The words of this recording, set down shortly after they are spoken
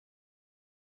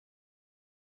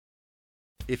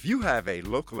If you have a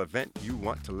local event you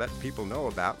want to let people know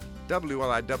about,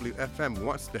 WLIW-FM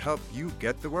wants to help you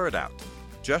get the word out.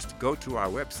 Just go to our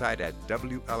website at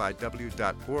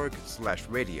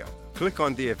wliw.org/radio. Click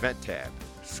on the event tab.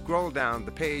 Scroll down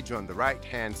the page on the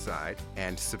right-hand side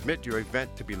and submit your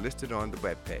event to be listed on the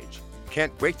webpage.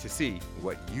 Can't wait to see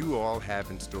what you all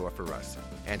have in store for us.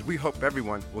 And we hope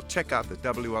everyone will check out the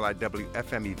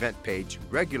WLIW-FM event page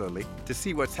regularly to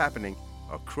see what's happening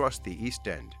across the East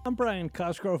End. I'm Brian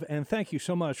Cosgrove, and thank you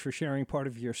so much for sharing part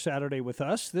of your Saturday with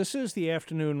us. This is the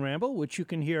Afternoon Ramble, which you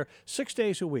can hear 6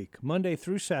 days a week, Monday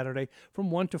through Saturday,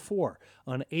 from 1 to 4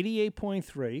 on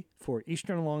 88.3 for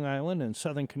Eastern Long Island and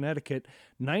Southern Connecticut,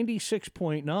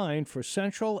 96.9 for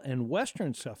Central and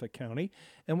Western Suffolk County,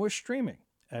 and we're streaming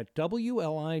at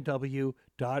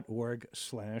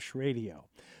WLIW.org/radio.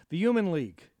 The Human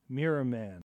League, Mirror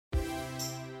Man.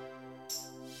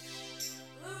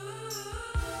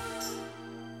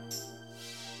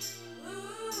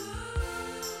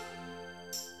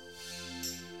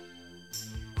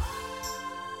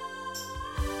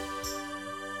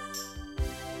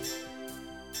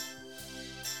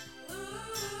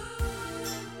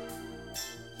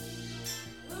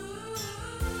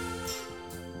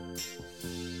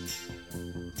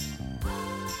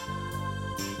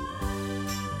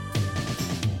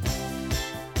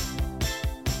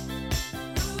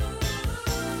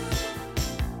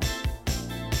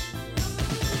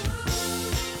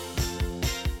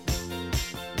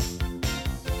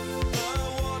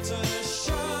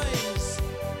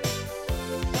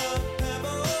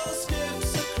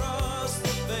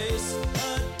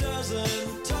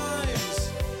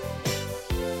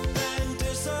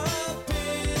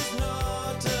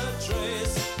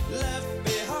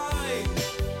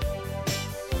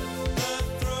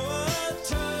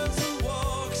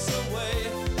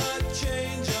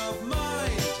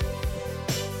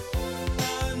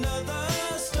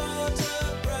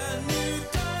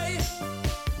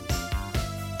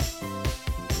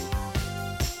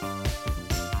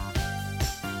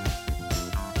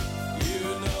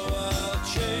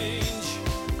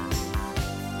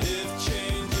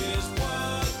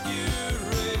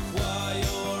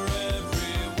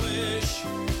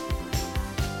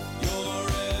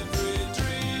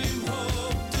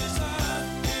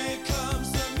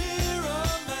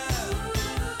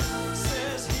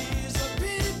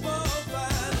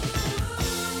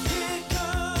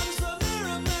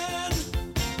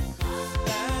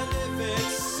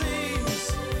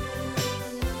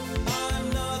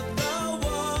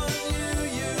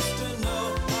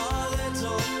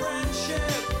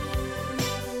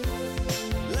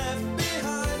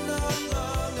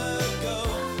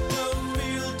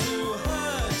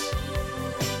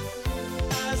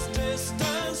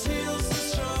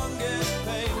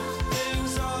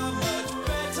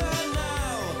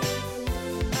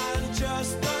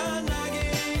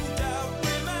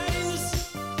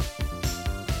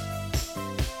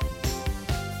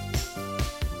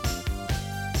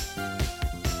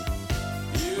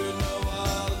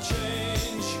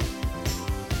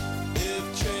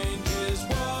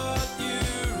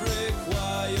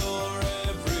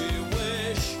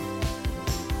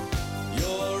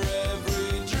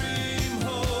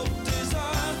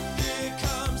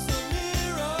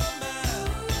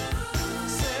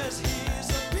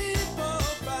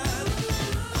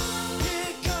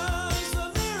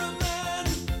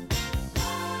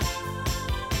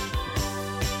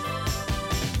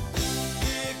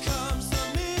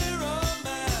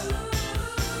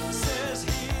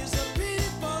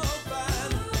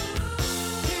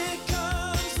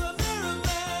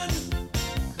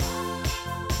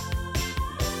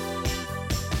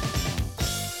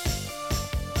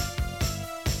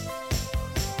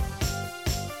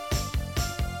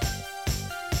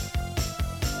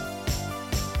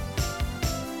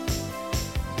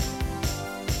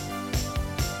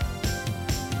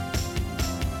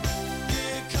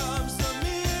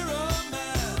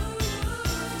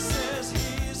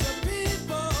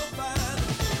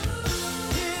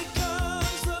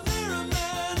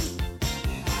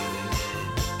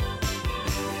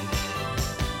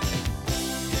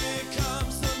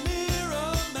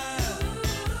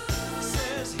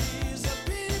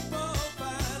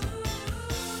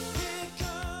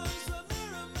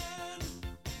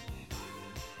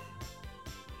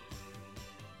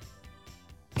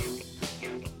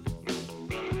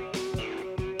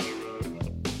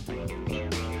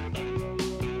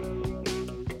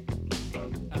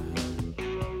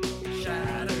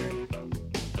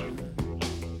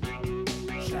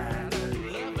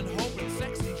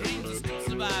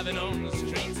 driving on the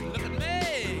streets. Look at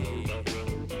me,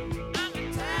 I'm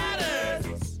in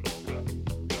tatters.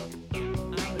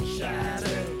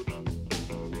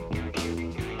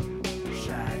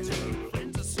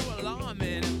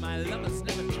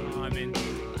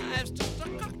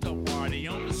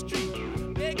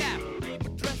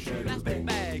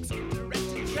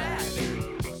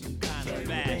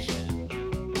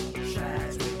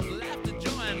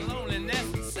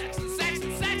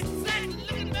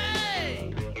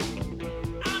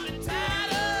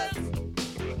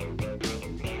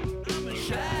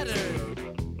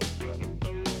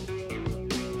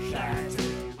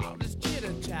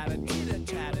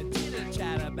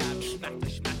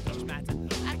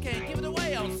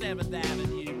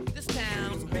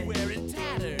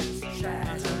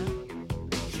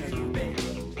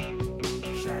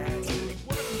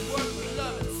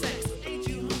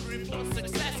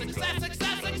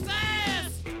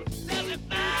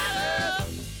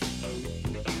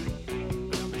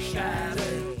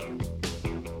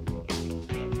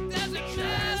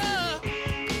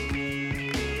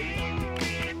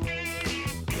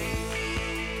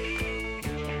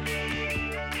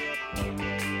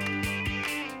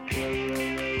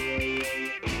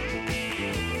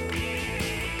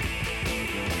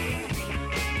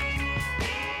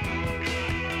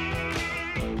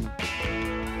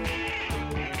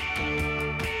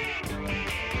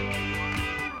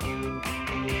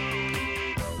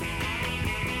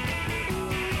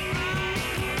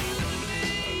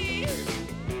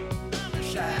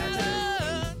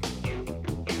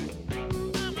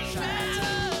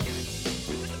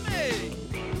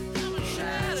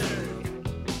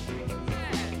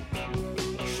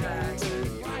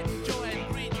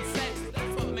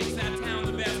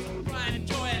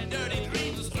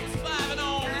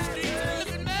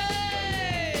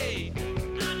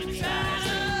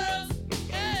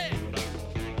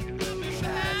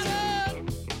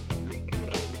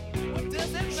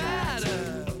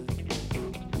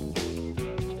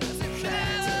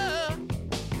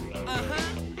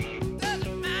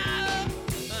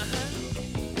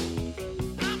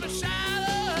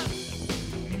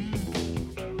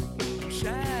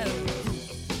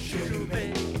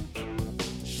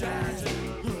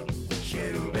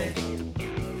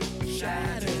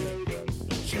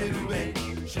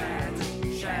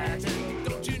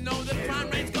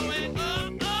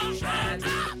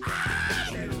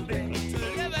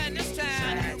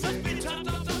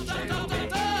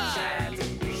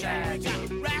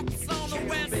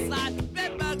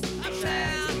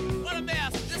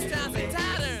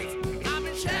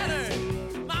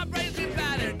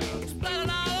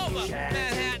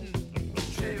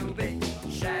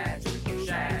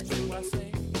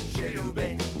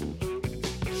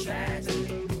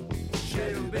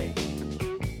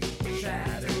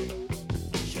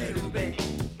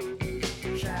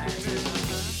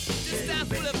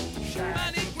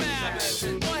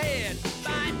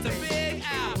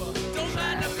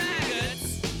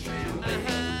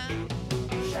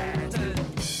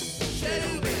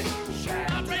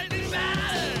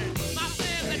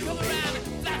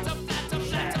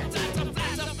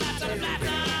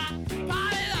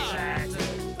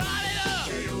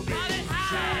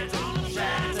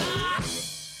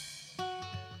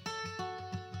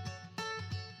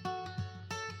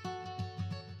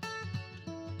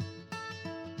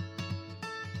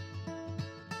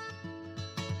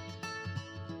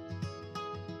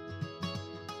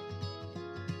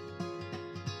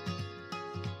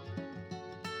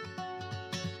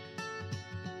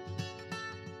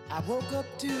 I woke up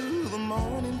to the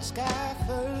morning sky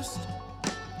first.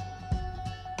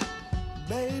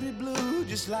 Baby blue,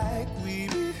 just like we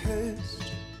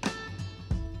rehearsed.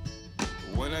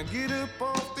 When I get up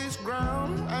off this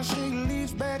ground, I shake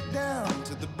leaves back down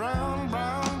to the brown,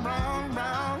 brown, brown,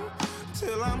 brown,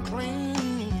 till I'm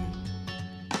clean.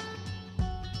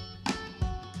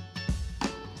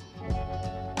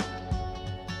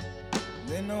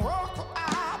 Then I walk where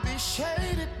I'll be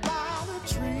shaded by the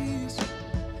trees,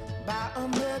 by a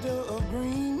meadow of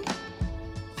green,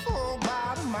 for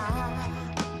about a mile.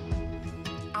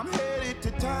 I'm headed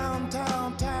to town,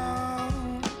 town,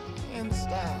 town, in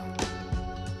style,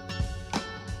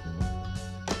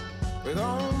 with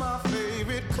all my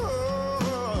favorite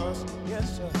colors,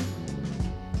 yes sir,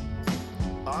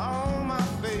 all my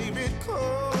favorite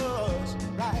colors,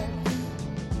 right.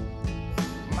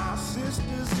 My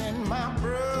sisters and my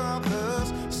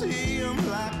brothers, see them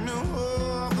like no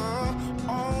other,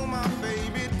 all my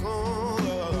favorite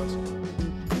colors.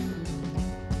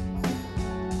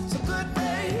 It's a good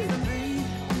day to be,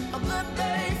 a good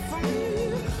day for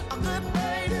me, a good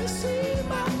day to see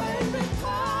my favorite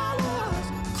colors,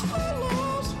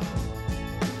 colors.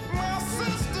 My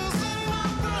sisters and my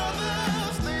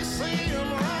brothers, they see them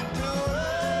like no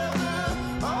other,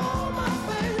 all my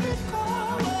favorite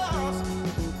colors.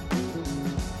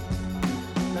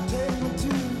 Now take me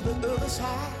to the other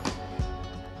side,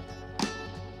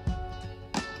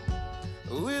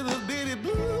 with a bitty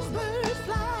bluebird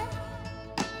fly,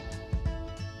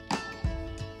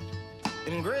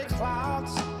 in gray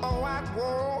clouds or white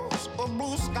walls or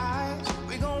blue skies,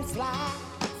 we gon' fly,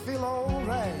 feel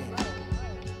alright.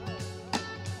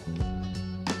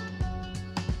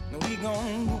 Now we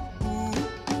gon' ooh,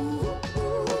 ooh,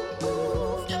 ooh,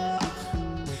 ooh, yeah.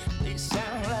 They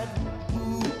sound like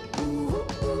ooh, ooh,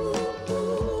 ooh,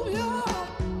 ooh, yeah.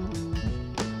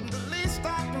 The least I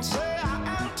can say, I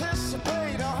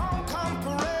anticipate a homecoming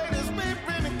parade as we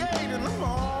renegade in the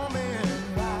morning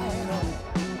light on,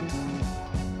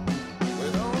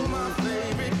 with all my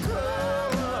favorite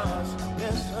colors,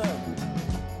 yes sir,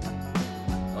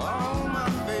 all my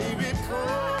favorite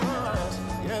colors,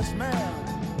 yes ma'am.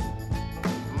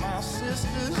 My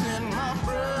sisters and my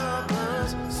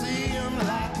brothers, see them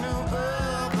like no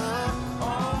other,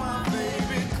 all my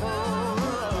favorite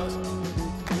colors.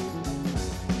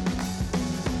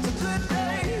 It's a good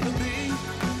day to be,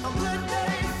 a good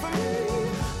day for me,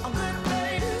 a good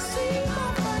day to see my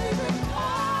favorite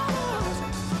colors,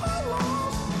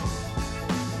 colors.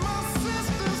 My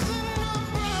sisters and my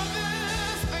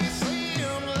brothers, they see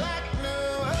them like no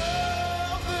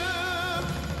other,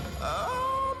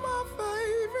 all my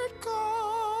favorite colors.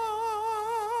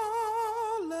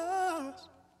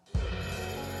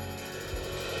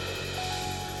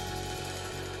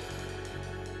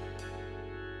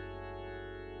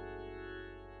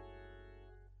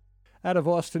 Out of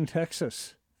Austin,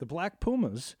 Texas, the Black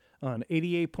Pumas on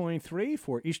 88.3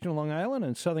 for Eastern Long Island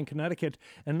and Southern Connecticut,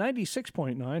 and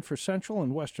 96.9 for Central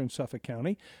and Western Suffolk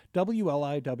County,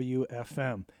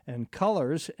 WLIW-FM, and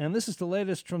Colors, and this is the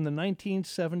latest from the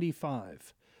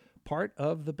 1975, Part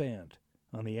of the Band,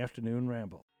 on the Afternoon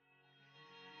Ramble.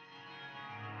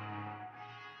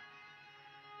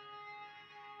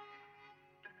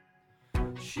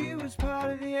 She was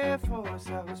part of the Air Force,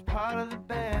 I was part of the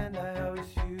band. I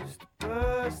always used to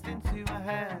burst into my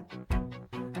hand.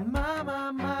 And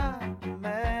my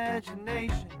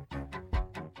imagination.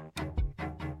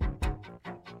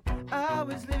 I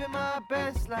was living my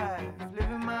best life,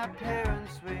 living my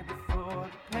parents' way before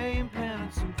the pain,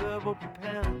 penance, and verbal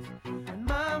propellants. And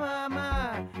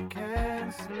my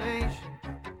cancellation.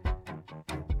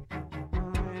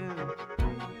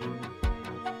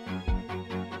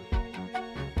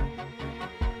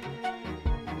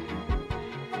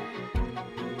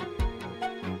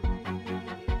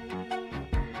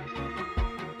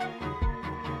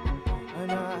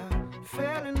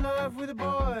 With a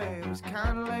boy, it was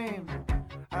kinda lame.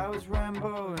 I was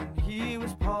Rambo and he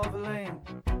was Paul Verlaine.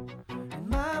 And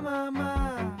my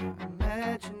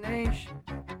imagination.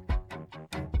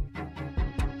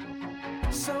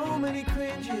 So many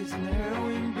cringes and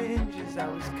heroin binges. I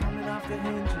was coming off the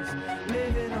hinges,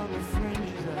 living on the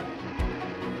fringes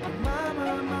of my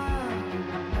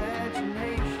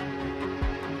imagination.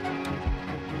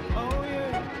 Oh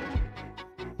yeah.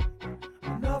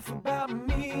 Enough about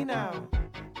me now.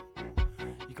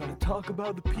 Gotta talk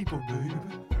about the people, babe.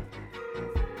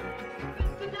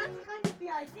 So that's kind of the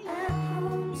idea. At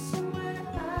home somewhere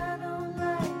I don't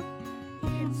like,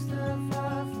 eating stuff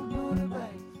off of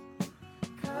motorbikes,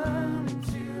 coming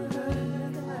to her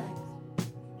the lights.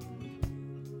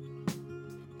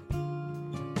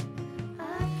 I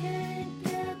can't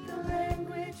get the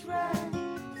language right.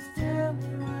 Just tell me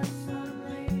what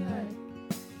something like.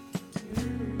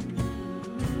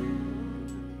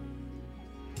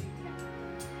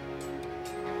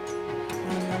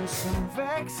 Some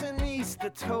vaccinista,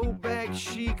 toe bag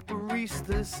chic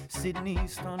baristas, sitting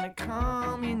east on the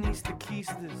communista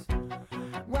keisters,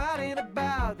 writing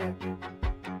about it.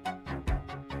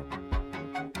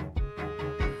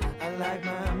 I like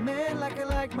my man like I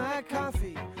like my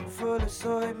coffee, full of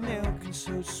soy milk and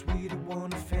so sweet it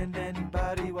won't offend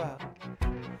anybody while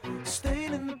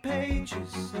staining the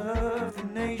pages of the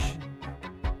nation.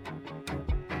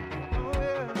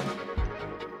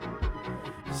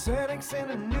 Xanax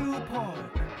and a Newport.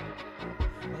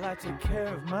 Well, I take care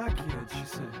of my kids, she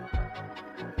said.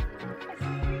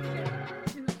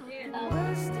 The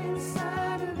worst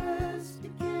inside of us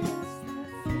begins the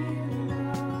feeling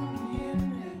on the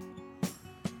internet.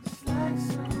 It's like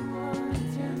someone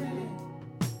intended it.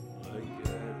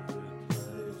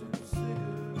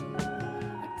 A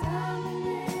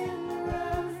diamond in the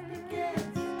rough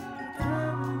begins, a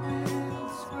diamond will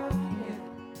scrub it.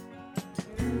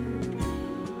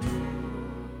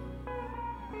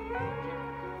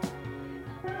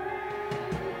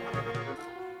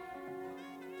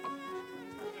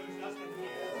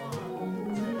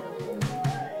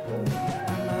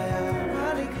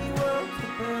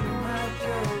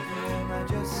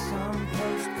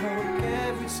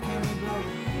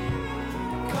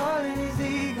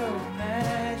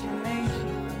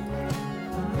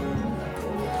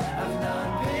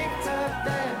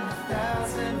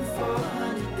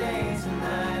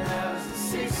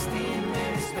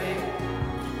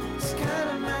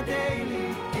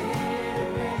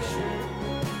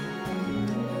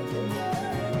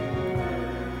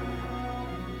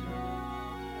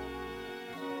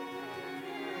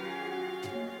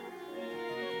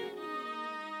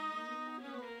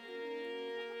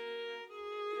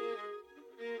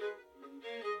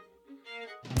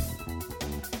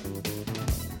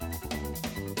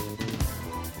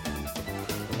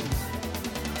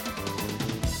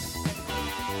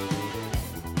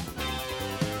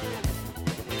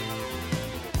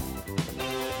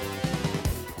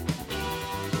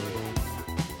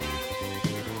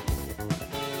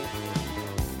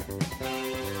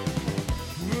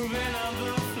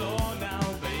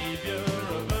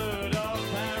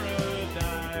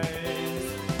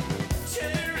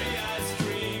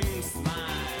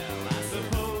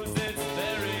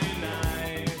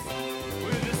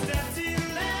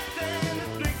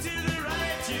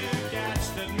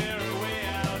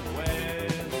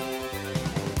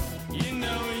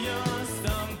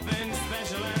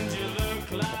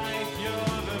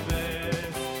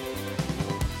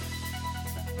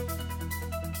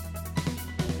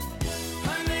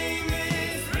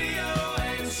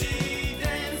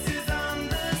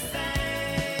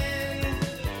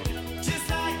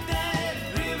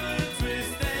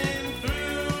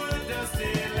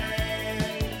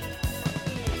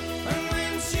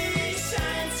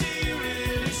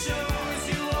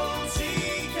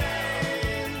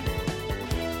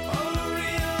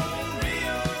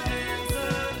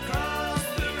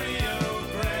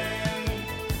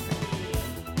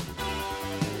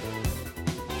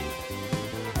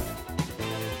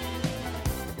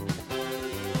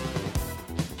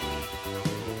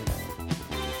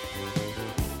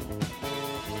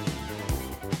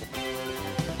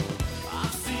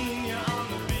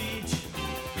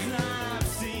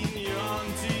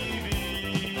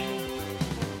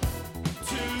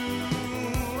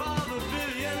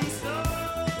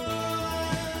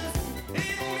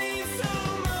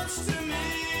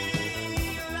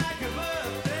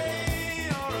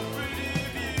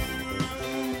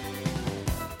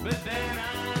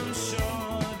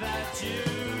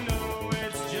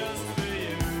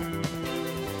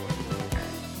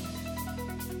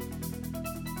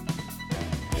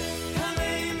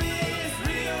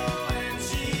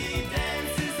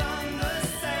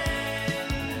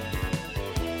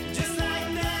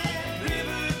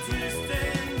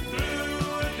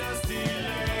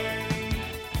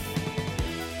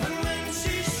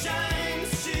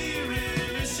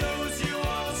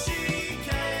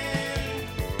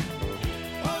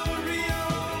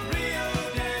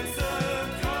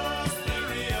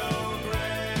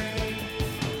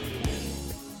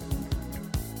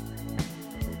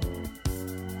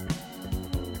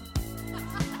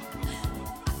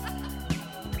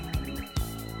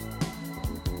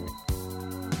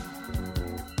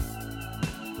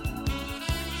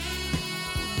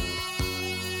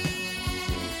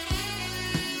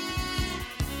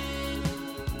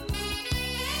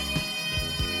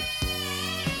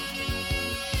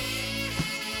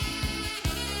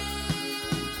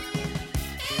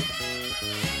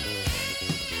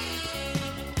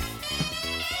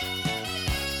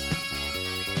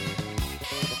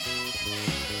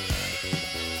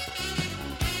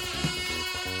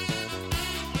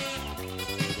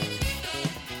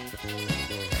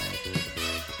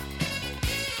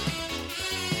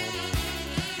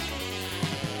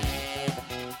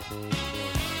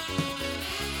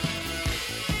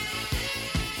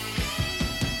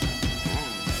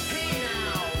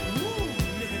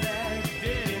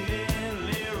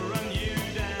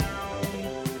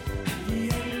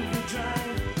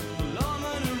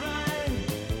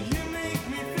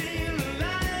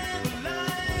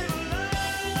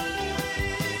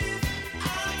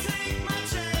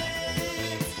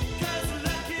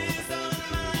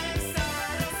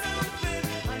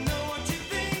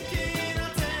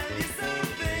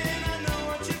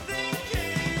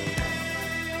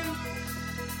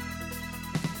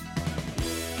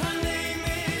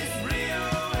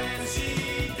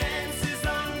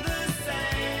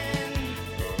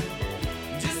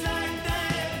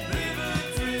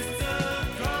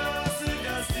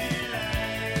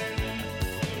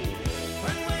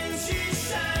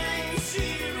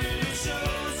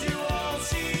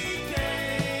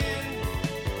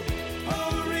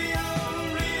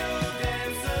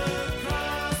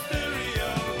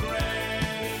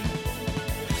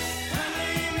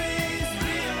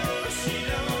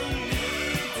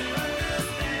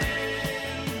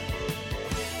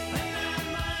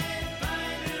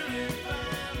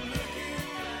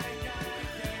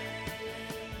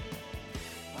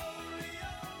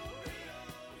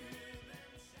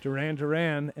 Duran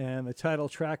Duran and the title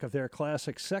track of their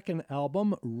classic second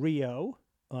album, Rio,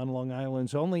 on Long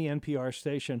Island's only NPR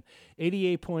station,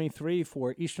 88.3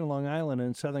 for Eastern Long Island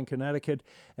and Southern Connecticut,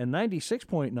 and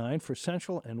 96.9 for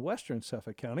Central and Western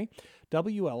Suffolk County,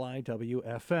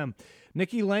 WLIW-FM.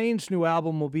 Nikki Lane's new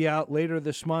album will be out later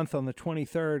this month on the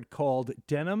 23rd, called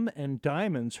Denim and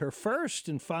Diamonds, her first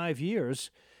in 5 years,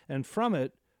 and from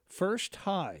it, First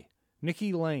High.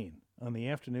 Nikki Lane on the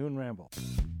Afternoon Ramble.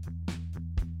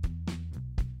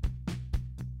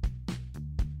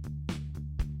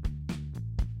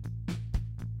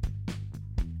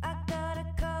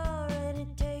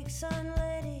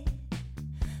 Sunlady,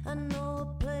 I know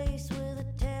a place with a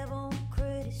tab on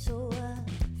credit, so I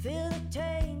fill the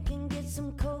tank and get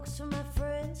some cokes for my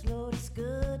friends. Lord, it's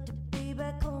good to be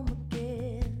back home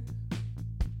again.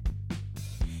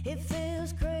 It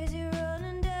feels crazy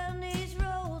running down these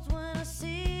roads when I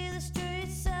see the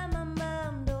streets, and my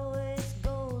mind always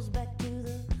goes back to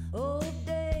the old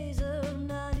days of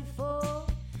 '94.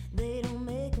 They don't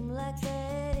make them like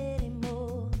that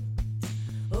anymore.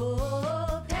 Oh,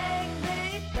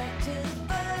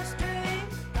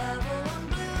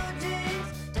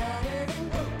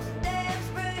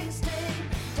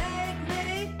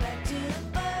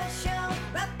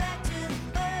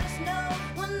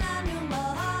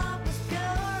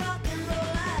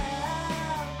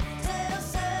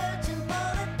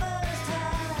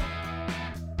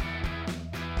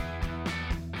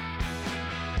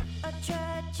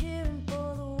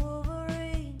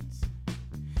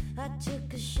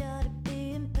 took a shot at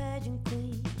being pageant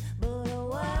queen, but I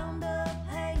wound up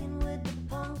hanging with the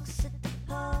punks at the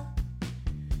park.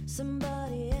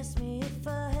 Somebody asked me if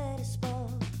I had a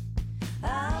spark.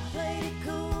 I played it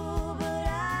cool, but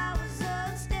I was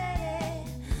unsteady.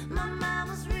 My mind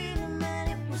was reeling, man,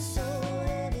 it was so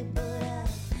heavy, but I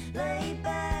laid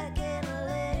back and I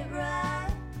let it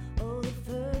ride. Oh, the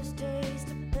first taste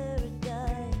of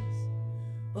paradise.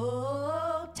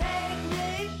 Oh, take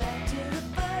me back to the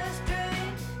first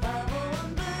drink.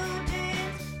 501 blue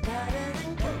jeans, tighter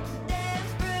than goddamn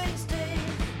Springsteen.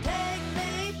 Take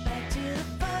me back to the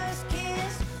first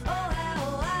kiss. Oh,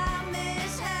 how I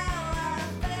miss how I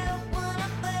felt when I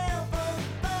fell for the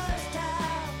first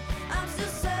time. I'm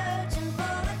still searching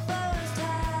for the first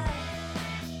time.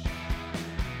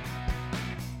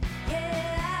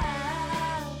 Yeah,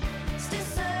 I'm still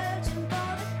searching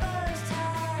for the first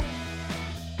time.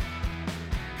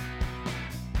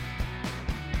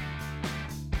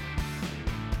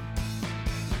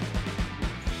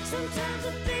 Sometimes I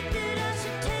think that I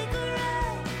should take a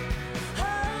ride,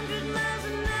 100 miles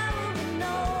an hour with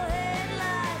no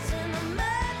headlights, and I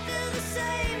might feel the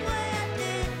same way I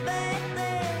did back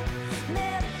then.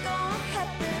 Never gonna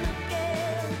happen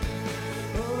again.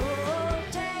 Oh,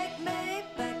 take me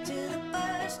back to the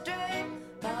first drink.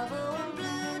 501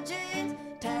 blue jeans,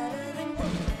 tighter than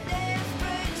goddamn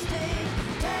Springsteen.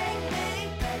 Take me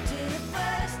back to the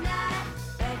first night,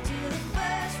 back to the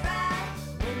first ride,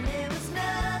 when there was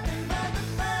nothing but the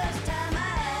first time.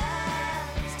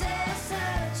 I'm still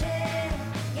searching,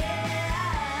 yeah,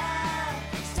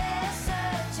 I'm still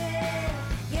searching,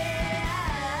 yeah,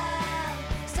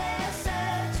 I'm still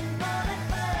searching for the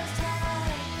first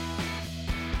time.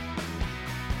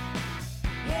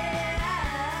 Yeah,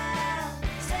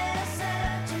 I'm still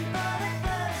searching for the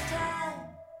first time.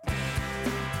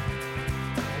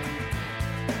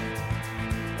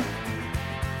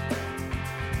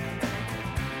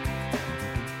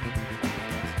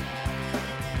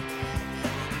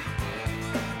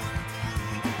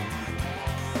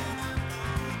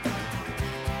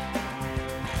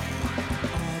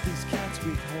 All these cats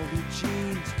with holy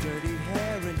jeans, dirty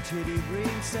hair and titty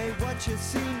rings. Say what you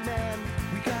see, man.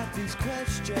 We got these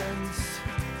questions.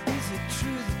 Is it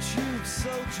true that you've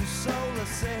sold your soul? I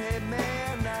say, hey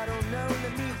man, I don't know.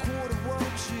 Let me a quarter,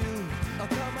 won't you? I'll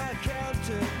call my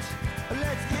accountant.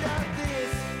 Let's get on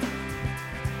this.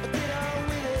 Get on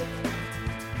with it.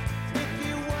 If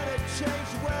you wanna change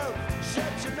the world,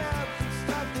 shut your mouth and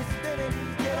stop this spinning.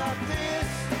 Get off this.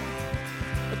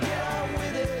 Get on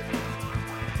with it.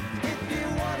 If you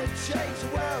wanna change the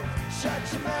world, shut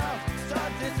your mouth,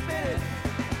 start this minute.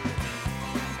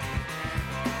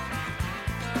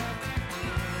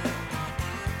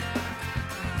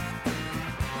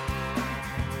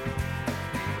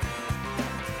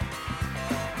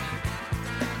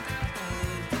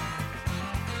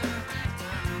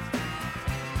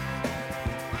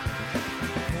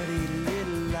 Petty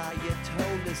little lie you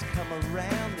told us, come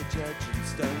around the judging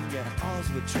stone. Yeah, all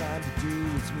we're trying to do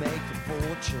is make a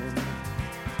fortune.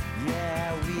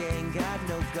 Yeah, we ain't got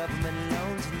no government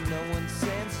loans and no one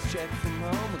sends a check from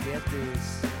home. Well, get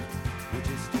this, we're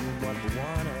just doing what we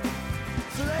wanna.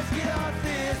 So let's get off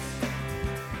this,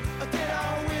 get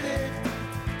on with it.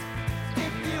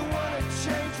 If you wanna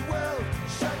change the world,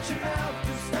 shut your mouth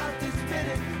and start this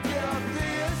minute. Get off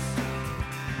this,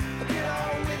 get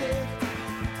on with it.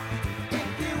 If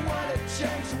you wanna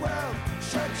change the world,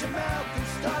 shut your mouth and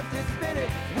start this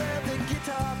minute. Well, the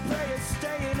guitar player's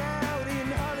staying out in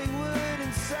Hollywood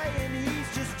and saying he's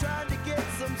just trying to get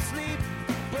some sleep.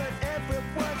 But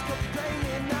everyone's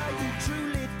complaining, are you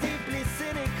truly deeply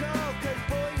cynical? Cause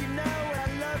boy, you know I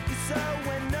love you so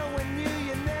when no one knew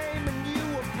your name and you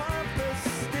were pompous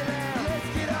still out. Let's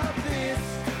get off this,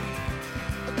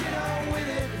 get on with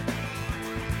it.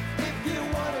 If you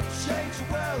wanna change the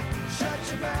world, shut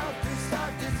your mouth and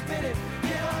start this minute.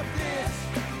 Get off this,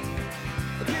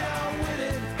 get on with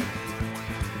it.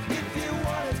 If you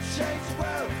wanna change the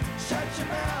world, shut your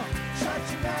mouth,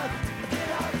 get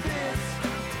off this,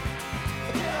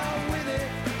 get on with it.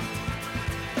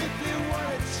 If you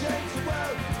wanna change the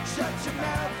world, shut your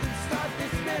mouth and start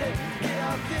this minute. Get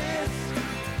off this,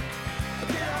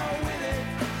 get on with it.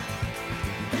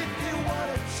 If you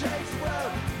wanna change the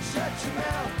world, shut your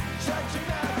mouth,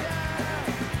 yeah.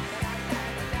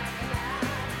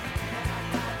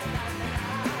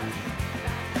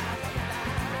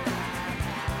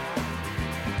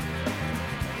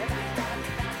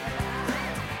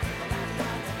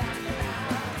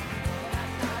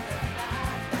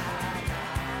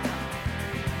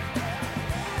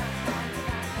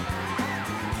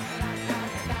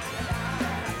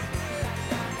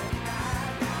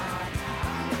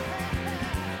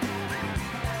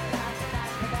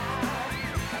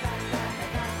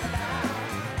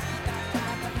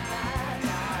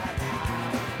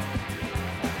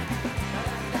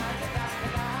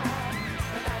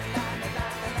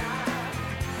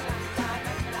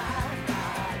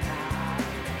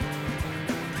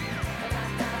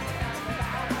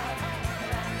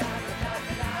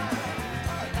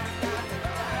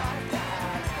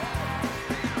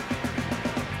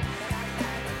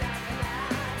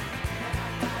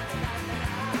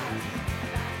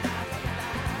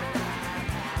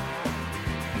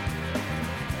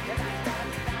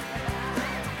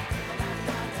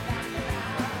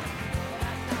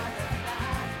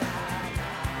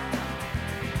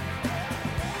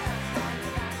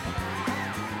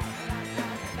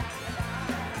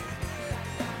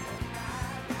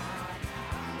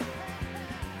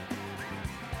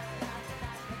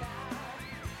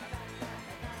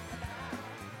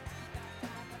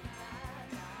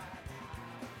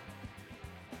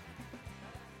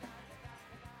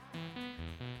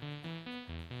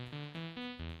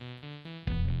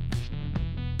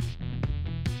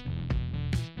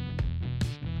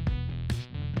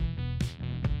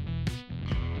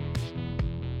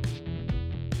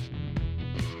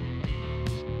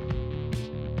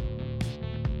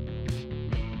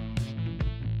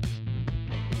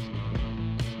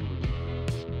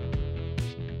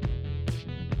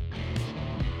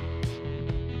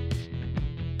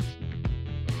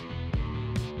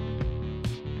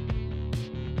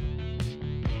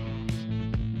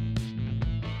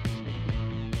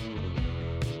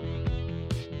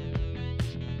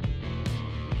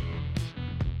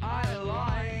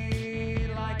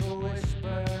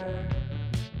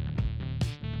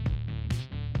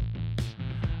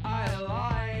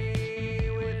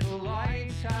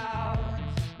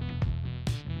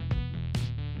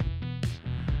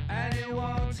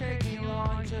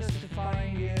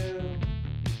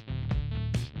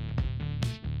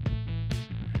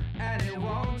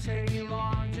 Take me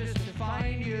long just to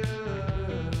find you.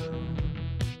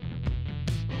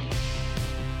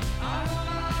 I'm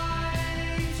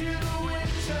alive to the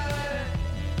winter,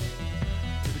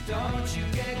 but don't you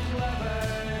get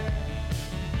clever,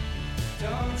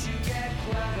 don't you get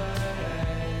clever.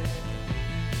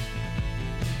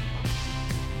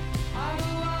 I'm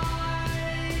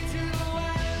alive to the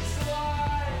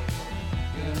landslide,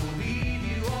 gonna leave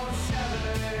you all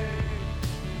severed,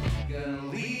 gonna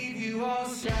leave you all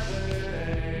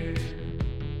severed.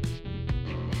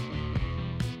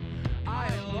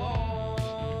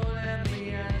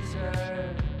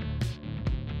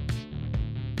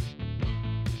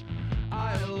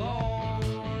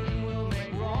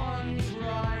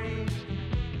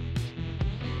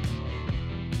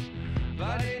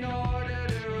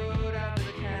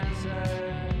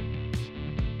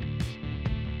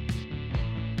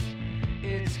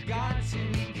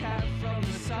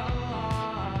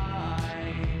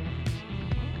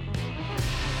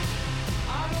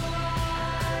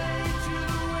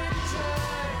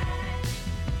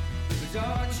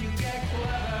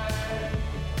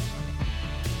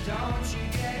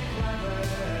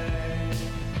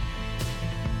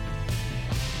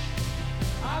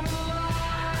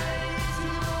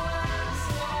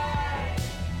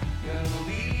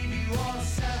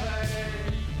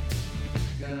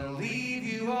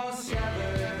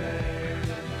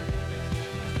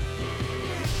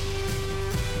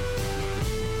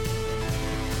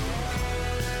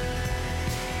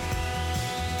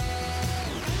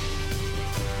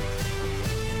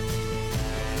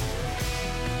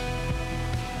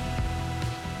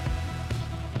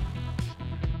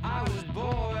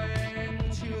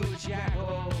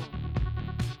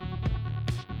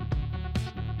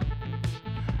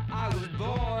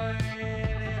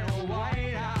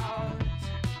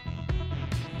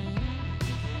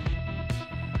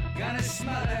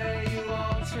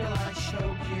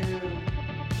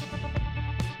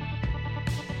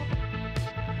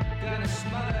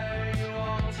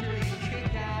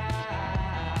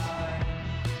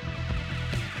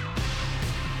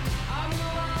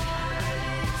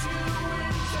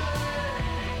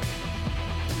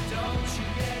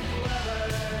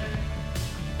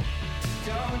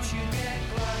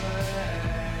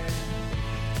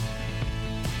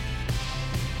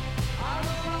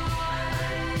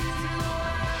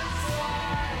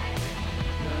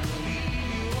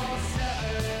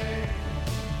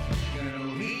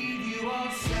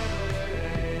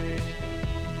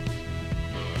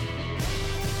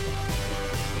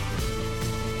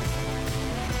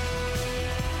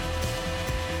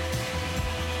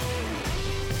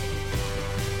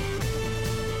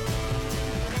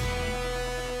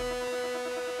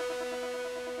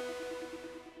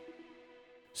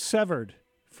 Severed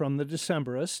from the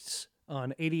Decemberists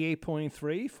on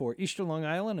 88.3 for Eastern Long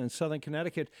Island and Southern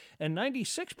Connecticut and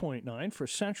 96.9 for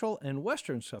Central and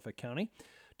Western Suffolk County,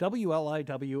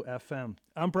 WLIW-FM.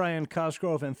 I'm Brian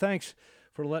Cosgrove, and thanks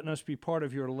for letting us be part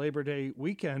of your Labor Day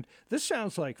weekend. This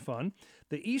sounds like fun.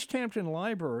 The East Hampton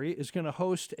Library is going to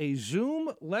host a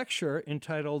Zoom lecture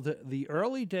entitled The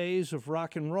Early Days of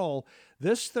Rock and Roll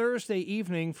this Thursday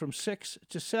evening from 6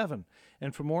 to 7.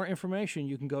 And for more information,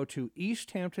 you can go to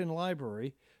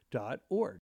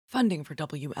easthamptonlibrary.org. Funding for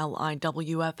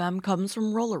WLIW-FM comes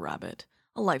from Roller Rabbit,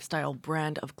 a lifestyle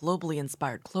brand of globally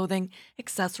inspired clothing,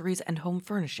 accessories, and home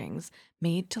furnishings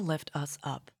made to lift us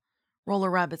up.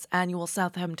 Roller Rabbit's annual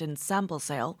Southampton sample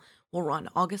sale will run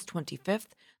August 25th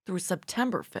through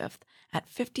September 5th at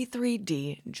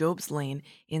 53D Jobs Lane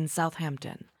in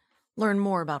Southampton. Learn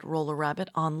more about Roller Rabbit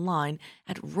online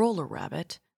at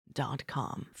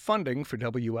rollerrabbit.com. Funding for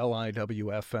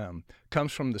WLIW-FM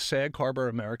comes from the Sag Harbor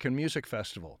American Music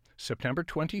Festival, September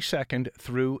 22nd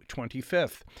through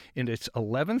 25th, in its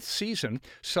 11th season,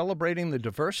 celebrating the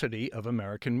diversity of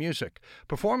American music.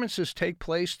 Performances take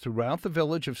place throughout the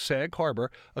village of Sag Harbor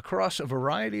across a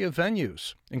variety of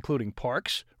venues, including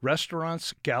parks,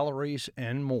 restaurants, galleries,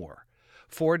 and more.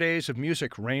 4 days of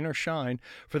music, rain or shine.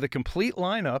 For the complete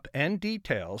lineup and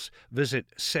details, visit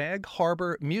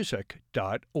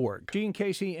sagharbormusic.org. Gene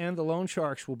Casey and the Lone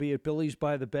Sharks will be at Billy's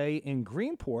by the Bay in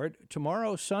Greenport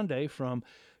tomorrow, Sunday, from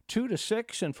 2 to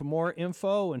 6. And for more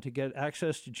info and to get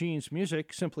access to Gene's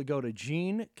music, simply go to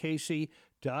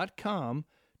genecasey.com.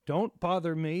 Don't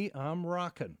bother me, I'm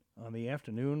rockin' on the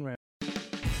afternoon round.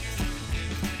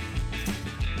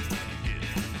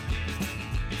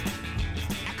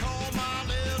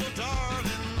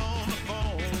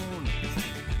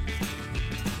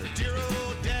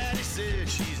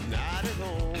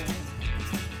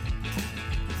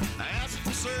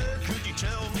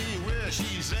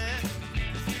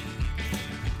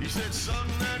 He said, son,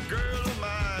 that girl of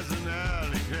mine's an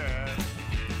alley cat.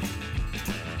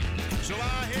 So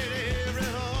I hit every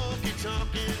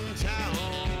honky-tonk in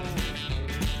town,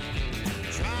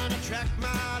 trying to track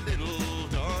my little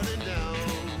darling down.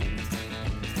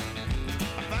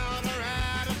 I found her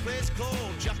at a place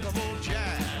called Giacomo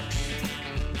Jack's.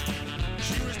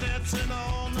 She was dancing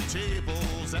on the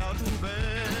tables out in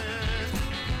bed.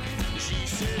 She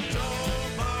said,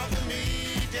 don't bother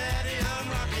me, Daddy, I'm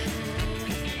rocking.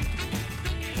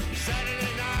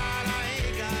 Saturday night, I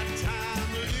ain't got time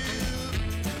for you.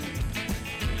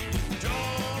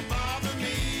 Don't bother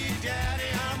me, Daddy,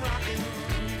 I'm rocking.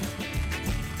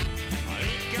 I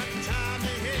ain't got time to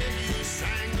hear you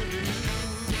sing the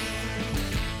blues.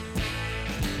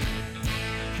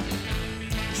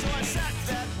 So I sat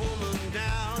that woman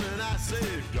down and I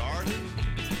said, darling,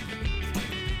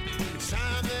 it's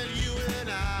time that you and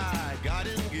I got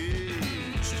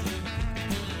engaged.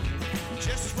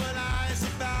 Just when I was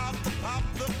about to pop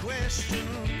the question,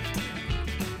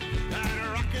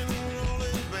 that rock and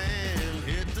rolling band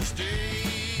hit the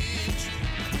stage.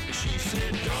 She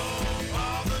said, don't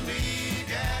bother me,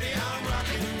 Daddy, I'm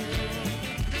rocking.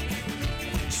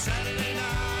 Saturday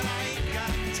night, I ain't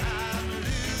got time to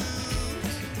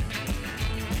lose.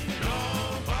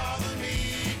 Don't bother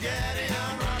me, Daddy,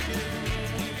 I'm rocking.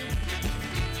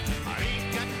 I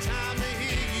ain't got time to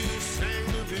hear you sing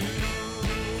the blues.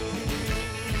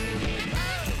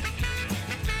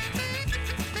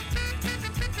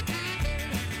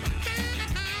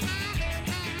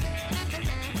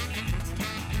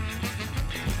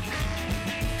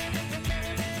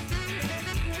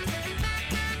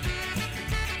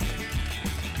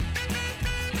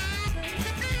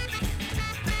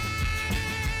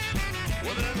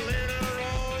 Well, then later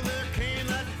on there came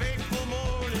that fateful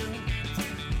morning.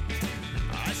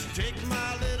 I should take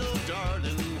my little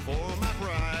darling for my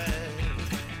bride.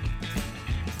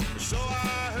 So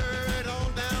I hurried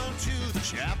on down to the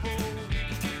chapel,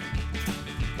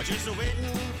 just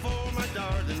waiting for my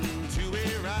darling to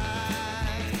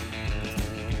arrive.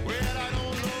 Well, I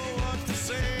don't know what to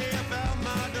say about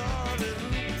my darling.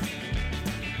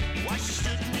 Why she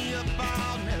stood me up,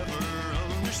 I'll never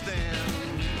understand.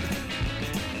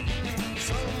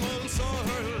 Someone saw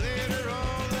her later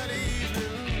on that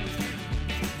evening.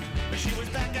 She was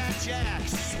back at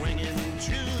Jack's, swinging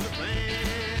to the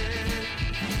band.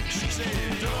 She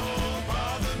said, don't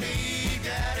bother me,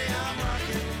 Daddy, I'm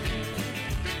rocking.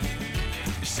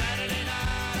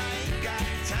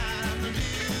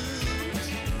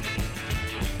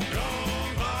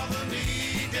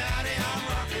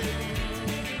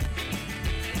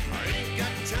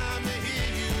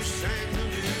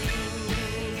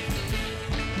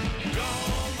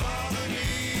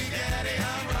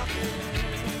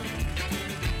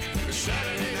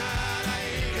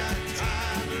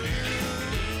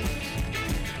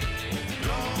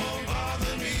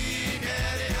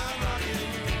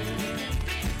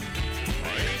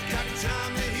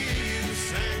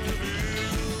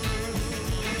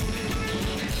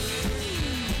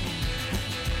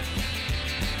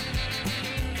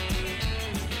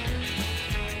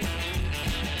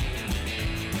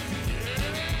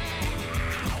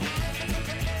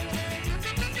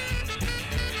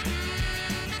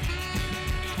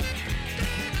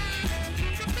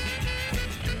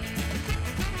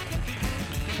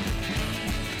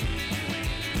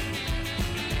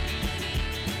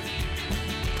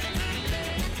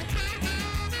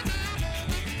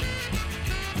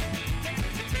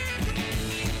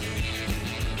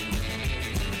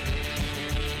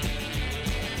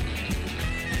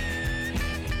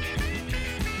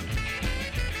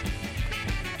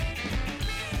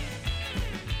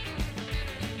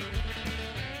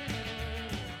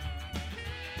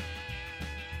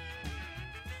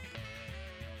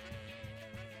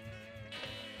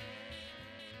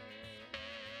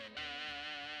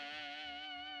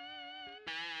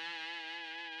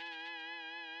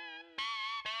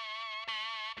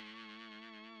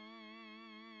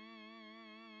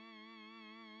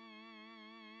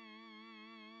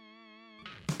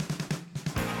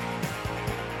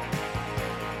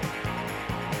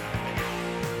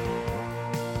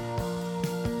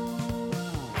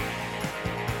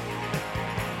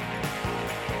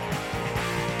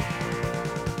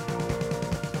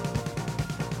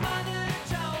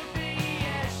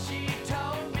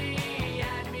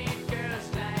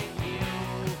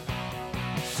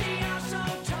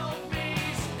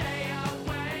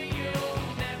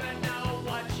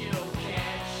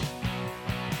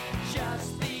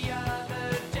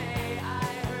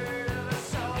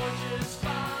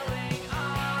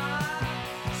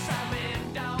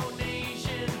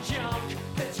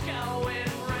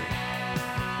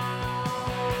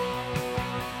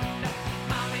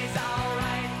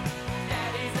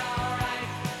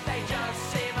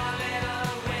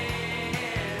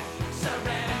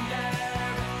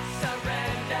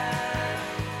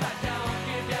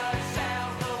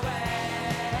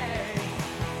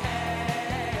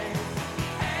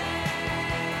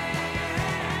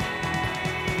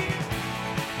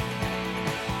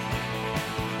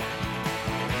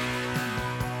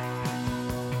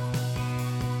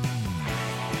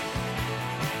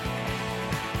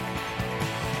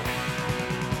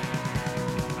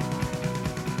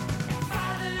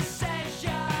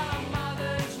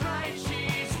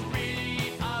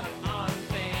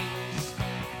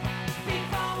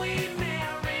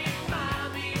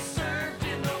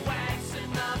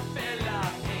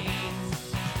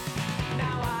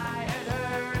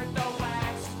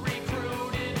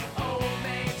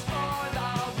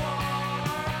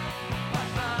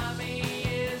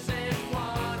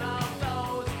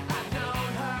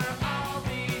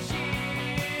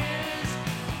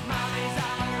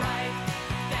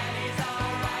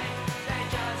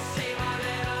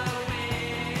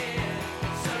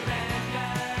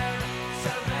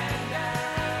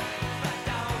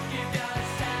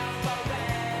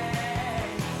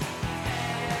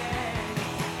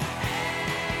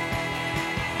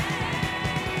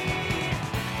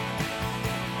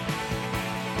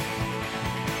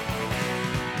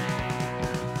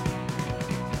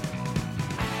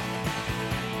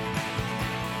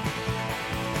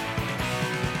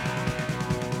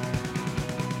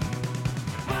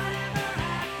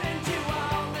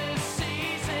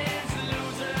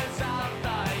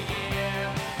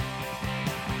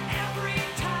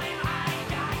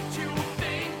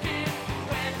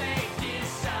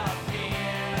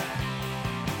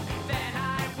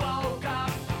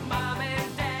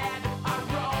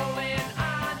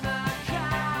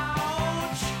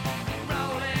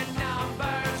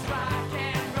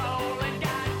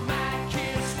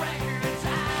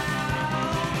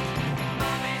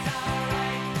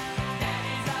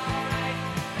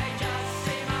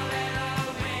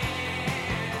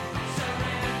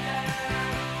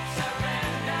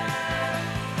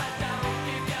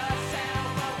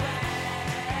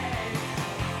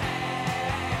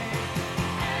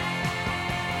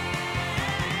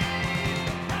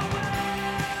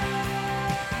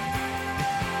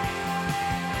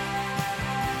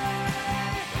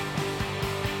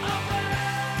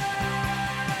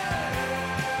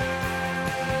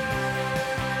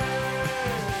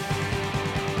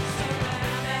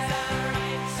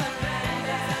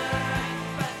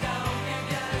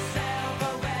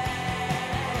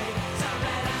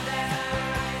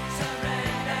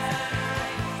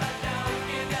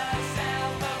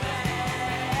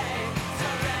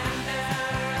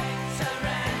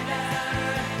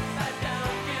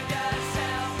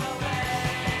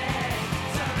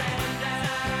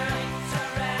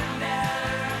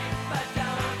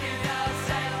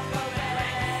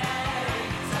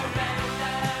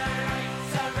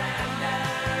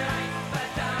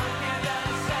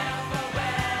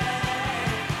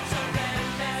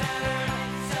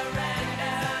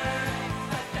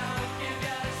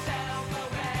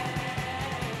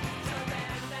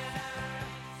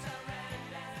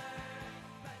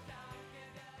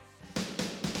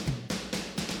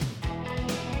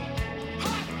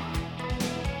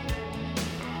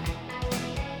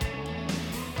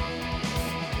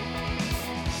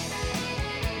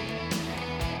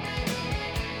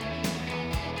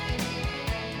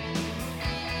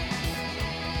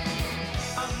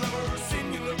 never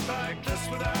seen you look like this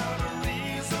without a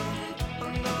reason.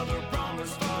 Another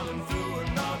promise falling through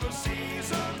another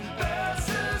season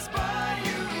passes by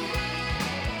you.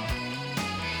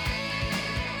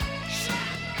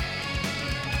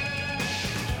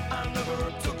 I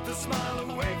never took the smile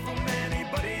away from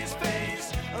anybody's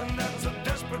face, and that's a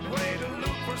desperate way to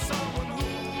look for someone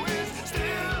who is still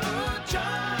a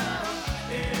child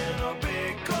in a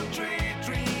big country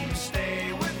dream.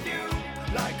 Stay with you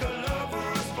like a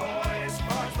lover's voice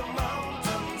parts the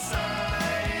mountainside.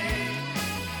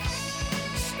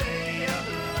 Stay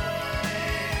alive.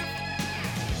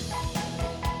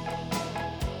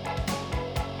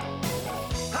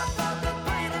 I thought that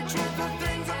pain and truth are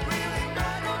things that really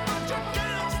matter, but you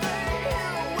can't stay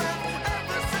here with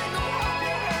every single one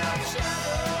you have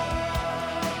shattered.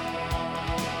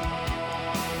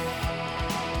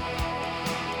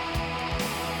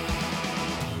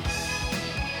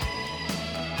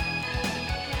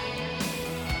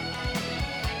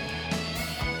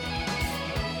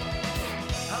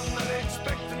 I'm not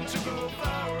expecting to grow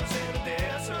flowers in a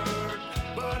desert,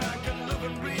 but I can live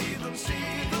and breathe and see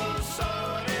the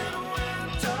sun in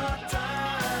winter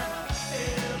time.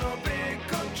 In a big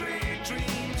country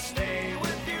dream, stay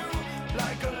with you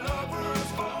like a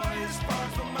lover's voice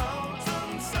parts the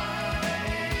mountainside.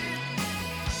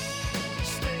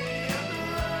 Stay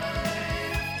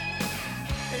alive.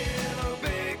 In a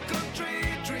big country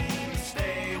dream,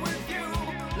 stay with you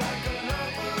like a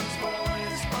lover's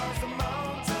voice parts the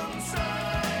mountainside.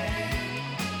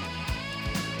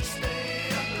 Stay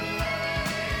alive.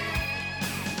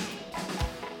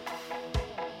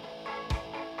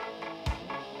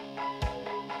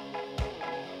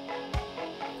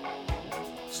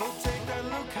 So take that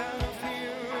look out of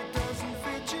here, it doesn't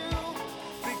fit you.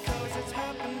 Because it's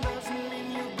happened doesn't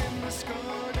mean you've been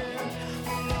discarded.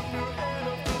 Pull up your head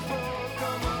off the floor,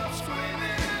 come up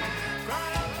screaming. Cry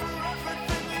out for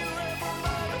everything you ever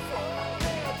might have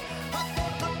wanted. I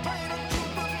thought the pain and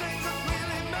truth were things that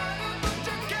really matter, but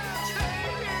you can't stay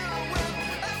here with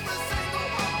every single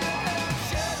one you have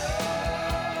shattered.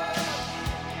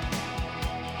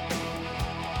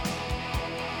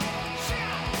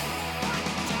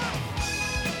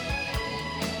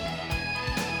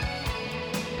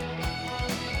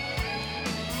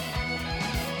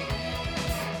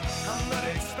 I'm not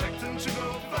expecting to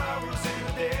grow flowers in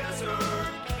a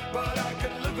desert, but I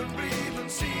can live and breathe and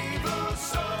see the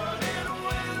sun in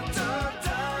winter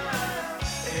time.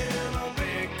 In a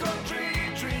big country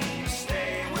dream,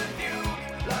 stay with you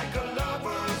like a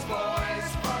lover's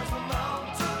voice parts the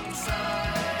mountainside.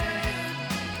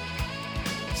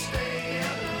 Stay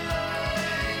alive.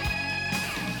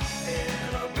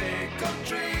 In a big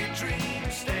country dream,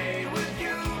 stay with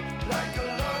you like a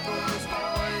lover's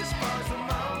voice parts the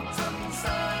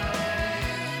mountainside.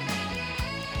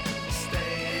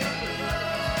 Stay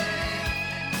alive.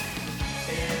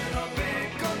 In a big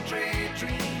country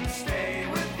dream, stay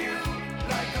with you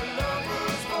like a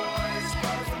lover's voice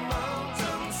parts the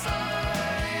mountainside.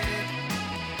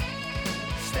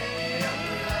 Stay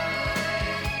alive.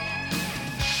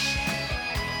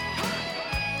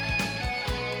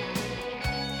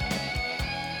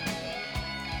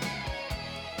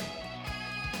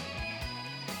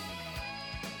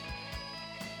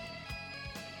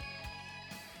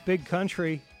 Big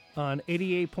Country on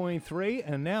 88.3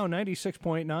 and now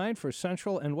 96.9 for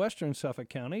Central and Western Suffolk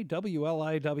County,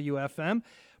 WLIW-FM.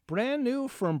 Brand new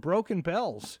from Broken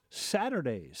Bells,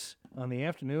 Saturdays on the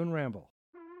Afternoon Ramble.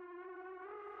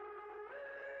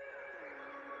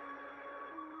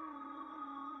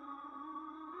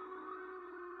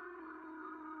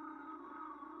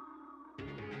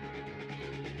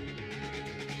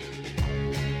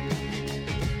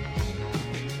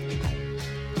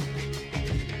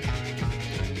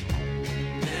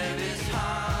 There is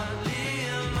hardly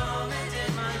a moment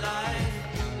in my life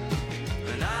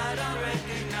when I don't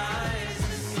recognize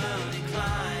the slow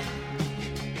decline.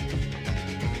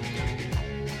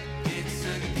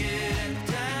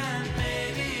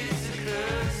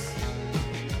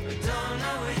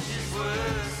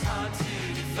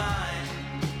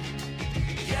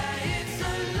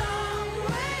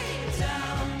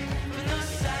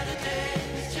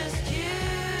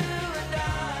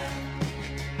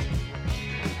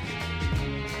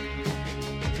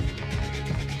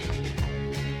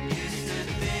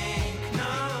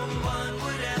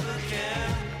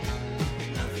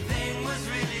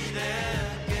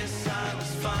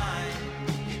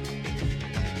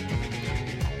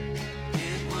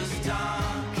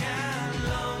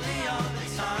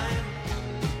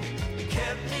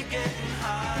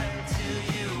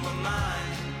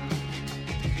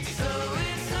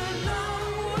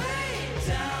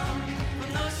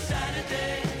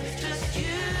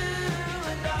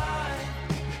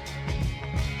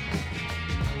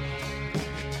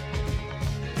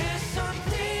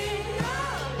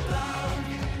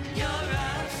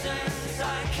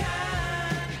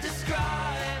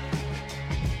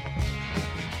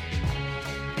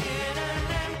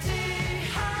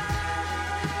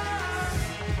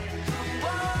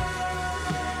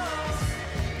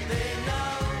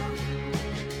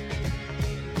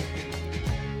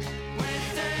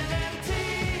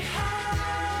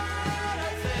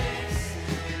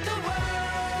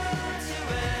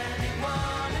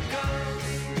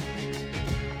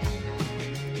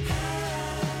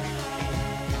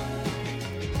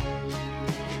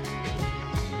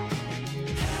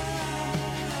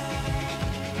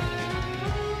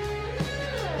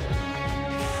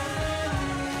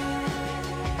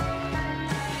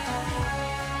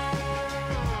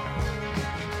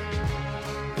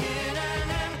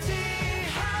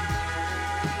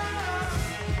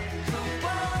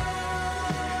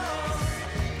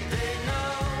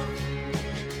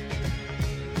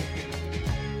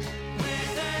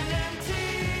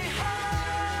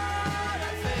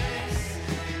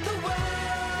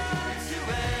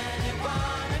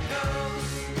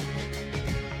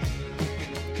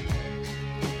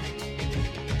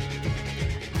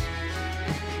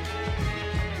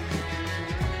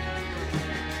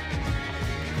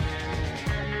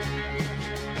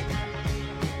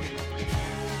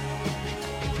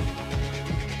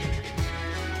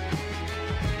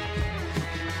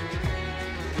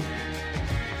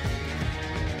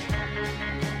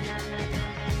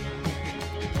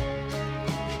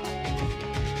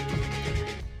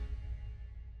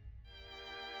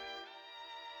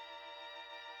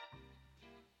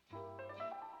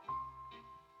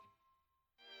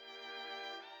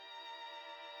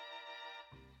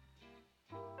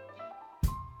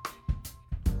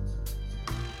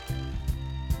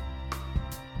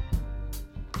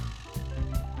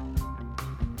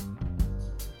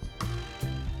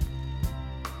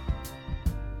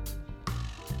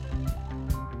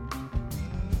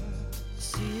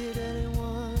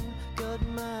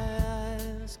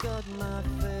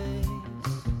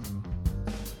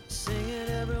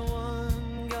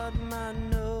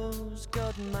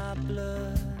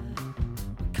 blood.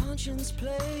 Conscience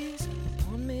plays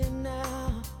upon me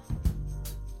now.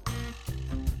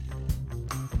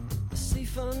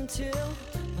 Safe until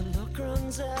my luck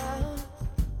runs out.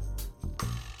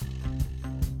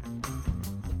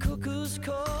 The cuckoo's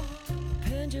call,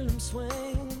 pendulum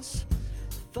swings.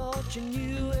 Thought you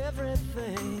knew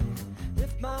everything.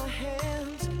 Lift my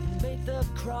hands, make the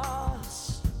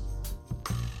cross.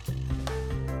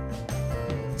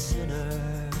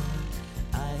 Sinner,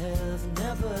 I have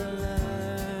never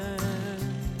learned.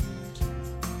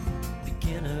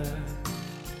 Beginner,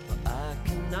 I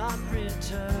cannot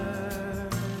return.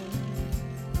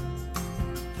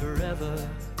 Forever,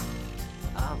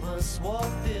 I must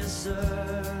walk this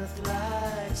earth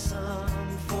like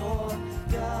some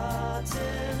forgotten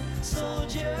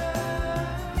soldier.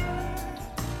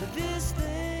 These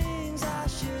things I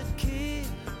should keep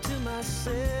to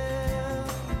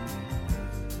myself,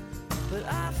 but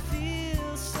I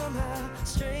feel somehow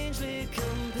strangely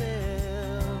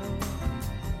compelled.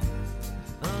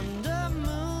 Under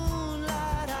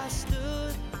moonlight I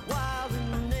stood wild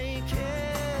and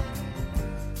naked.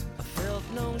 I felt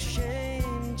no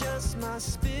shame, just my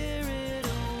spirit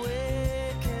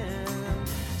awakened.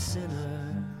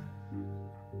 Sinner,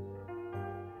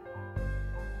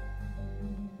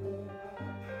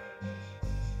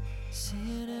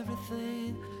 seeing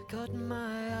everything, got in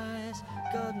my eyes,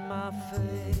 got in my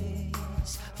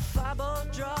face. A fireball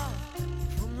drop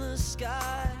from the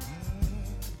sky.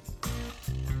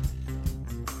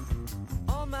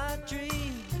 All my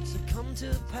dreams have come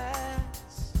to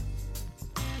pass.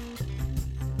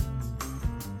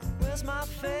 Where's my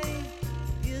faith?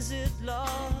 Is it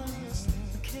lost?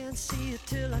 I can't see it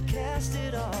till I cast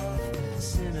it off.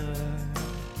 Sinner,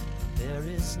 there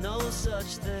is no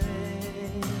such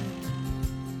thing.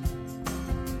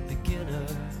 Beginner,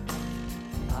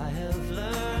 I have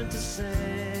learned to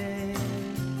sing.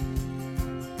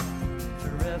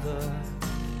 Forever,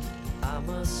 I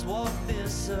must walk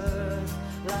this earth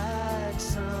like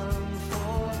some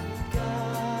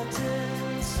forgotten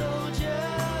soldier.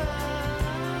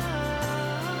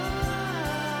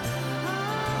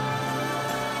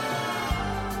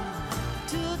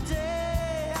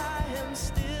 Today I am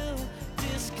still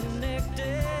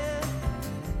disconnected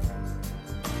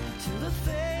to the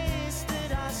face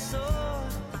that I saw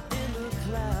in the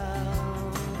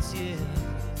clouds, yeah.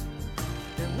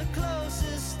 And the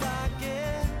closest I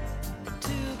get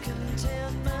to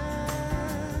contentment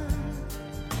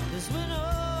is when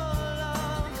all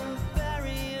of the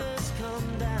barriers come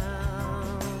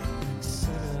down.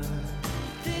 Sinner,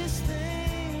 these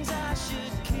things I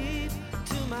should keep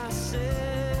to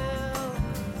myself,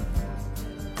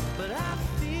 but I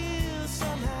feel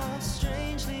somehow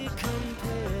strangely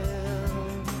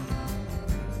compelled.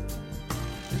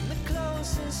 And the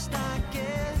closest I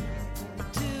get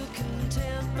to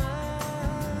contentment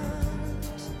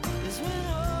is when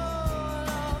all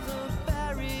of the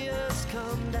barriers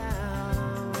come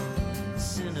down.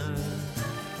 Sinner,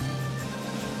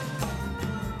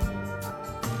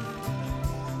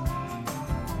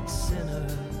 sinner,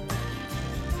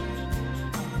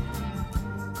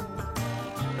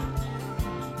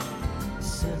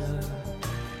 sinner.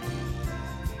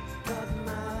 Got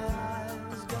my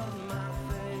eyes, got my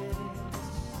face.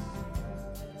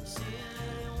 Seeing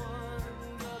anyone,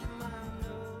 got my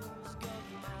nose, got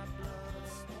my blood.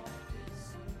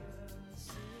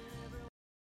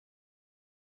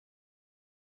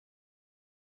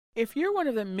 If you're one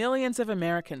of the millions of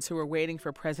Americans who are waiting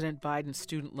for President Biden's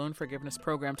student loan forgiveness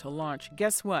program to launch,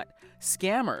 guess what?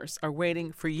 Scammers are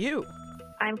waiting for you.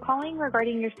 I'm calling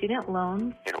regarding your student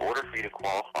loans. In order for you to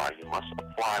qualify, you must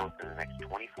apply within the next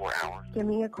 24 hours. Give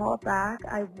me a call back.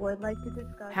 I would like to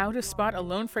discuss How to spot a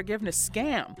loan forgiveness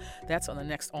scam. That's on the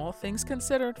next All Things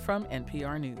Considered from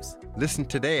NPR News. Listen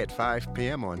today at 5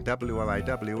 p.m. on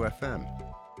WLIW-FM.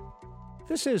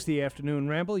 This is the Afternoon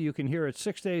Ramble. You can hear it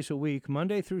 6 days a week,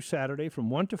 Monday through Saturday from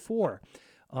 1 to 4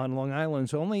 on Long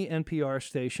Island's only NPR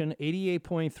station,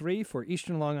 88.3 for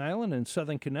Eastern Long Island and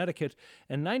Southern Connecticut,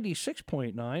 and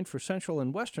 96.9 for Central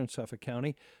and Western Suffolk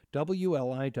County,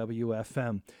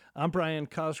 WLIW-FM. I'm Brian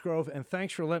Cosgrove, and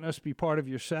thanks for letting us be part of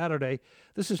your Saturday.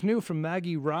 This is new from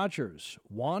Maggie Rogers,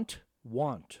 Want.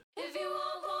 If you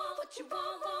want what you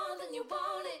want, then you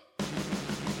want it.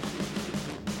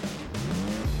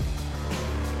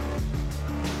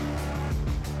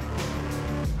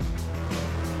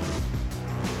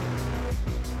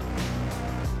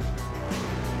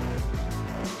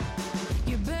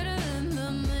 You're better than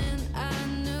the man I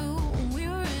knew. We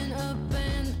were in a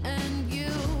band and you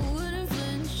wouldn't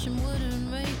flinch and wouldn't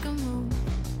make a move.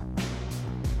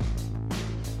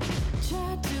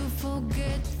 Try to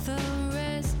forget the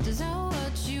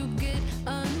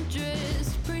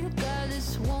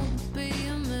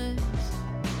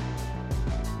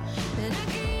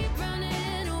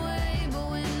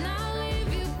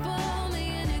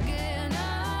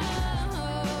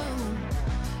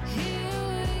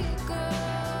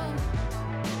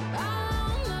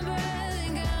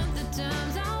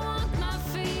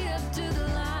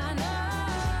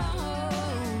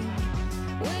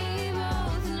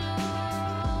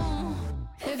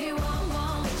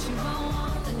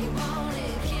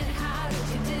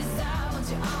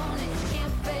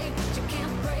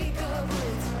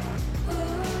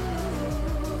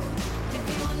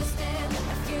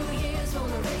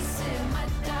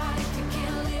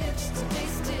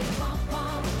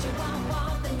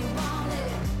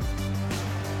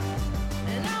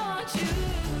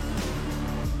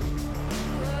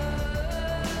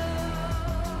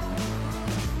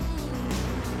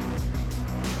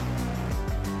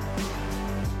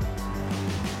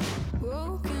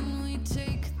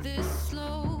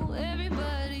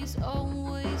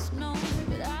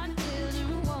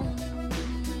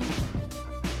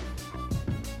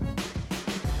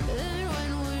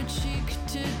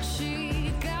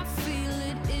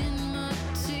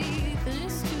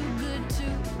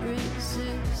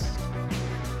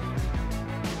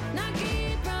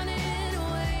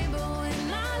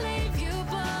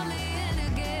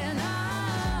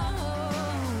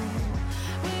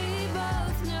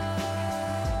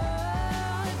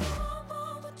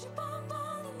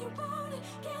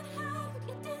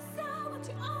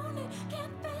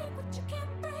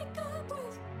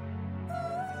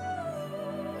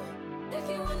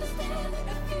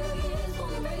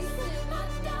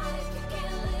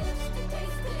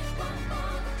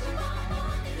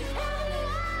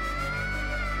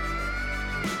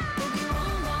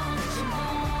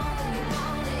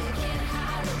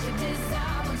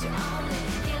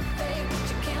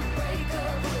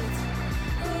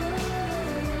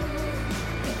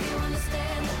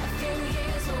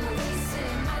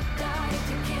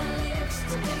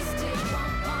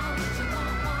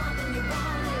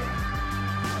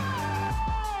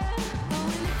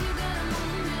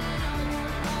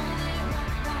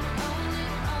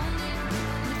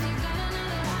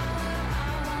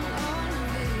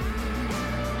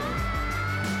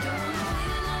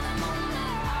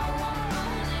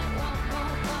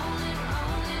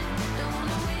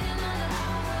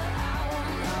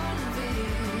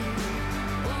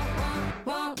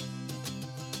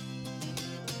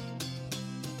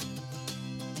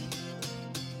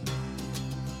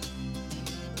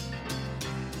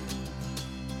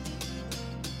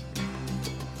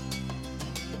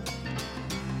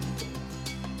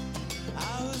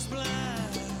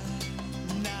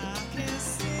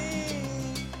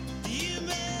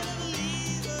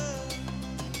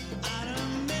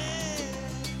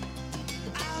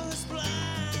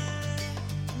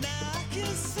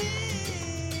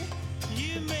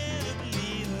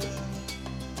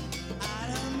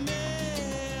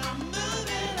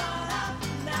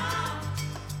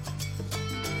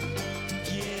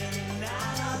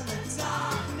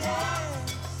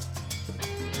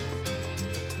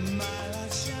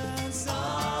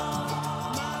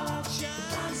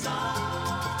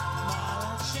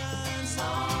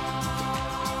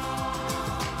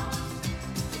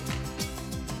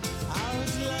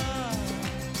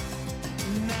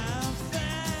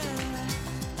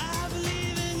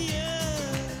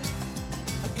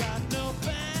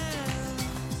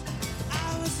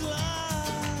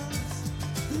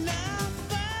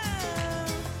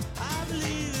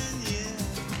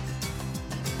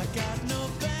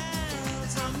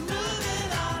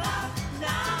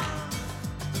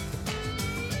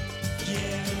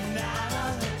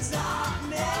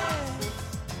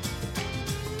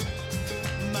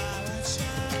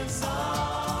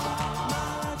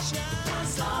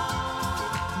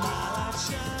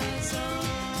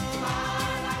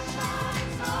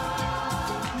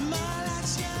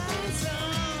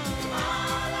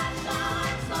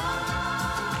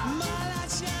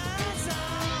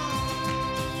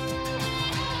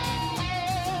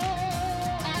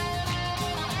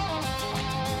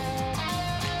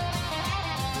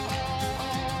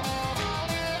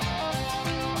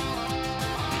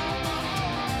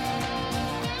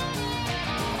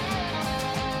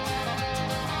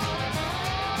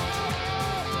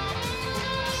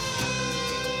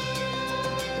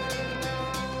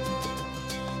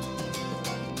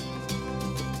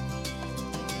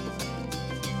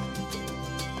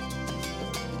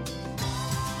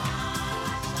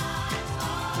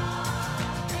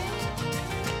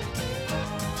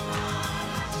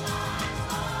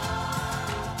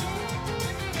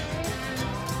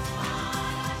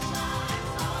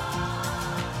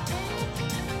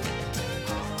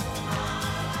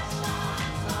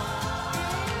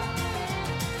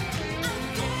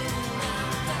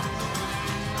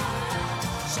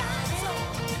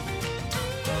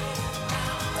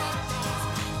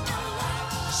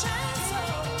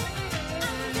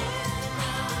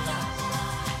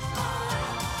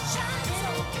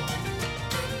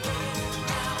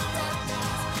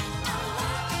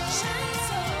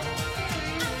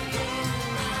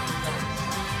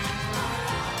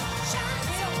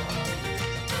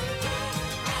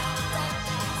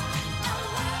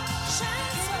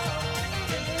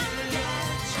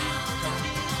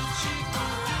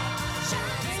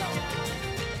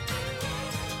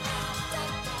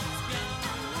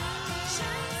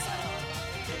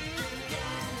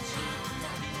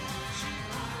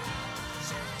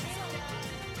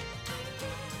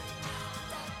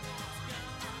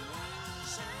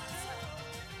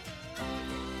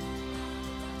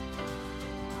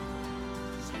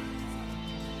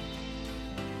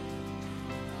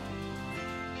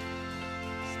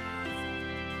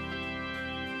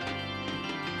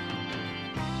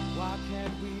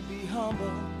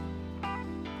humble,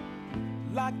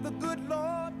 like the good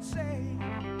Lord say.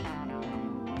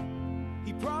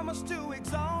 He promised to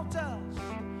exalt us,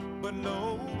 but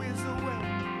low is the way.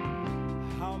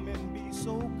 How men be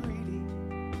so greedy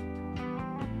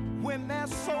when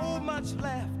there's so much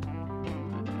left.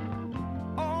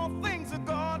 All things are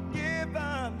God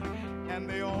given, and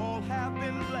they all have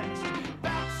been blessed.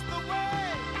 That's the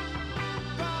way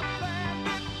God planned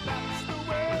it. That's the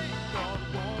way God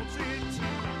wants it to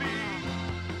be.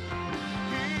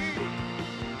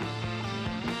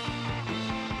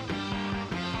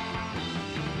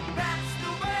 That's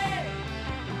the way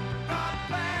God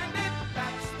planned it.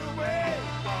 That's the way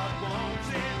God wants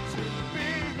it to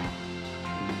be.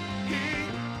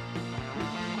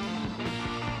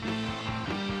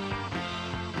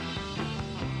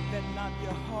 Let not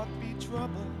your heart be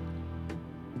troubled.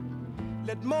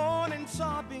 Let mourning,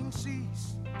 sobbing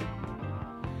cease.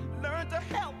 Learn to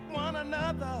help one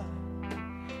another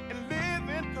and live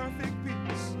in perfect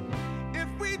peace. If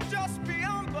we just be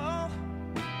humble,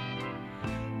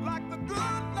 like the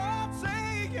good Lord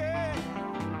say, yeah.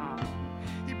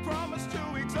 He promised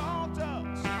to exalt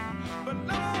us, but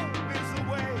low is the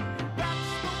way.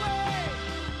 That's the way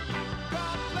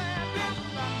God planned it.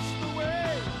 That's the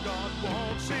way God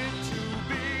wants it to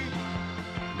be.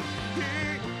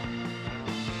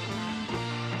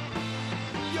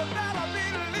 You better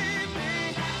believe me.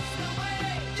 That's the way.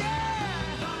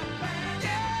 Yeah. God planned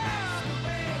it. That's the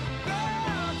way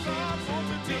God wants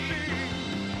it to be.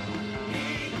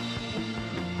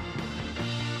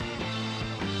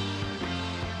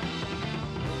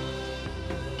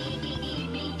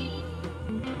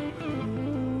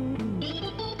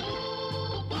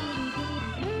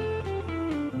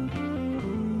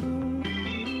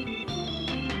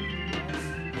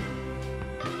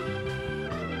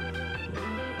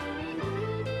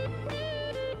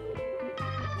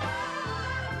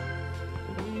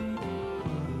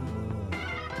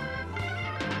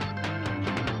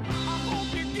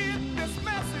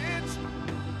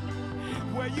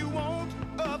 Where you won't,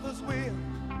 others will.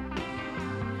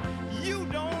 You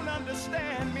don't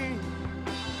understand me,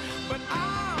 but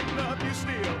I love you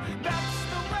still. That's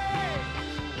the way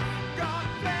God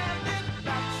planned it.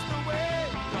 That's the way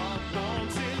God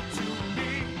wants it to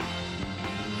be.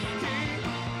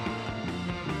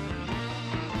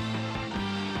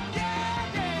 Yeah,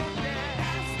 yeah, yeah.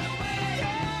 That's the way.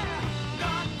 Yeah,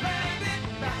 God planned it.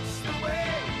 That's the way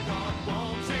God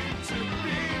wants it to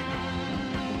be.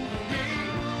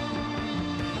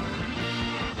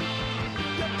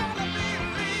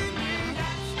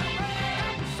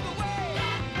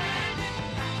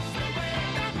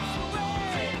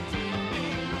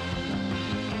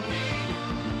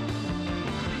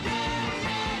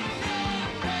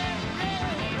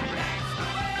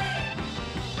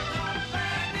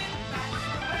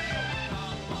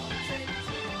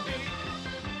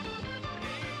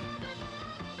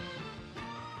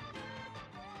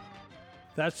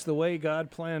 That's the way God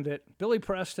planned it. Billy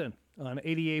Preston on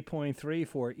 88.3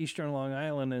 for Eastern Long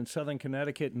Island and Southern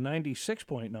Connecticut,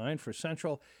 96.9 for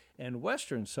Central and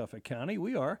Western Suffolk County.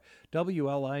 We are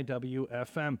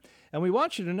WLIW-FM. And we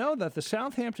want you to know that the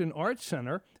Southampton Arts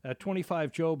Center at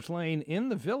 25 Jobs Lane in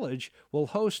the Village will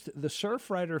host the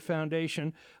Surfrider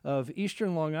Foundation of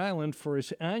Eastern Long Island for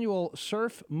its annual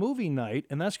Surf Movie Night,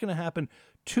 and that's going to happen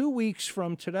 2 weeks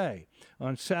from today,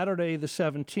 on Saturday the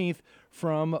 17th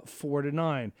from 4 to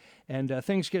 9. And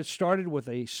things get started with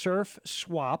a surf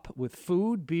swap with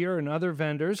food, beer, and other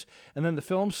vendors, and then the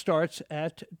film starts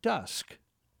at dusk.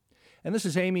 And this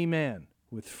is Amy Mann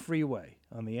with Freeway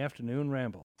on the Afternoon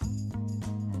Ramble.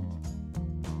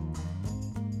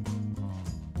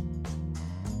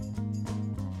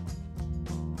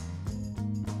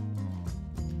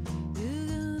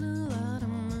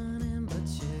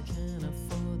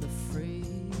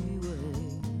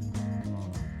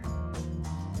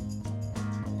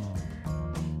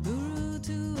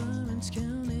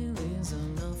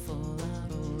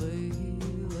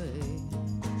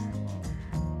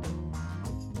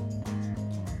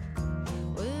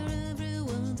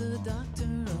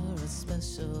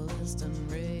 Specialist in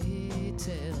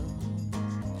retail.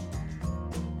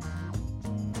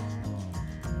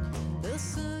 They'll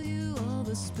sell you all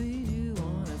the speed you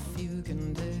want if you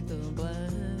can take the blackmail.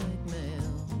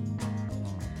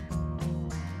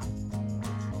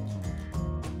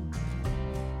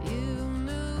 You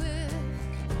know it,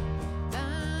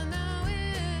 I know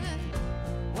it.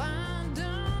 Why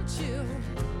don't you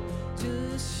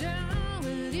just show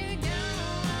it? You got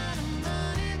a lot of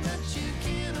money, but you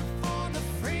can't afford the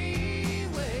freeway.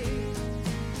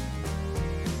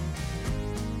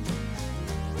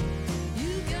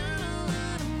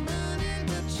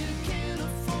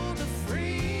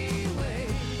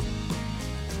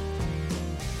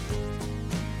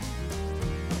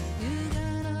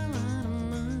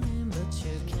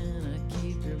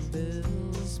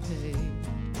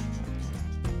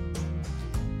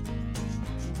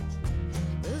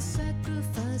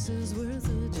 is worth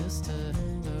it just to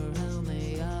hang around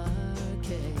the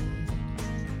arcade.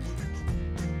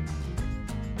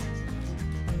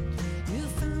 You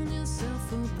found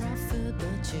yourself a prophet,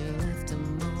 but you left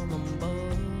him on the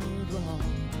boardwalk.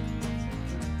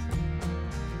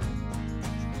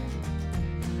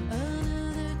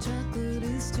 Another chocolate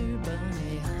Easter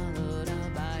bunny hollowed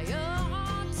out by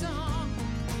your tongue.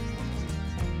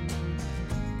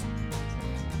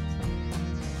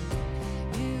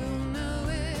 You know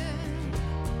it,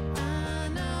 I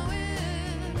know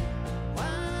it.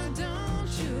 Why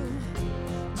don't you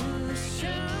just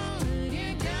show that you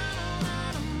got a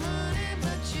lot of money,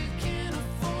 but you can't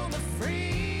afford the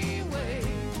freeway?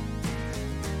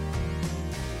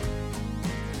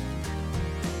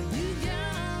 You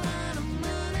got a lot of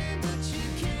money, but you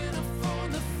can't afford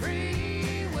the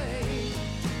freeway.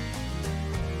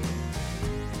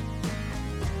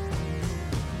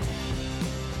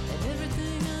 And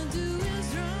everything I do is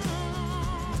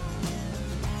wrong,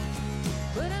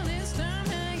 but at least I'm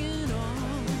hanging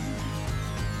on.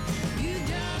 You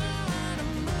got a lot of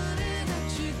money that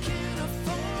you can't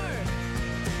afford.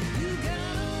 You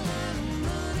got a lot of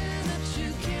money that you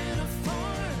can't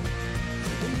afford.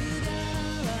 You got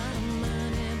a lot of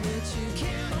money, but you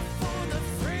can't afford the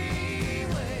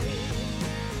freeway.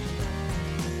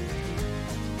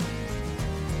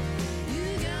 You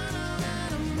got a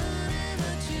lot of money,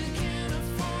 but you can't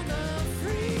afford the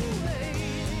freeway.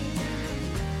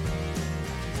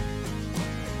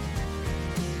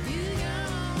 You got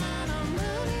a lot of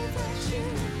money, but you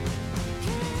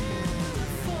can't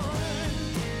afford.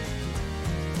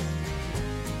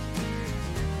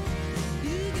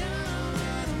 You got a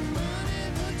lot of money,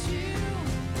 but you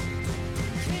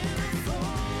can't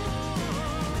afford.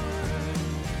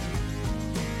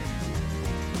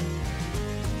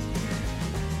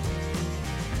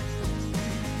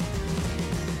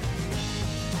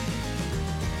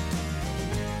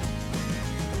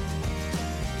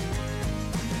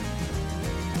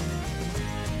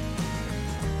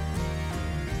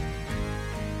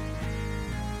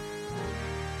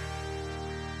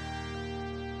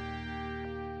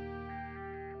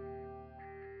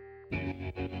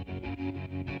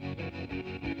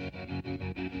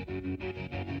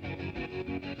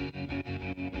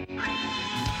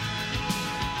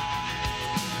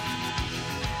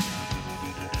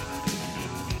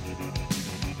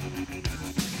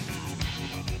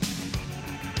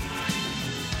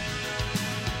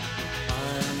 I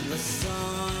am the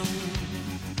sun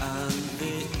and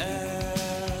the air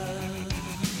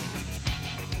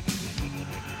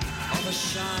of a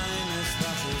shyness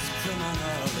that is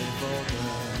criminally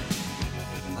vulgar.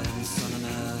 I am the sun and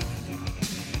air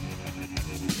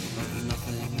of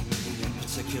nothing in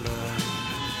particular.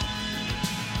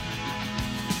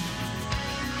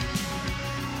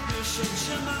 You shut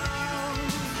your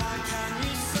mouth, how can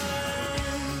you say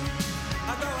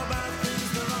I go about things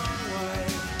the wrong way?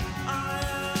 I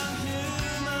am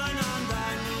human and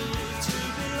I need to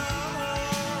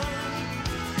belong,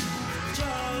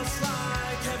 just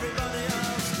like everybody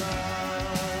else does.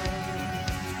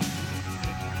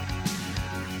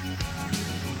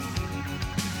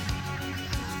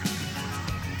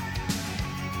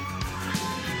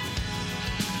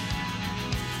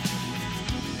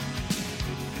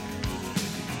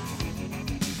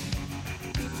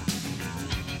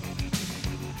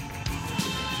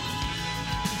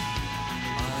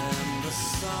 I am the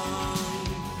sun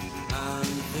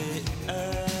and the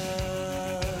air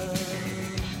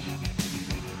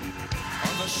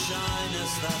of a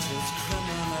shyness that is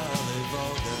criminally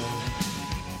vulgar.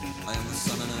 I am the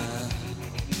sun and air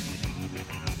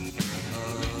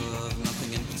of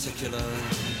nothing in particular.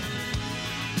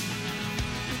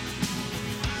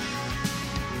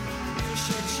 You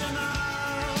shut your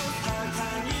mouth, how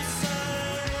can you say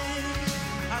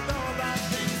I go about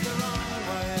things the wrong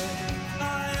way? I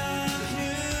am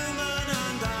human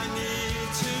and I need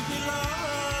to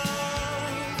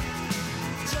belong,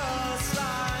 just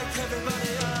like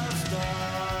everybody else does.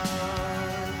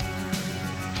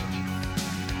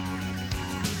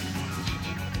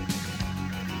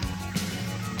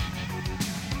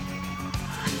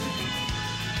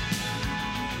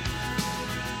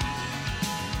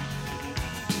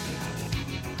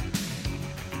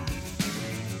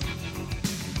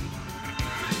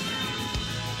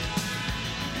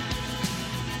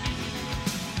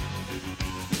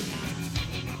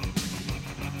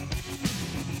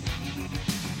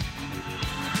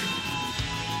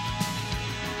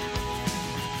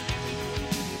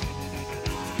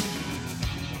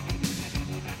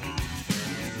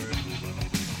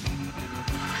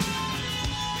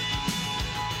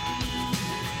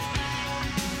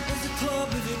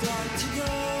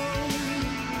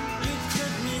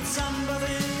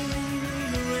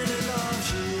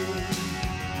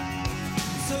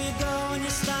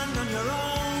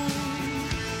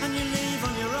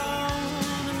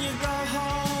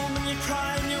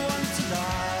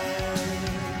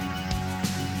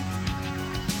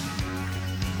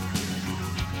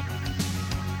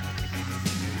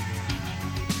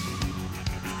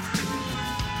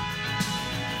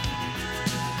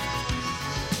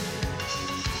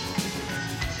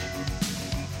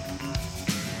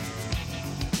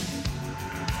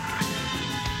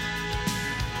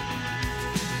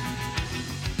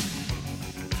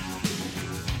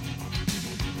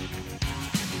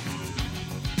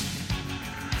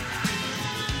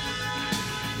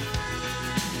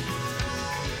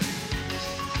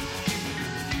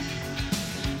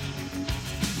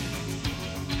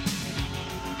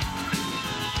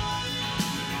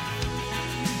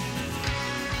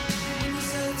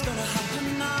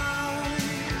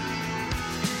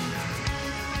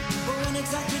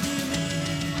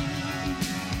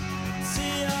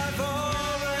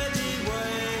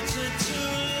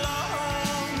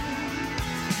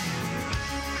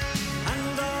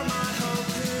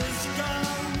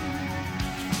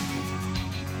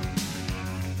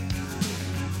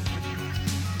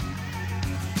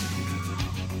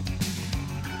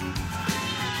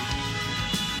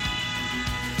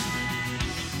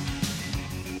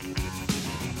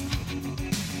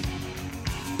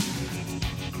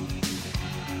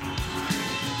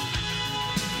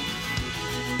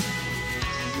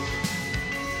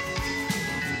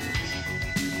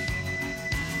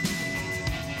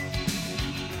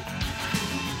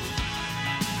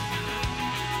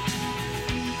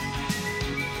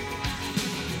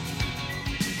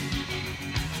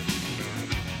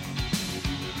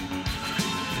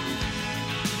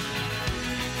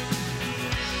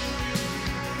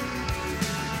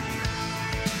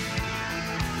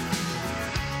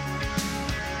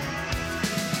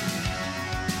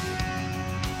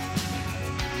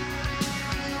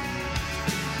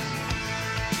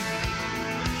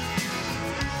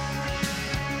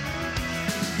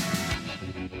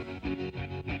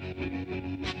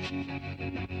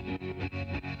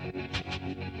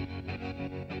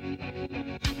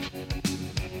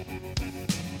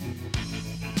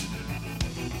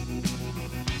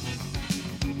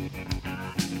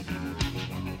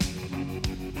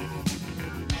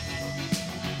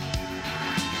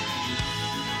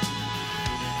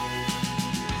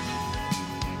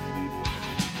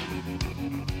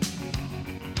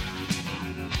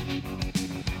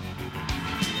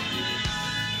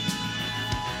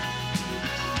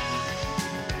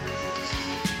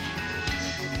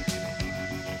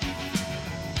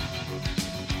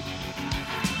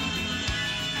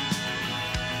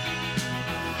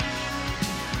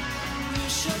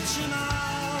 shut your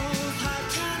mouth. How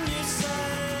can you say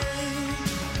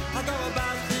I go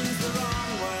about things the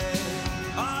wrong way?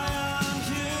 I am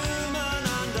human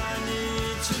and I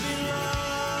need to be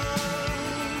loved,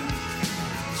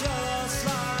 just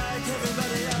like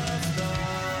everybody else does.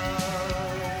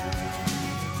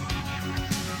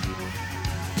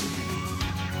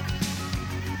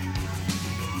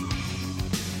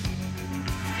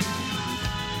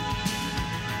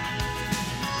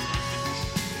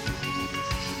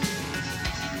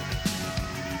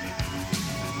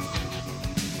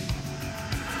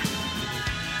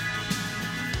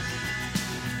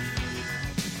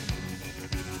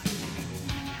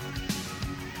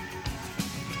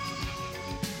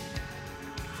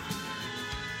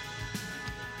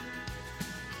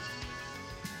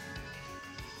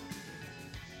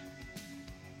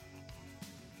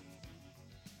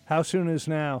 How Soon Is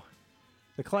Now?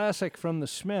 The classic from the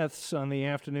Smiths on the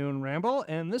Afternoon Ramble,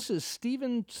 and this is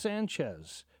Steven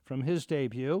Sanchez from his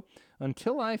debut,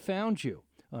 Until I Found You,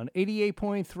 on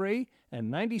 88.3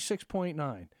 and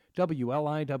 96.9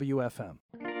 WLIW-FM.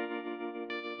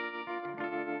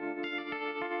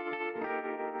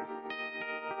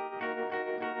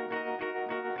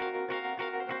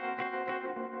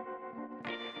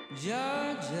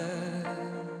 Georgia,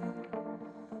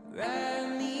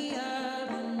 write me up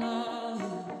and all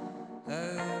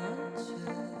I want you.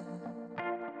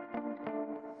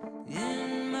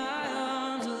 In my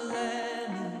arms, will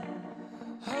let me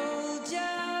hold you.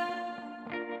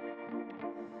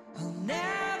 I'll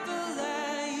never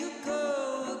let you go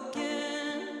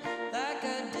again like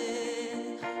I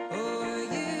did or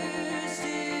used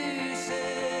to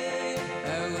say. I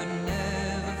would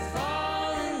never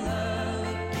fall in love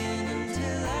again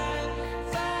until I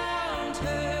found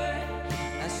her.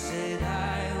 I said I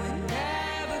would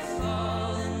never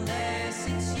fall unless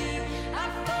it's you I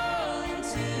fall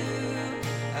into.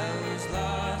 I was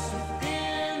lost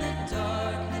within the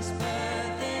darkness, but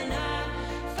then I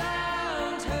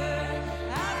found her.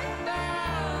 I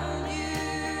found you.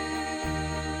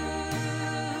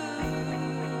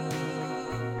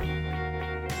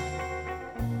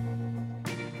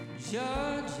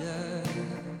 Georgia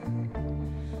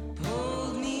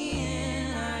pulled me in,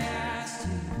 I asked to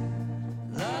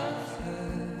love her.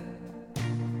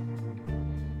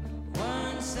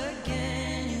 Once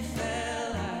again you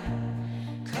fell, I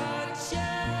caught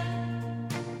you.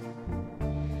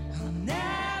 I'll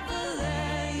never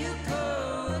let you go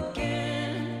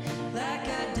again like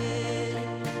I did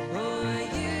or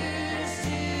used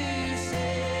to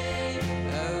say.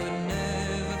 I would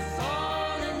never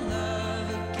fall in love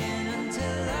again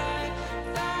until I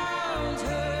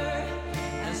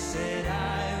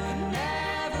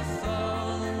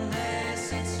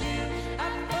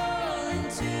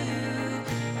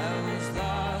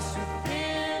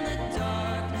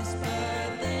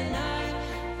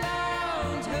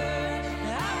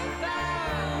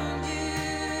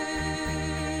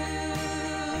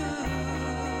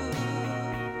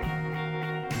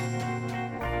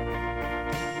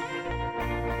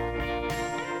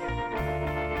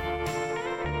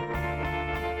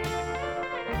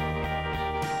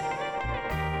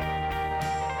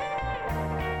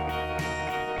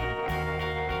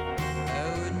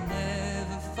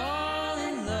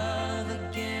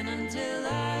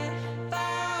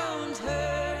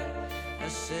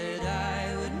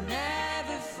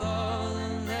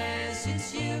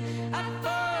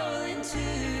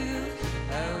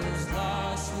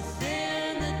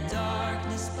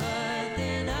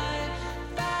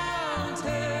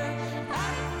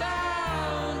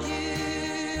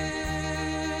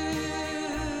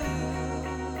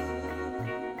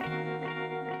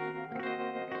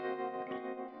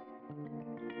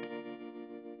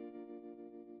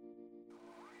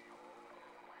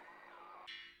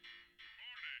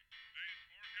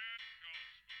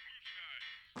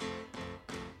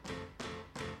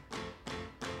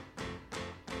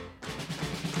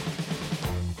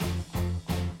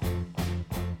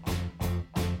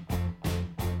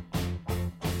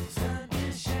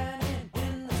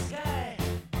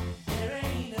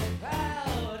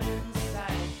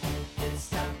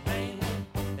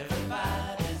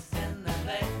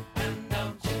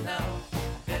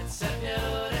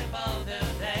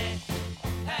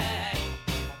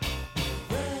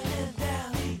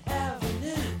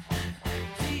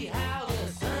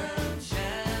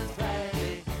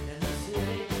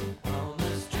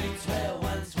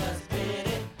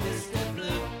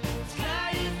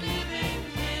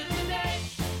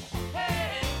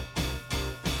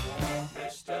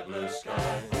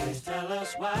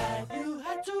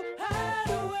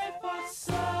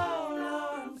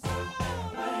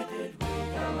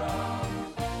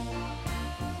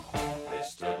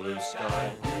blue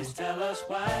sky. Please tell us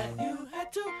why you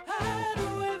had to hide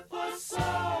away for so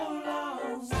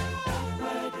long.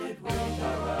 Where did we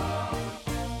go wrong?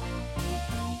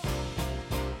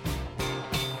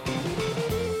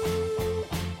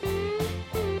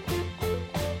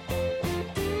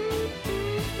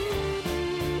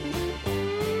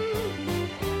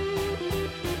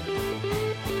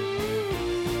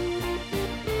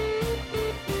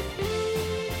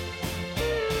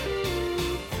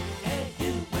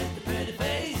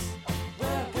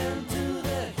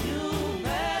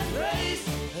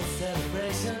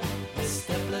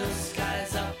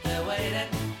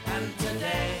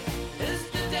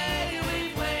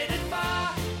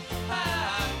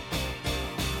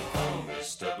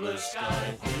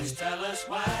 Sky, please tell us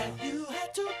why you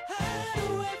had to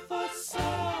hide away for so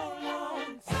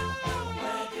long.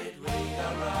 Where did we go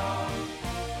wrong?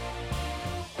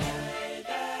 Hey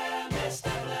there,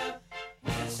 Mr. Blue,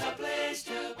 it's a place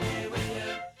to be with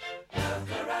you. Look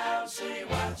around, see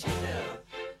what you do.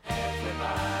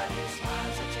 Everybody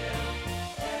smiles at you.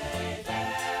 Hey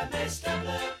there, Mr.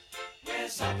 Blue,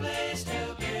 it's a place to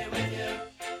be with you.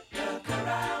 Look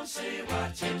around, see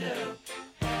what you do.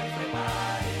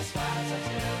 Everybody smiles at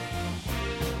you.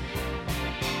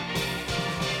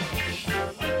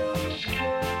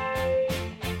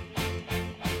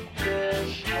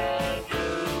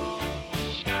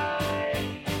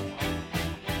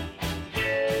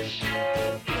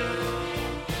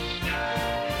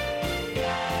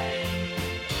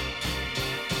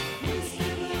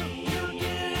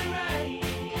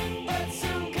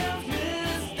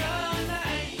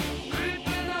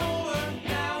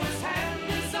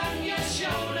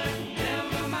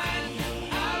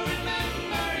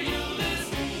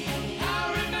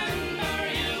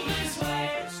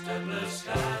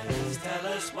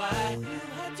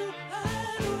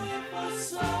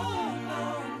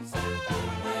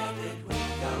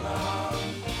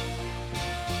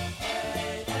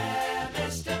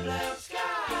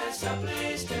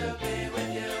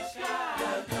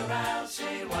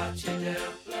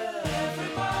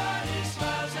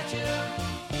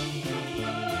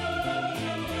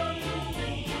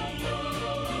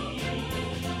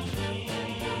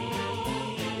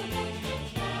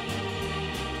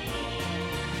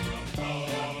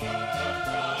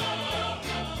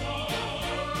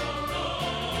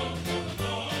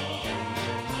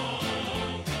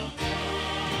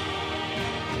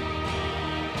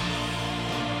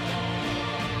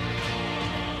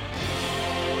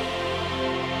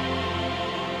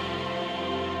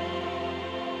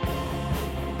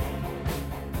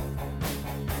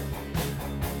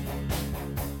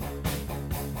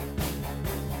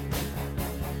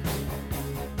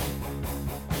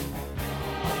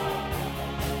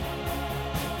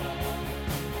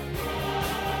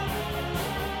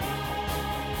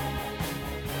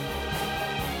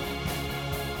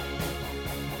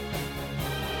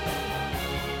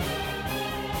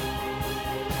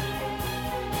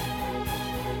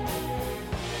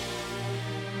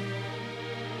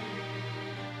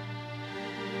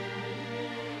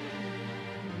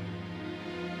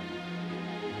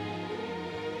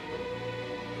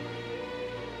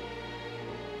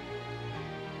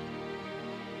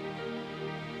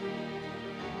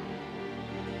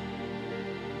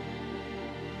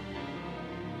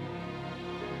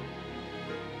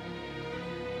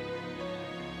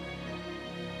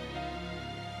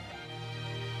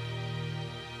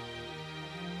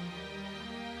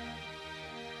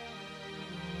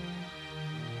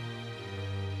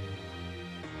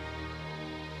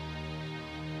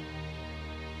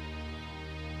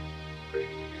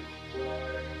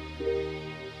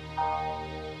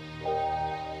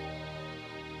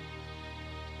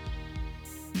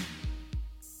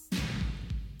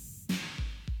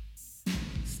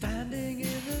 Standing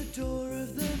in the door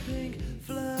of the pink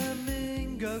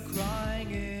flamingo,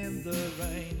 crying in the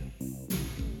rain.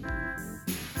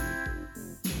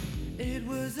 It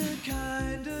was a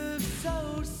kind of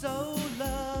so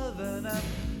love, and I'm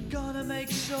gonna make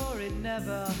sure it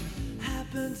never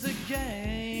happens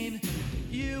again.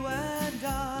 You and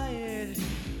I, it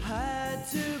had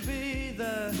to be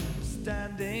the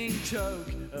standing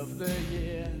joke of the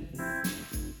year.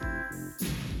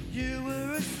 You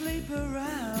were asleep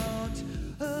around,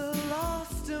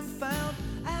 lost and found,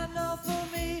 and not for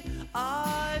me,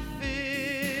 I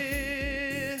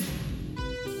fear.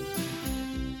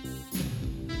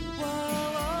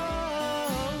 Whoa,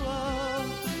 whoa, whoa.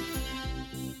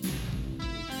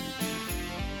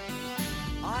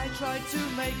 I tried to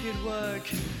make it work,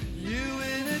 you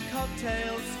in a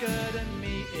cocktail skirt and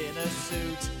me in a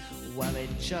suit. Well, it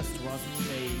just wasn't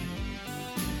me.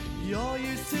 You're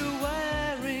used to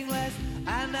wearing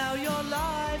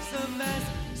life's a mess,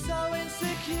 so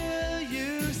insecure,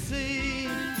 you see.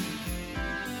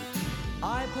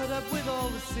 I put up with all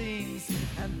the scenes,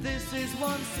 and this is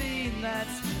one scene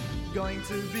that's going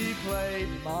to be played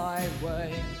my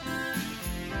way.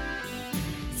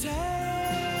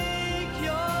 Take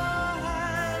your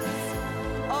hands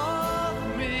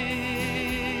off me.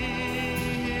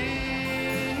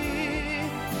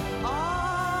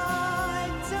 I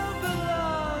don't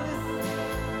belong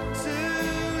to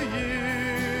you,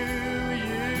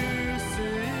 you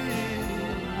see.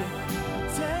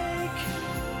 Take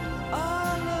a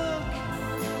look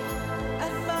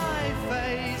at my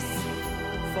face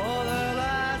for the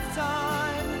last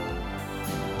time.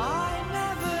 I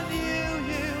never knew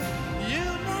you, you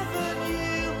never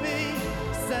knew me.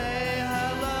 Say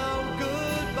hello,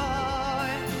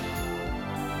 goodbye.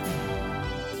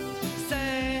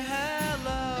 Say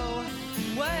hello,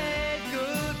 wave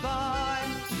goodbye.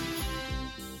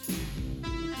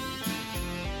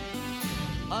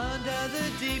 Under the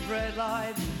deep red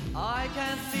light, I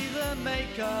can see the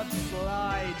makeup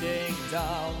sliding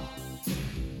down.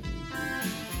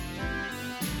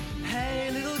 Hey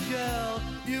little girl,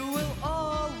 you will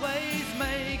always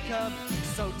make up,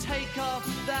 so take off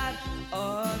that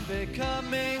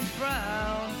unbecoming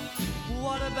frown.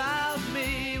 What about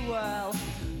me? Well,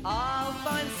 I'll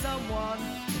find someone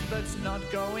that's not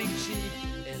going cheap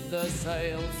in the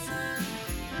sales.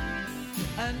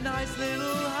 A nice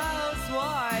little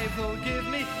housewife will give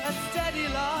me a steady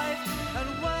life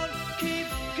and won't keep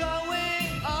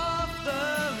going off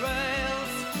the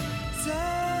rails.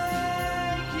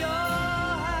 Take your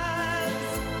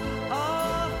hands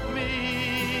off me.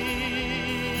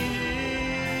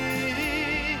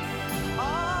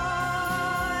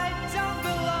 I don't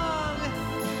belong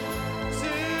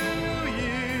to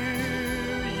you,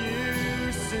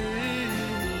 you see.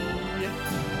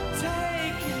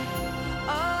 Take a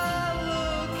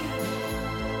look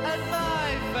at my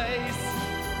face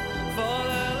for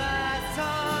the last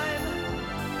time.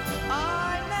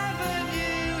 I never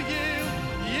knew you,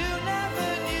 you never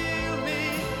knew me.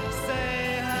 Say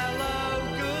hello,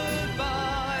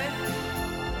 goodbye.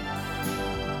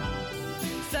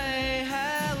 Say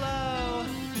hello,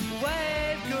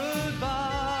 wave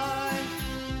goodbye.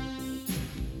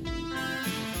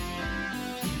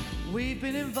 We've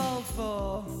been involved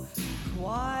for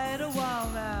quite a while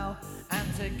now,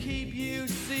 and to keep you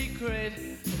secret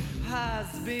has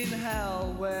been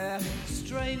hell. We're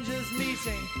strangers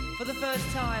meeting for the first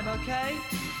time, okay?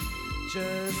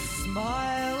 Just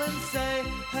smile and say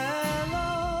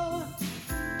hello.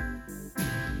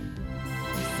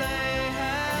 Say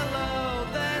hello,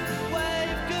 then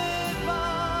wave goodbye.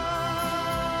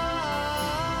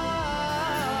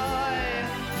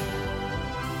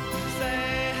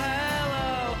 Say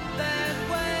hello, then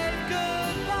wave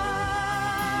goodbye.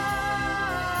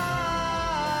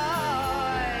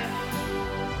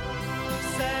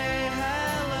 Say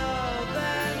hello,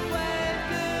 then wave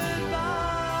goodbye.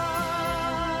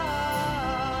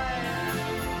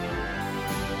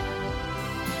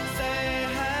 Say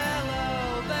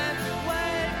hello, then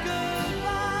wave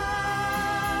goodbye.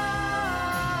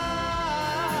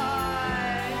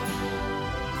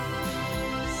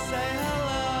 Say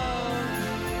hello,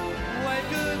 wave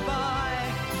goodbye.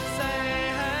 Say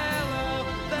hello,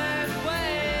 then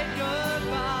wave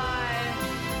goodbye.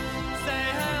 Say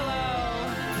hello,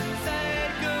 say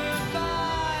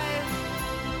goodbye,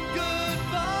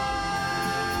 goodbye.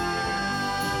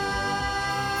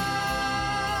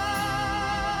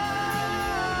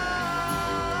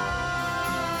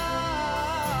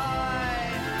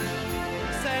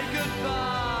 Say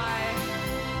goodbye,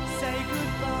 say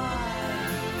goodbye,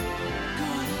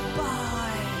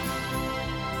 goodbye.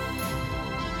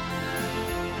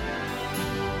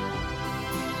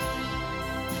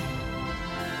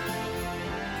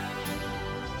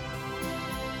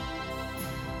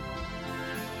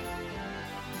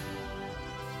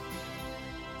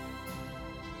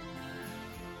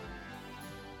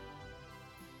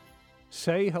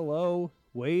 Say hello,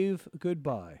 wave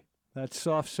goodbye. That's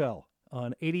Soft Cell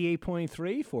on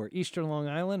 88.3 for Eastern Long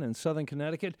Island and Southern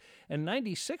Connecticut, and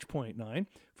 96.9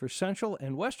 for Central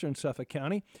and Western Suffolk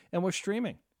County, and we're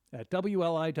streaming at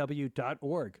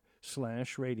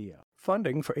wliw.org/radio.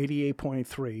 Funding for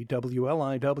 88.3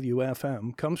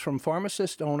 WLIW-FM comes from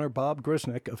pharmacist owner Bob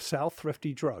Grisnick of South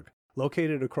Thrifty Drug,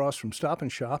 located across from Stop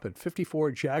and Shop at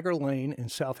 54 Jagger Lane in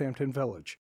Southampton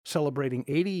Village. Celebrating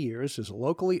 80 years as a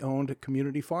locally owned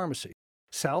community pharmacy,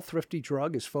 South Thrifty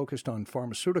Drug is focused on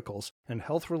pharmaceuticals and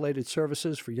health-related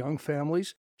services for young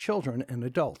families, children, and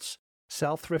adults.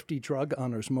 South Thrifty Drug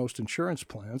honors most insurance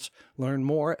plans. Learn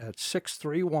more at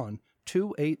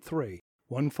 631-283-1083.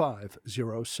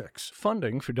 1506.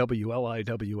 Funding for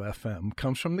WLIW-FM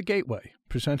comes from The Gateway,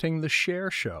 presenting The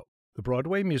Cher Show, the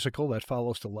Broadway musical that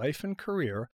follows the life and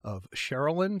career of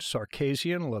Sherilyn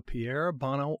Sarkisian LaPierre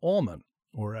Bono Allman,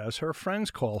 or as her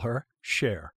friends call her,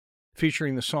 Cher,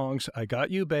 featuring the songs I Got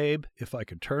You Babe, If I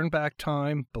Could Turn Back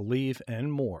Time, Believe,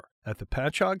 and more, at the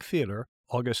Patchogue Theater,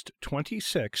 August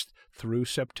 26th through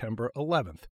September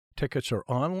 11th. Tickets are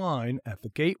online at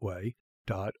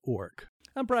thegateway.org.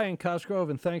 I'm Brian Cosgrove,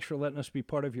 and thanks for letting us be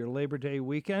part of your Labor Day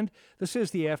weekend. This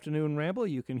is the Afternoon Ramble.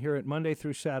 You can hear it Monday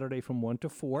through Saturday from 1 to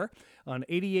 4 on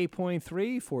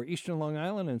 88.3 for Eastern Long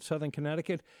Island and Southern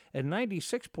Connecticut and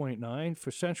 96.9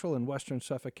 for Central and Western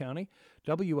Suffolk County.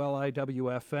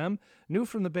 WLIW-FM, new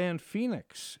from the band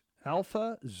Phoenix,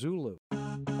 Alpha Zulu.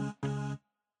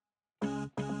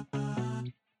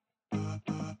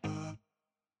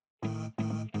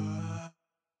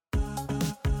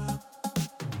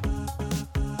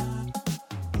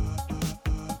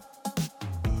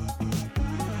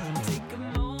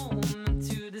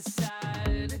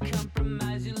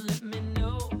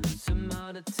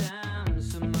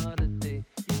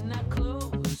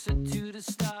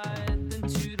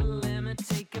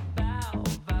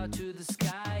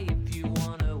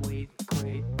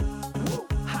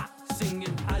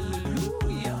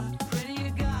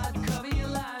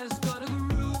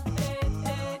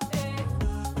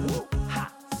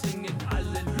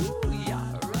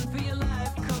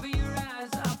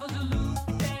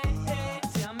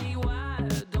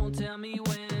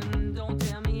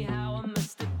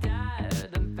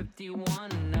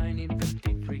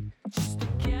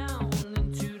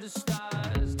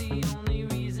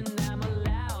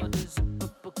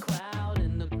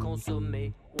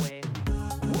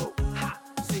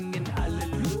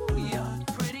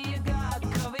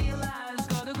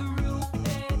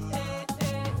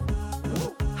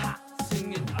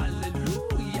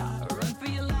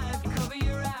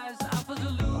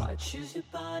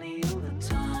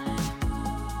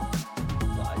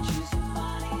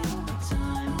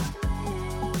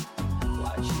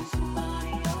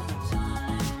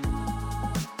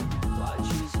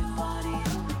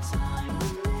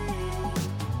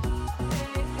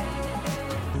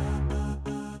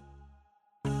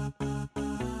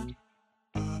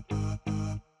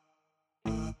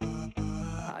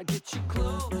 I get you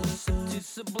close to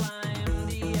sublime,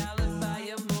 the alibi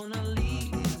of Mona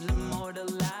Lisa,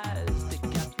 immortalized,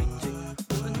 decapitate.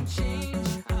 Wouldn't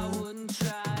change, I wouldn't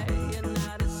try, and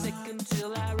not a second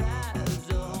till I rise.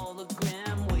 A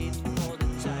hologram waiting for the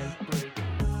type break.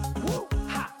 Woo!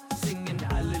 Ha! Singing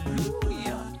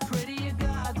hallelujah. Pray to your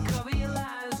God, cover your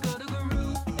lies, go to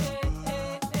Guru.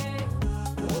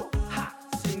 Woo! Ha!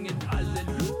 Singing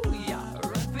hallelujah.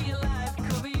 Run for your life,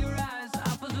 cover your eyes,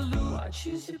 Alpha Zulu. I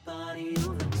choose your body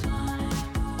over time.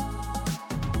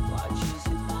 Why choose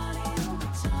your body over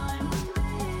time?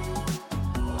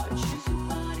 Why choose your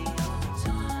body over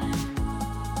time?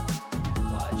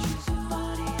 Why choose your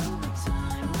body over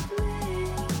time with me?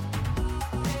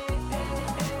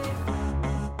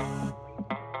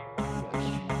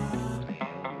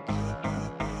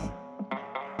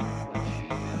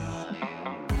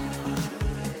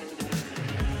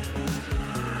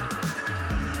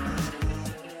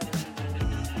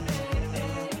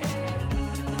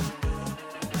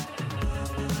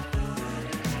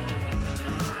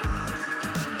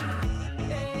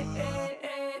 Hey, hey,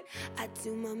 hey. I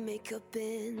do my makeup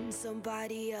in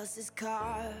somebody else's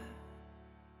car.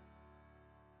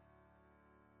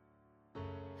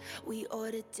 We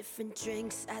order different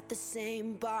drinks at the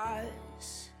same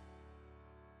bars.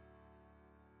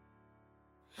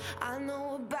 I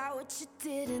know about what you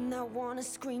did and I wanna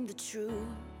scream the truth.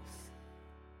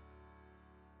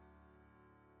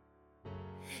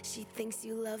 She thinks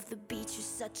you love the beach, you're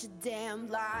such a damn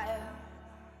liar.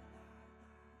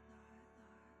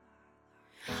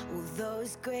 Well,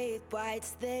 those great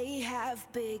whites, they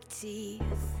have big teeth.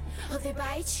 Oh, they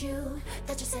bite you.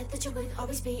 That you said that you would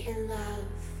always be in love,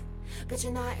 but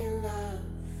you're not in love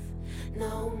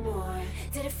no more.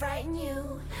 Did it frighten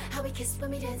you how we kissed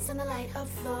when we danced on the light of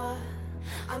floor,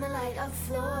 on the light of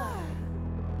floor?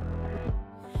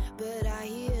 But I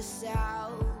hear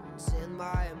sounds in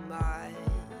my mind,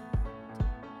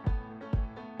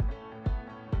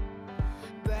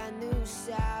 brand new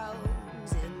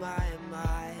sounds in my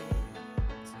mind.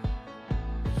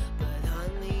 But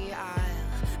honey,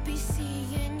 I'll be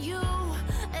seeing you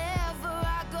wherever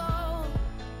I go.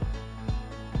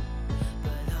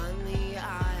 But honey,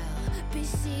 I'll be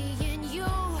seeing you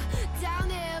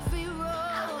down every road.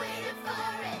 I'm waiting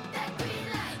for it, that green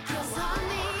light. 'Cause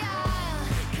honey, I'll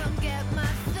come get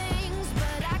my things,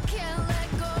 but I can't let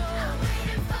go. I'm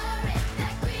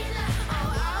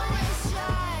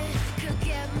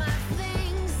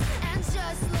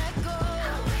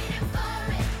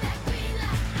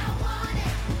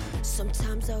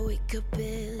wake up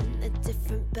in a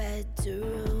different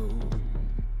bedroom.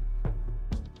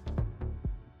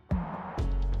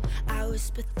 I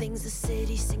whisper things, the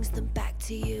city sings them back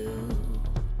to you.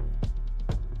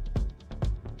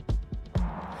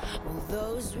 Well,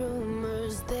 those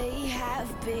rumors, they have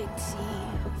big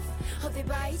teeth. Oh, they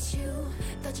bite you.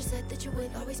 Thought you said that you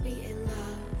would always be in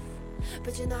love,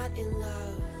 but you're not in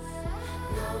love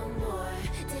no more.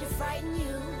 Did it frighten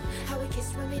you? How we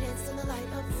kissed when we danced on the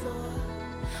light up floor,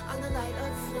 on the light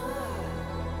up floor.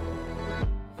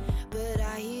 But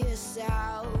I hear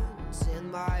sounds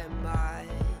in my mind,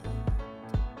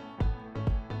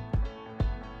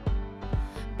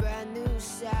 brand new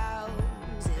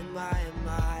sounds in my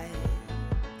mind.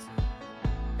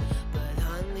 But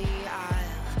honey,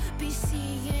 I'll be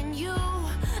seeing you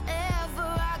ever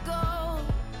I go.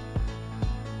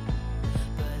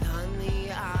 But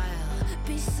honey, I'll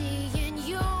be seeing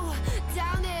you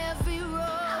down every road.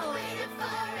 I'm waiting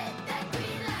for it, that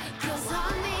green light. 'Cause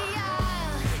honey,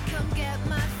 I'll come get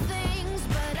my things,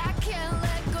 but I can't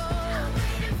let go. I'm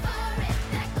waiting for it,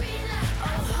 that green light.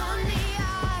 Oh honey,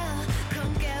 I'll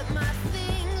come get my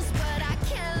things, but I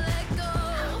can't let go.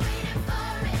 I'm waiting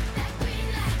for it, that green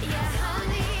light. Yeah,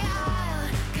 honey, I'll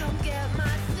come get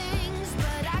my things,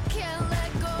 but I can't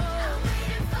let go. I'm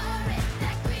waiting for it,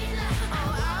 that green light.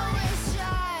 Oh, I wish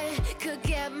I could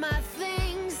get my things.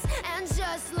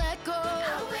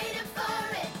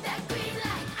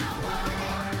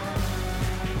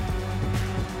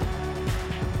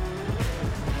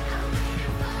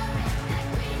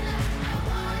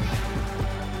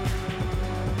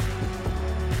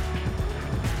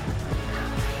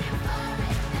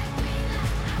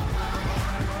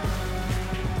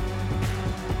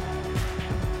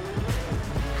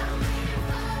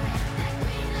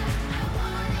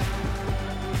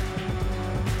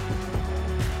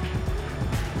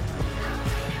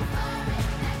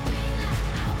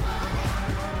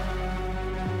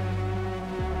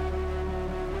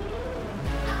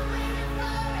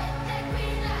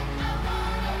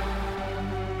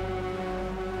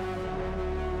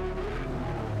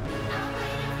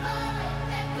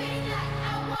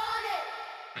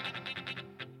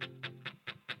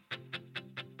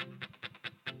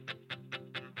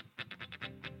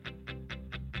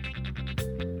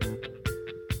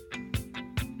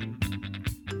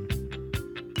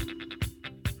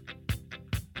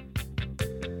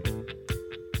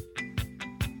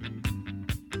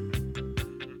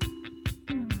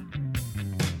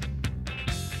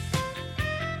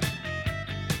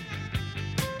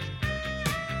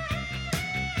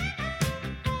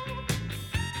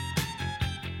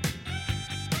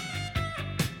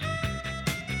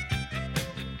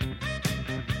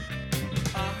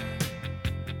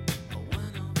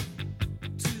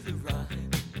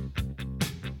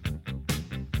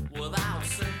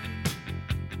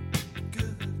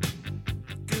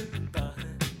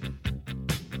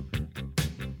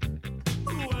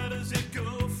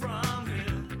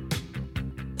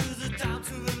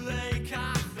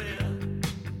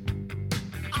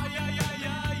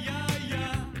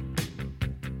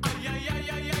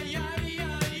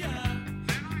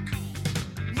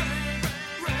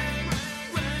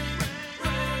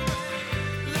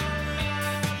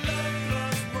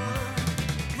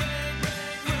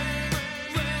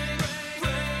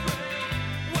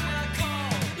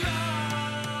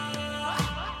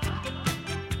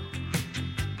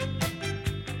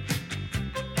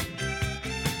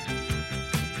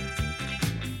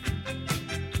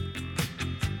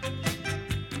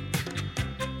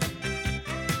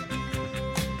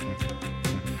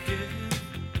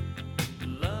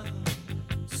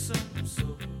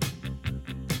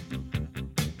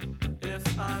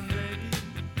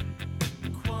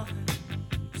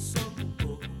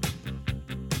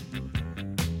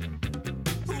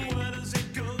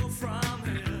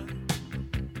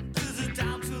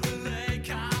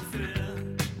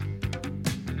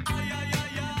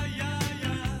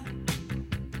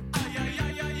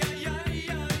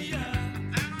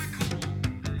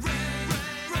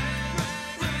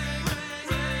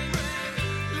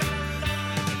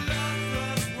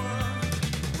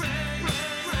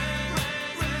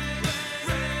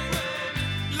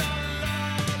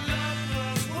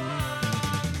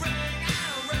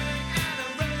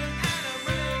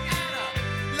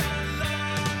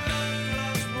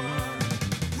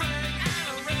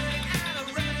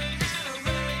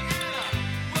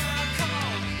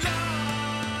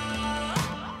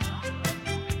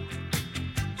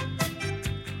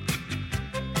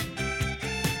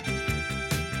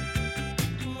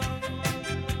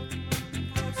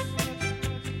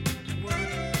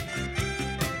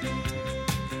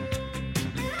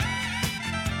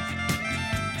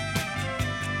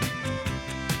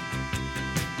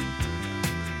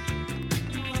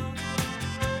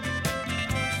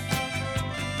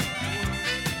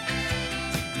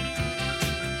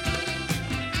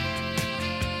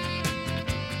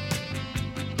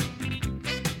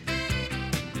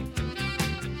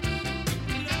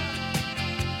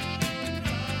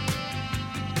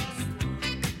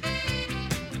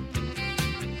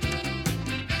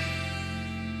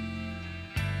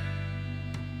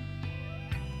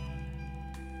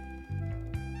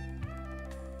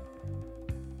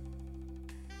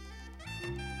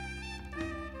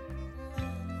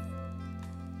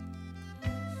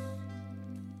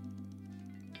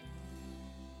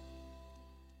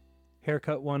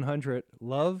 Haircut 100,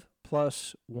 Love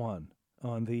Plus One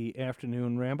on the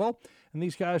Afternoon Ramble. And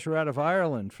these guys are out of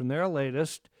Ireland from their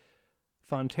latest,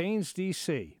 Fontaines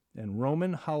DC, and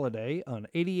Roman Holiday on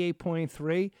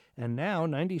 88.3 and now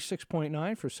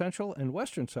 96.9 for Central and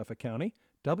Western Suffolk County,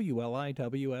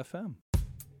 WLIW-FM.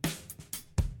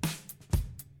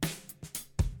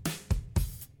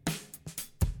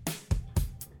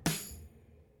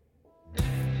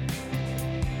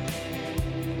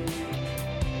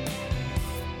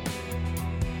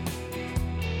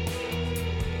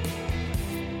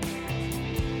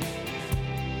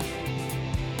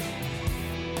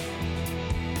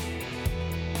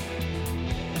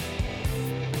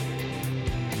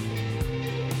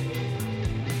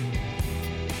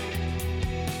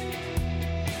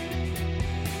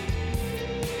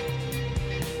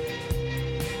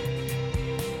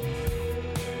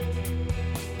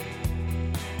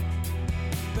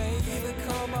 Baby,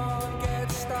 come on, get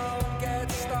stoned,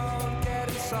 get stoned, get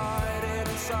inside it,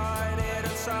 inside it,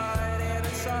 inside it,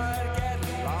 inside. Get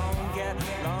long, get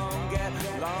long, get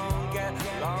long, get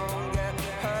long, get.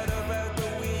 Heard about the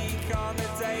week on the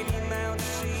Daily Mount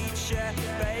Sheet, yeah.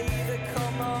 Baby,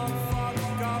 come on, fuck,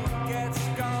 go, get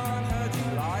gone. Heard you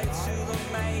lie to the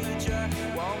major,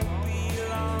 won't be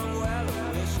long. Well,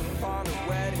 I wish upon a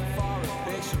wedding for a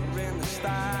picture in the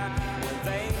sky. When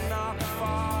they knock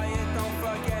fire, don't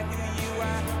forget who you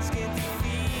are. Skin to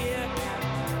fear.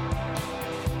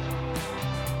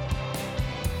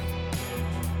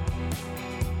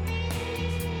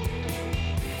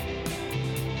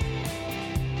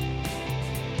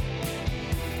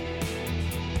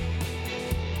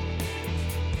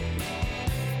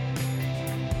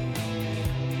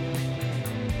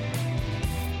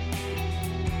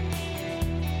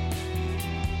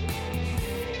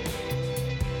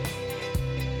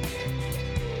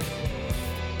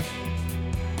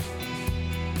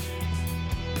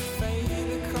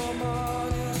 Baby, come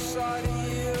on, whose side are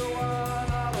you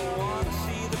on? I don't wanna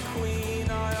see the Queen.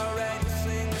 I already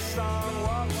sing the song.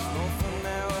 What's nothing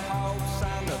now? Hopes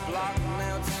and the blocking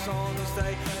out the songs.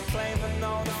 They claim to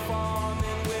know the form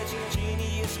in which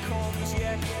genius comes.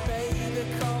 Yeah, baby,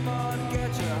 come on,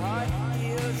 get your high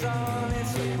heels on.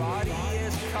 It's a body,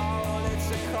 it's cold, it's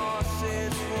a course,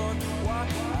 it's fun. What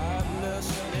madness,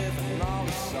 living all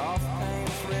the soft pain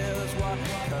thrills. What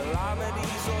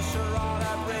calamities usher all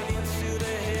that brilliance to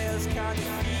the hills. Can you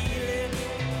feel it?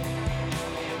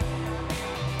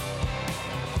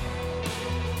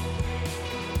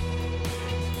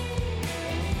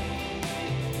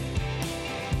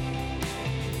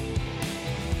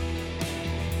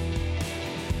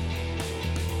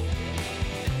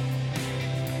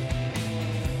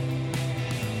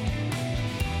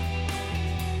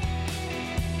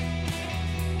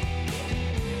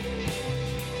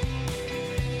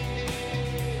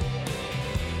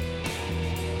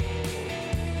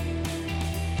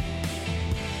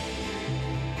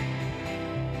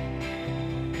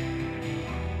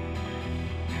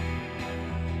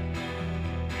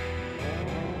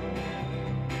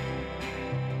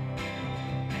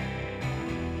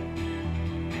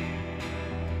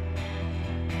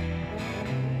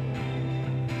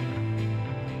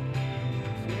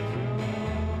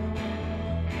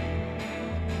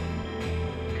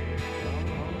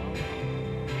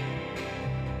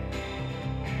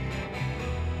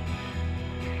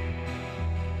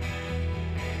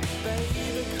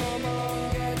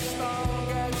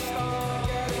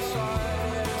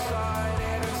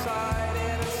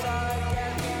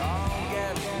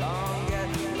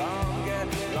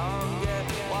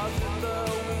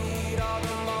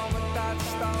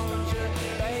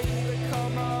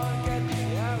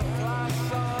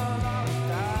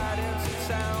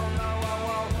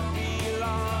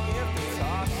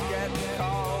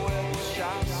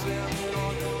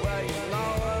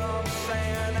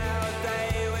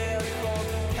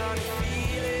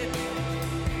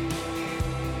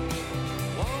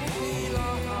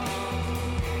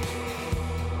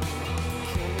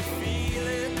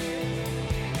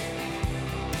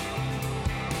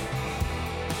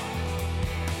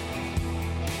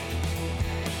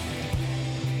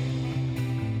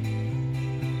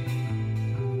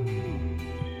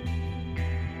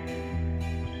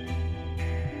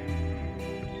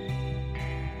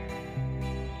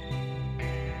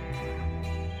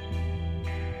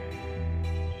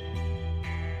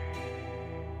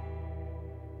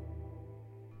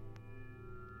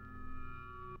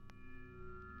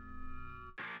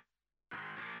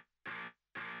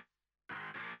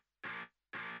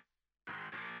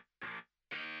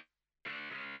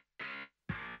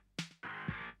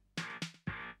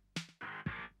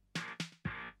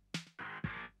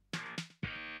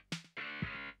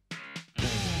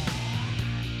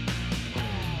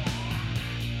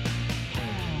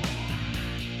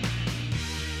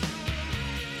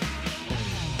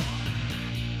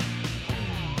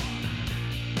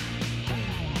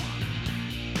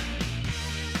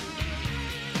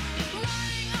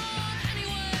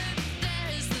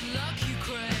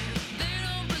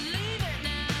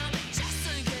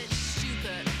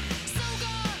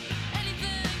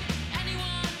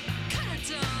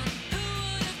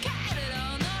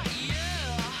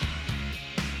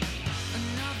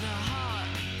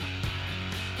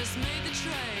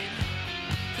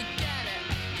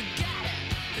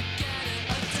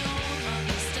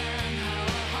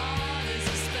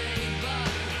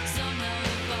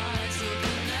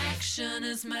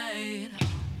 is made.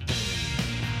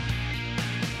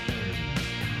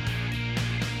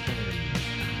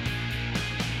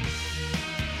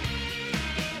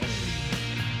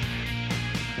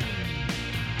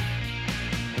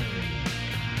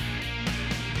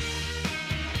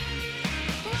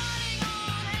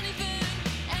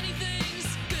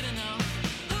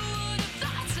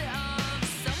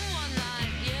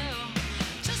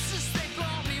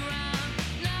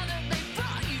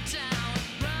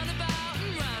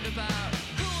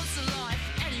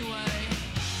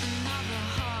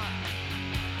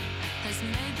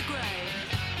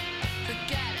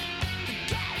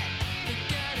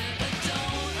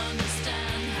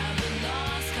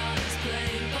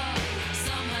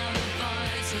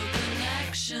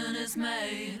 Is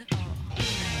made.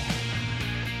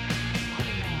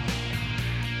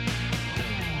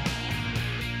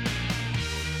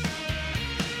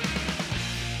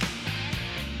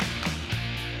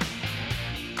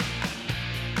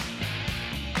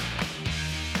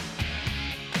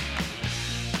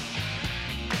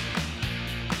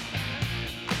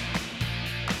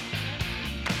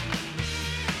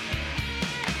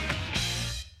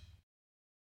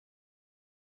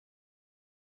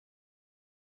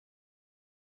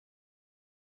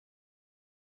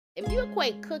 If you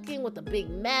equate cooking with a big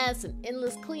mess and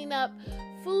endless cleanup,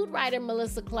 food writer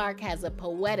Melissa Clark has a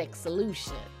poetic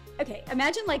solution. Okay,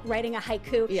 imagine like writing a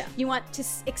haiku. Yeah. You want to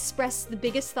express the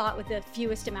biggest thought with the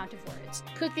fewest amount of words.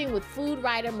 Cooking with food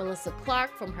writer Melissa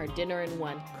Clark from her Dinner in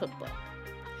One cookbook.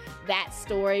 That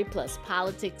story plus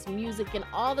politics, music, and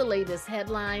all the latest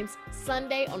headlines,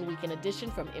 Sunday on Weekend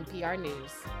Edition from NPR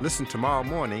News. Listen tomorrow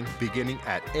morning beginning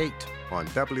at 8 on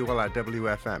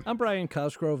WLIW-FM. I'm Brian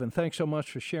Cosgrove, and thanks so much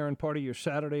for sharing part of your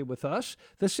Saturday with us.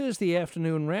 This is the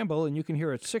Afternoon Ramble, and you can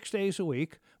hear it 6 days a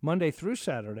week, Monday through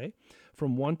Saturday,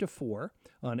 from 1 to 4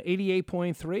 on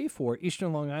 88.3 for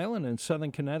Eastern Long Island and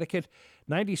Southern Connecticut,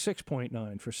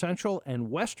 96.9 for Central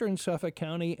and Western Suffolk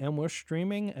County, and we're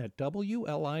streaming at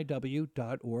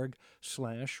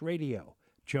WLIW.org/radio.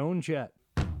 Joan Jett.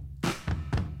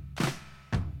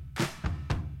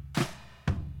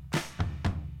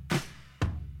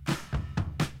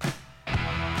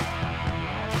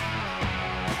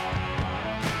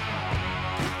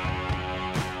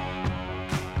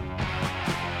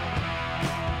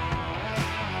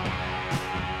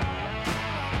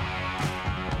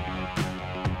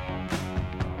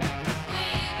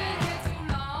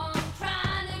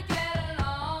 Trying to get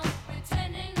along,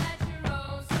 pretending that you're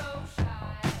oh so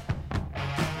shy.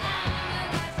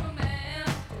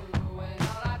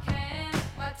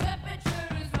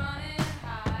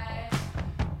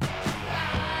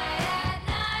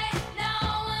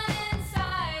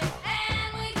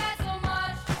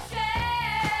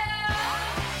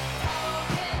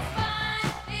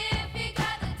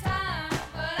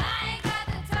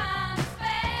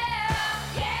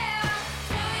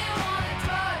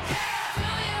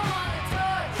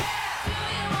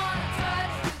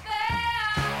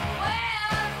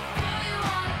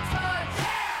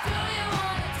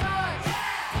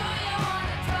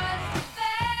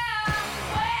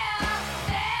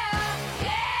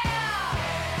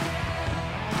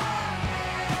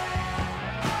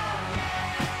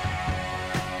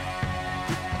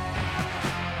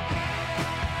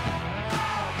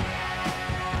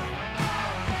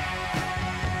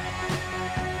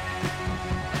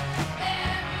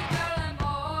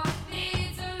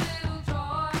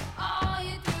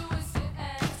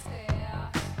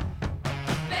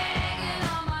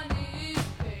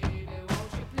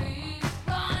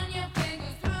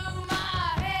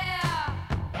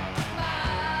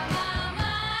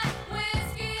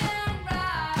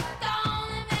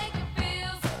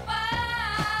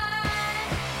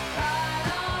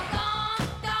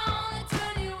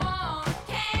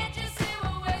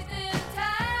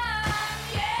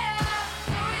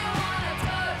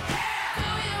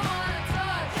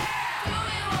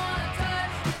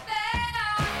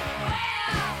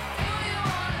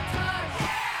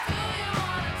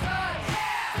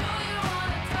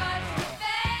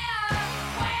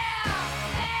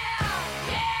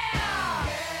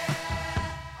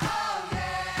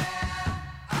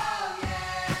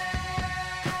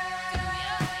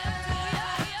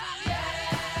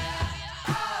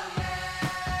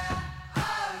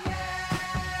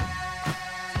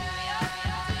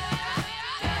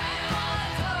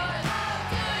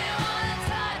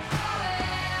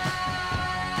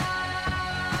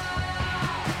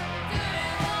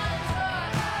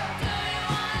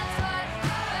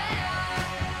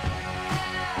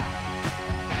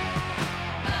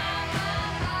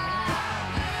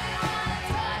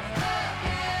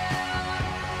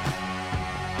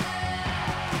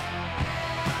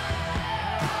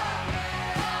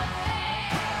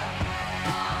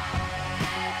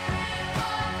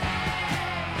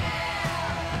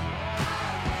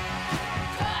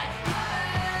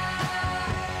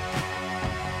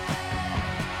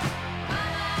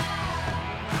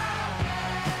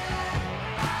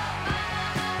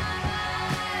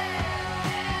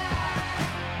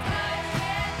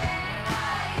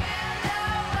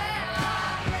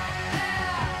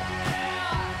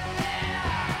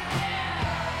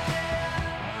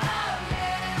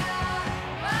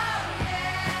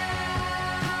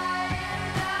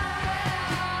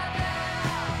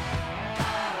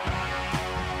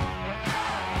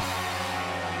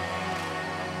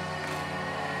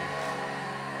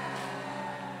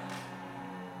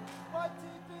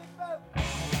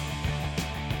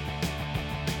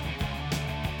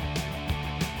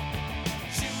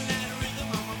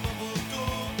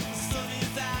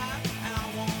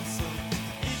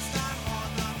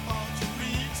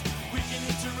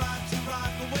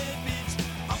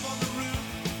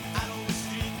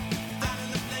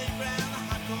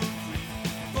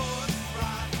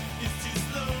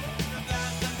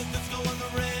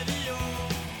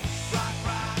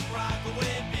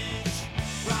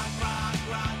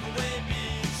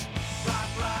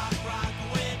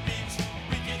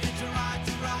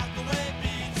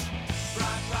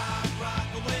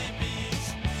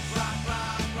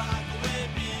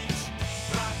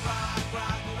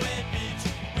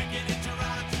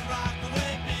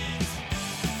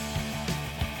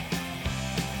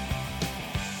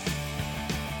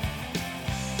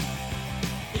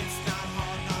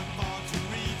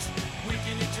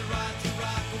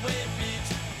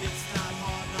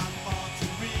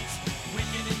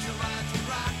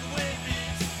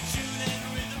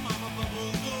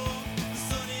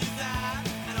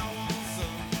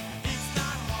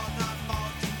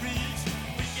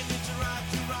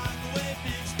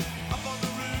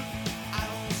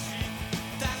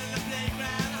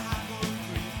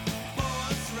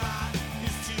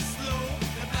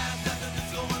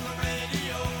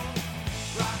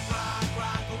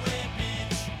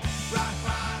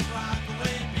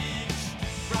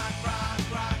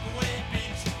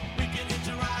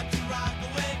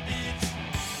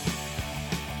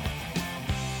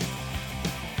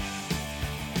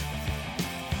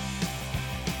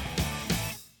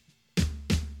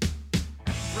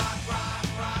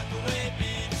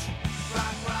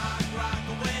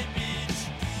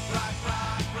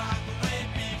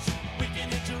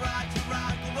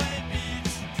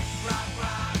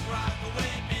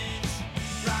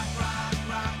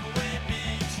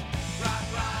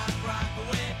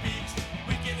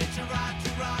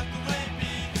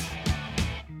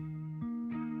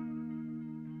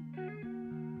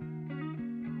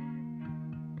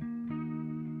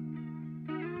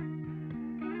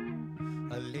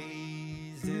 A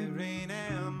lazy rain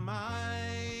am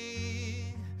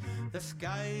I. The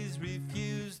skies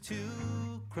refuse to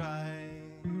cry.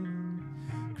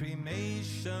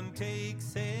 Cremation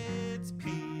takes its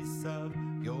piece of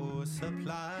your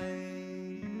supply.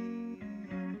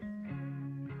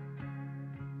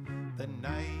 The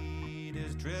night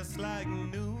is dressed like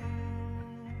noon.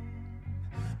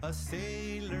 A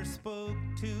sailor spoke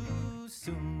too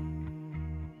soon.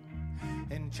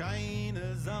 And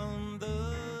China's on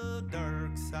the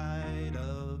dark side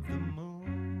of the moon.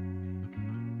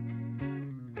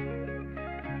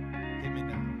 Hit me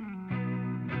now.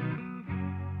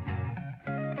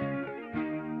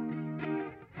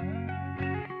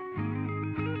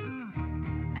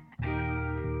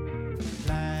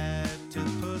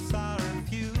 Platypus are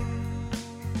few.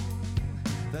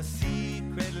 The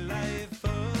secret life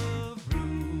of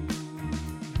Rue.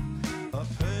 A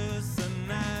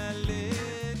personality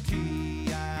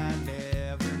I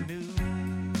never knew.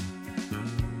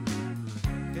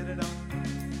 Get it on.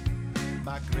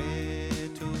 My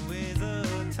Greta weighs a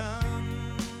ton.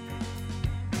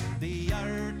 The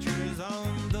archer's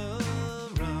on the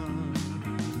run.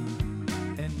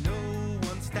 And no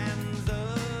one stands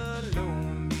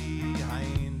alone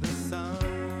behind the sun.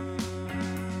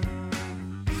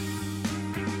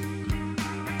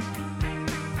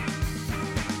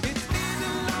 It's been a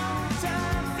long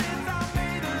time since I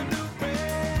made a new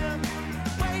friend,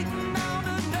 waiting on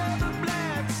another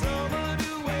black summer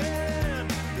to win.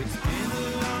 It's been a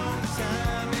long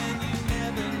time and you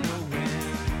never know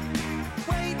when,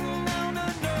 waiting on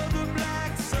another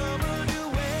black summer to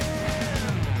win.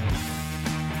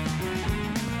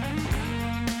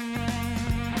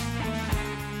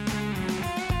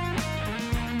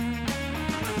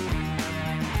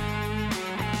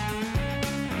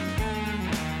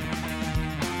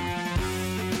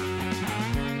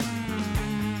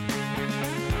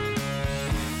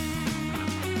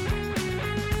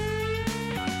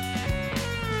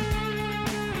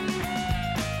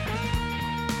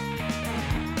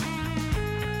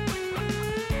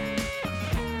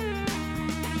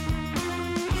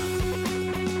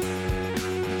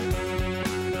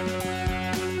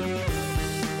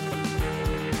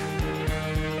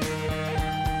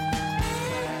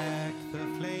 Back the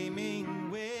flaming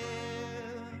wheel,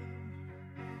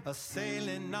 a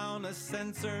sailing on a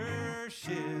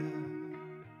censorship,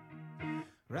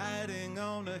 riding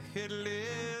on a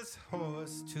headless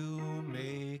horse to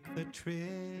make the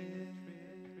trip.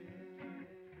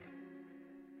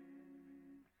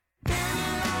 Been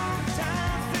a long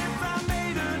time since I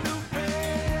made a new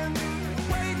friend,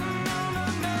 waiting on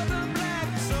another black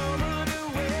summer to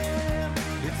win.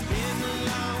 It's been a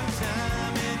long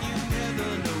time and you never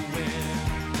know when,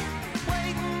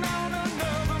 waiting on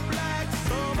another black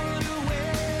summer to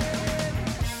win.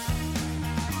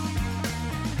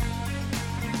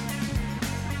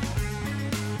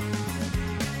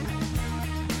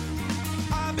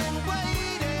 I've been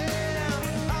waiting,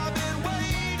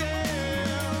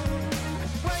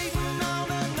 waiting on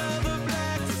another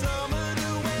black summer to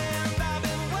win.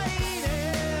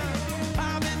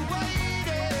 I've been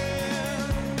waiting,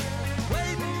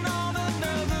 waiting on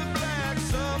another black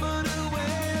summer to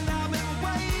win.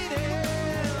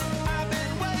 I've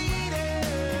been waiting,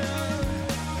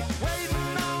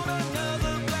 waiting on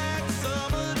another black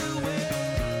summer to win.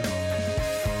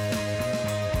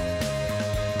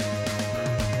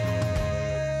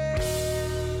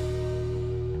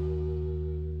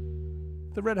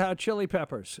 The Red Hot Chili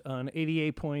Peppers on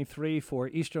 88.3 for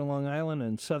Eastern Long Island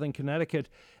and Southern Connecticut,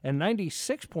 and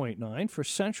 96.9 for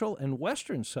Central and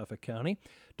Western Suffolk County,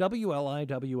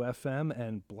 WLIWFM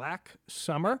and Black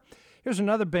Summer. Here's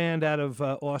another band out of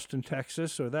Austin,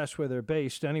 Texas, or that's where they're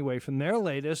based anyway. From their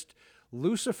latest,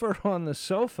 Lucifer on the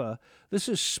Sofa, this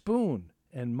is Spoon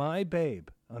and My Babe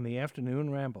on the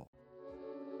Afternoon Ramble.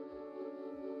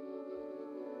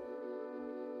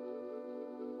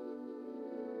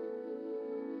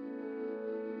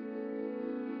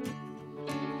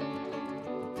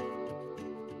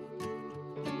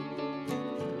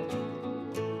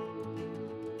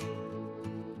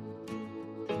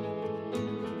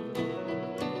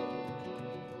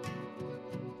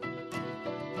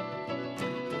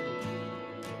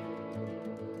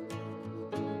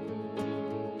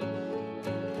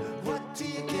 What do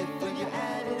you get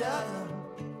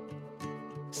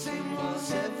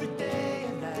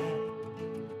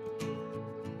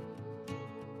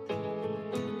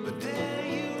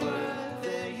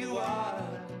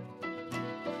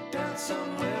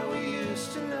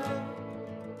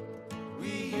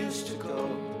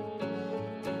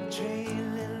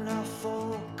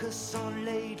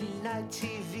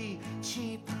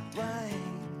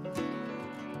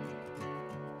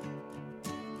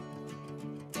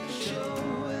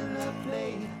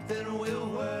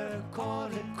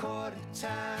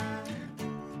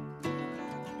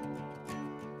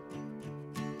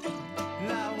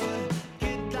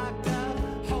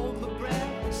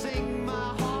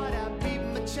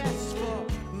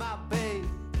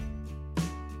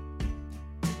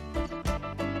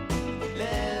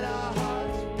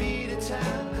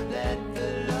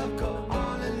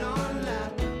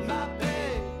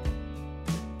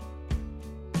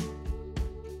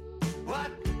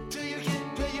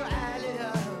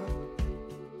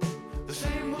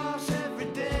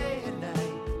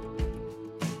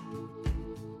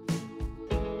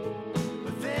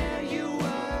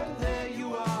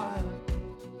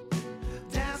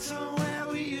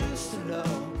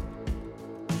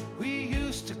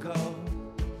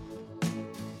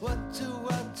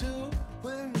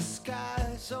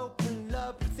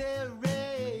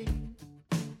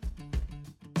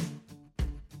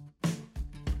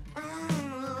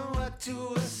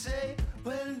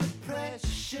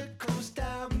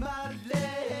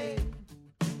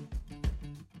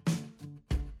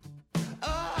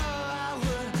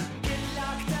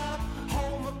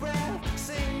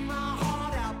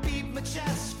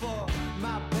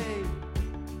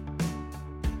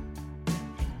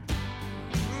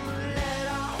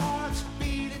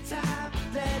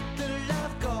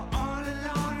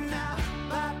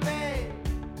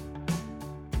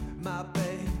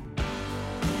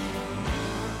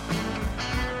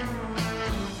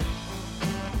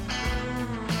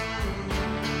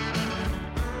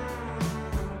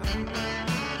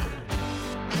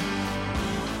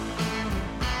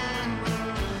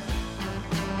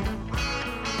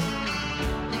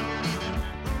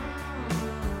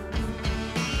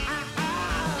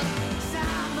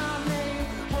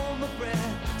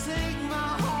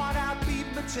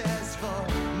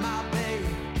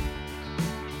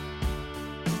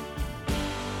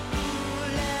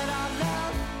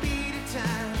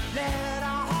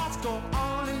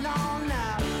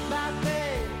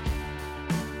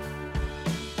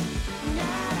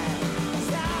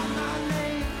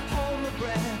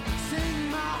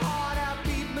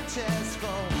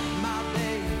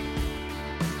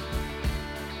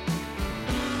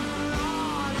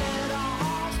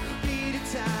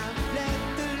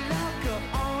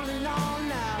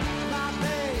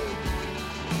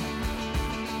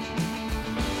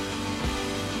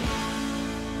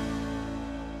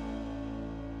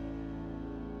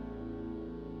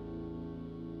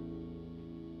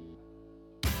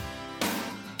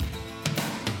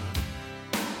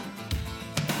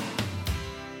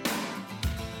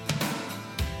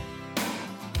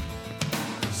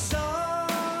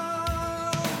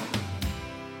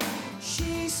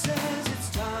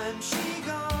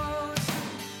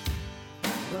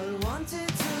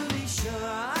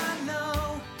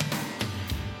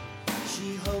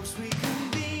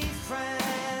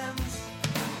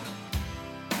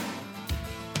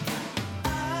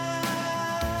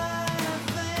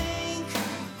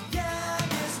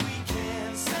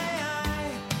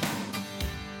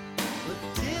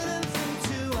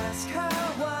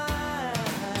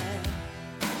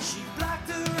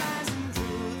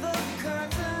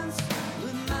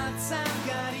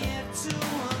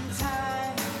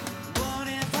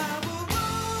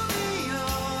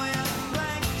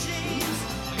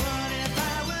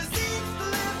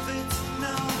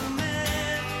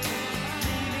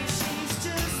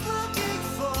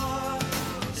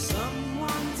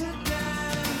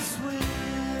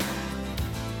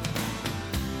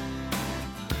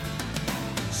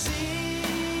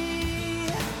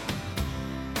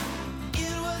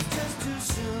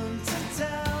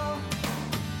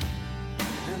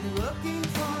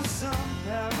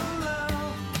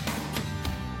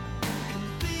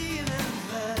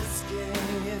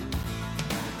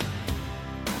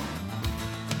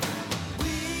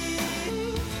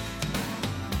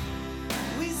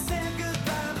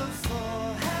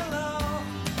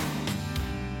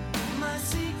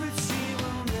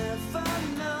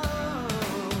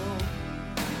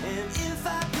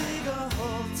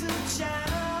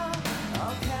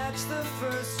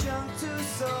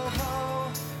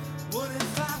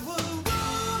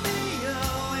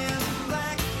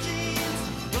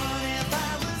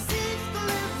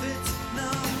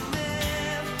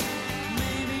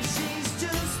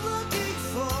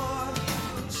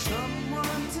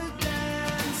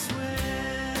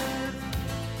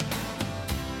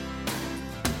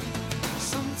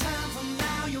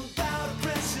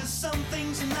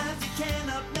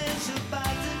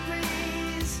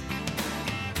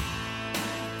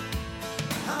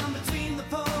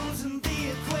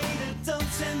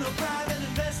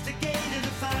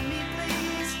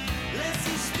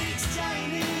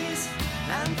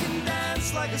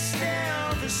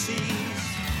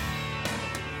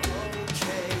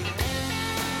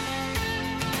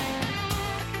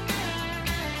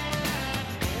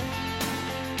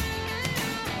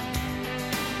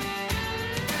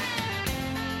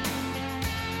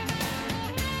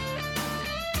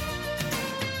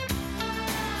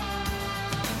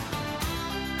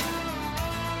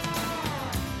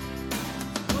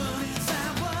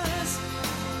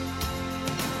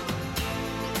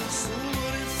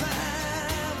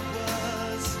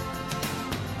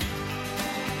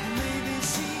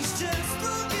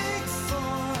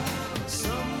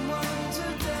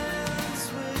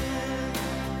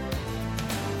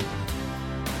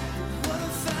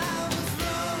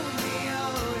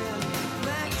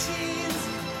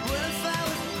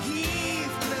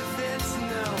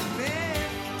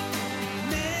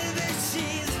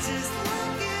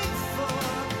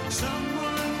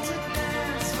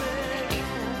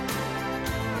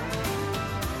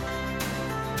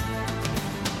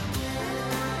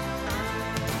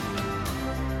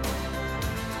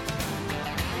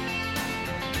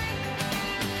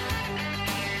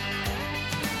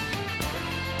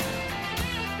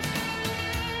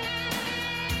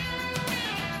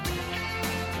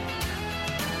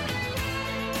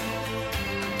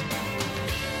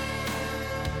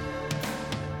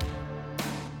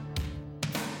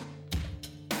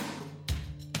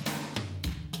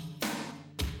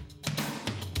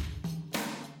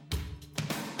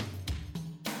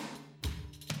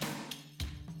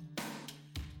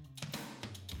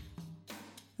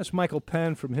That's Michael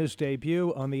Penn from his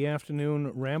debut on the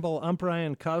Afternoon Ramble. I'm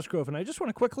Brian Cosgrove, and I just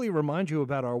want to quickly remind you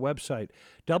about our website,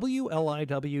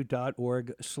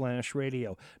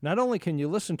 WLIW.org/radio. Not only can you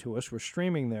listen to us, we're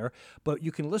streaming there, but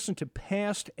you can listen to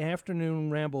past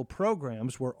Afternoon Ramble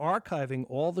programs. We're archiving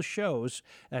all the shows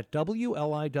at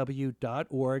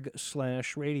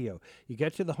WLIW.org/radio. You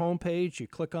get to the homepage, you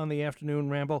click on the Afternoon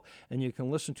Ramble, and you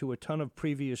can listen to a ton of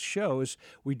previous shows.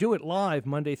 We do it live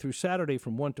Monday through Saturday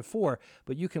from 1 to 4,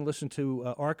 but you can listen to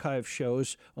archive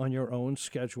shows on your own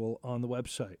schedule on the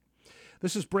website.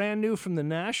 This is brand new from The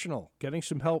National, getting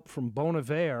some help from Bon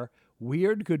Iver,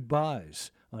 Weird Goodbyes,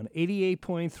 on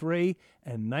 88.3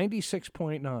 and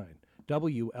 96.9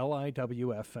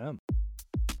 WLIW-FM.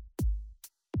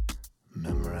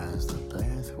 Memorize the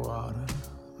bathwater,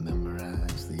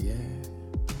 memorize the air.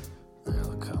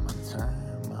 There'll come a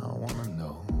time I wanna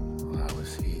know I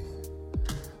was here.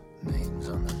 Names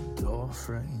on the door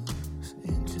frames,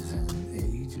 inches and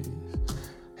ages,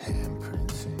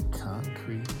 handprints in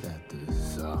concrete at the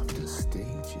softest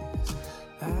stages.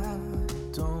 I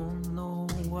don't know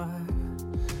why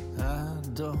I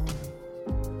don't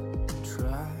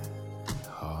try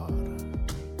harder.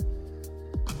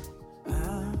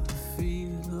 I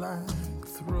feel like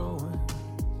throwing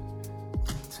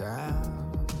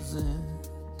towels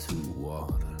into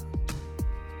water.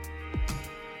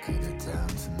 Cut it down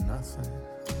to nothing,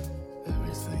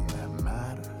 everything that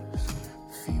matters.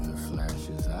 Fever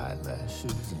flashes,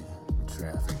 eyelashes, and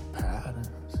traffic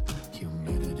patterns.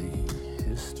 Humidity,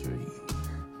 history,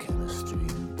 chemistry,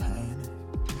 and panic.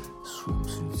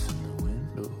 Swimsuits in the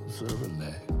windows of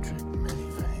electric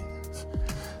minivans.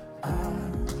 I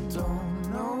don't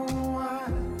know why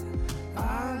I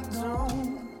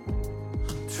don't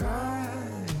try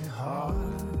hard.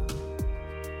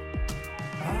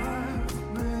 I've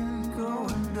been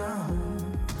going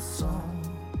down some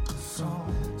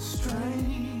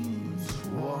strange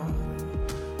water.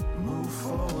 Move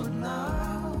forward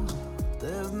now,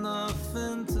 there's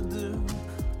nothing to do.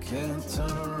 Can't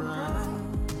turn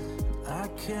around, I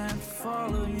can't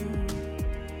follow you.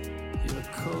 Your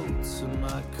coat's in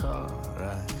my car,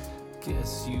 I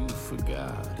guess you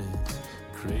forgot. It's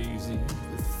crazy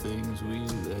the things we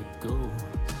let go.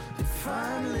 It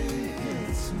finally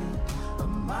hits me, a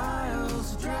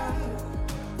mile's drive.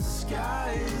 The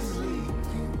sky is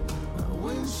leaking, my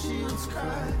windshield's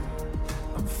cracked.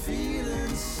 I'm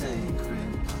feeling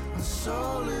sacred, my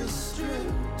soul is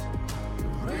stripped. The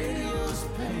radio's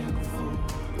painful,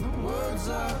 the words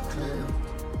are clipped.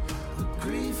 The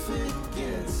grief it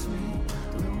gets me,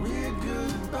 the weird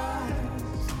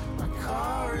goodbyes. My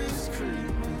car is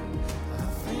creeping, I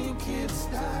think it's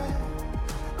died.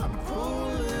 I'm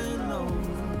pulling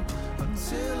over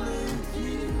until it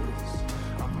heals.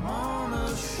 I'm on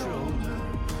a shoulder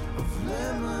of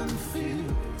lemon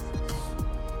fields.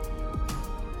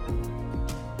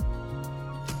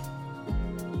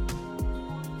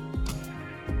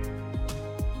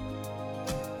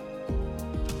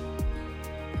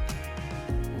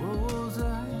 What was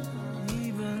I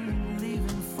even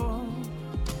leaving for?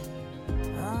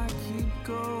 I keep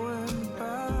going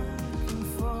back and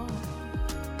forth.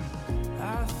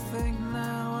 I think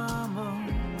now I'm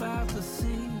about to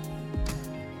see.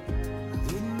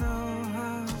 Didn't know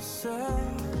how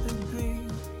sad it'd be.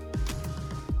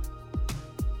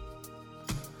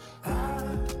 I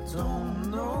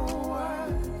don't know why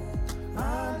I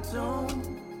don't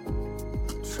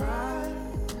try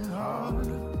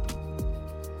harder.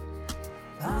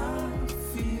 I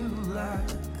feel like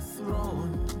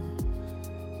throwing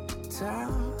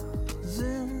towels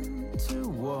into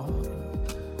water.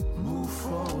 Move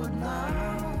forward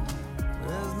now,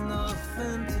 there's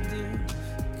nothing to do.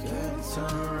 Can't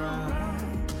turn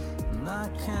around, and I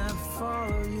can't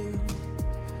follow you.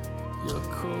 Your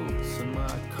coat's in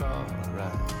my car, I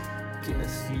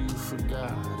guess you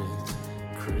forgot. It's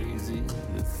crazy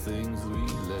the things we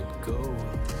let go.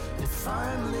 It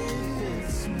finally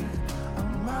hits me, a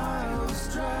mile's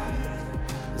drive.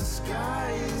 The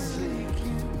sky is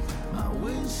leaking, my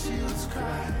windshield's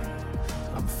cracked.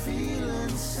 I'm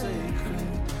feeling sacred,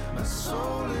 my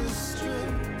soul is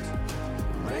stripped. The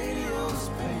radio's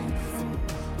painful,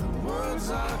 the words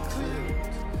are clipped.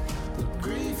 The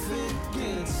grief it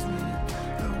gets me,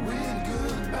 the weird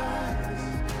goodbyes.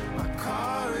 My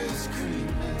car is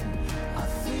creeping, I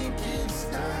think it's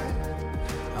died.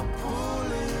 I'm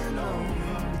pulling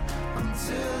over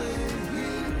until it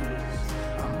heals.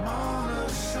 I'm on a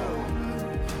shoulder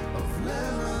of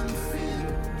lemon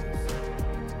fields.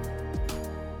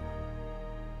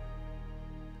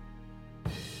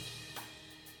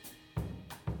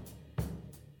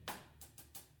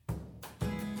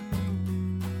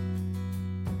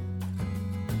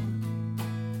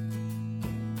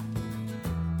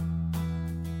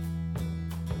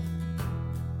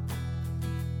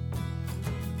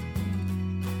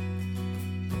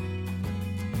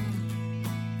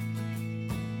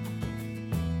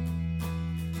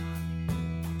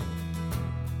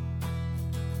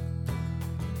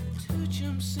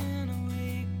 jumps in a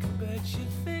week. Bet you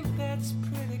think that's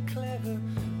pretty clever,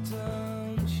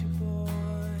 don't you, boy?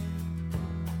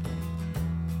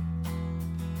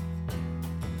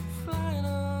 Flying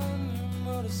on your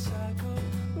motorcycle,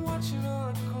 watching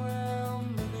all the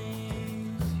ground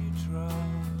beneath you drop.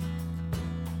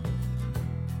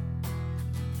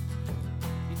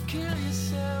 You kill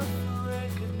yourself for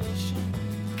recognition,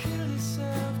 kill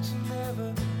yourself to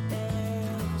never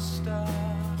ever stop.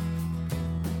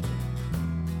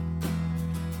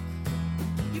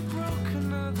 You broke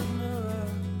another mirror,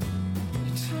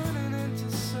 you're turning into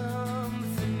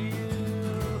something you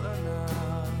are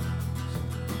not.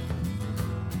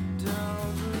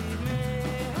 Don't leave me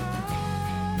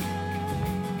high,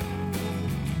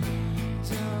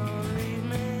 don't leave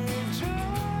me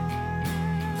dry,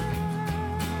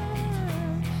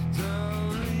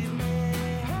 don't leave me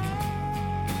high,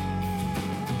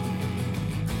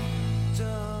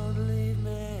 don't leave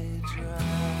me dry.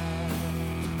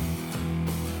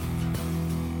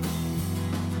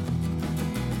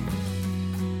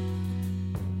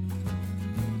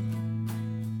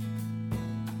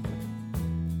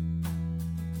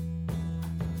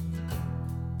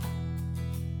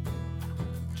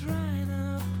 Drying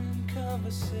up in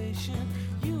conversation,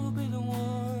 you'll be the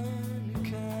one who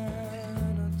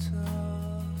cannot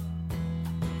talk.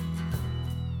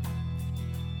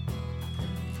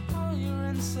 All your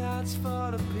insides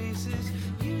fall to pieces,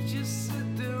 you just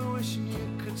sit there wishing you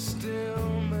could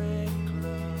still make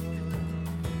love.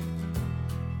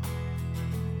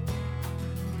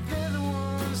 They're the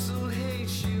ones who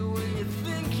hate you when you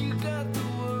think you got the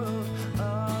world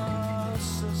all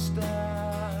so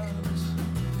stars.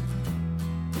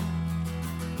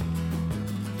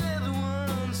 They're the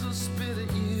ones who spit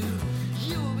at you.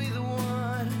 You'll be the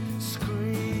one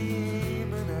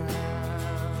screaming out.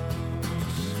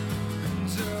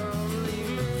 Don't leave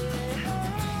me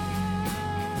high.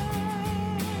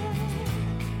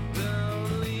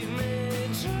 Don't leave me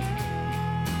dry.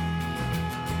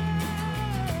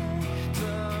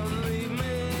 Don't leave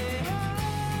me high.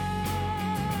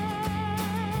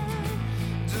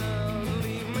 Don't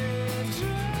leave me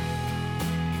dry.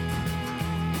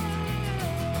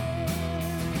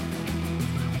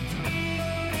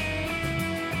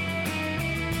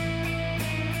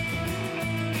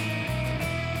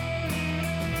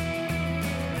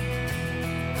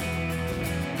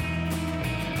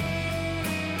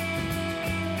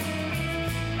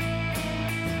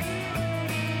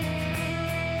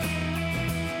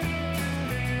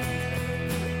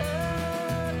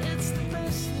 It's the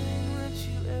best thing that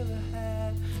you ever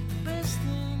had, the best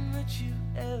thing that you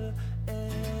ever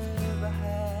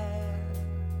had.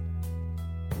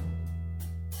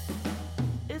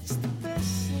 It's the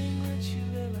best thing that you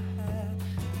ever had,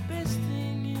 the best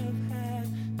thing you've had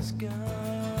has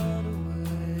gone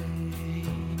away.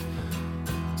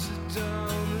 So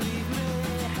don't leave me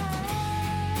high,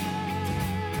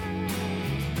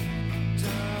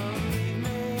 don't leave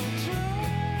me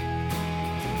dry,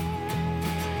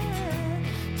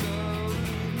 don't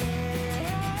leave me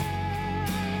high,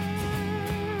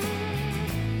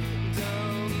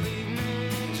 don't leave me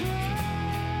dry, don't leave me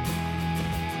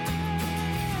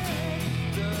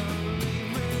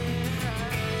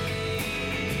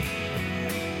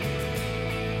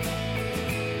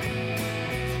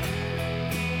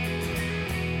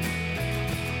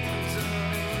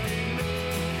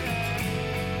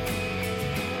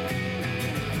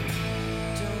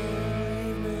don't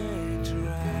leave me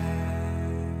dry.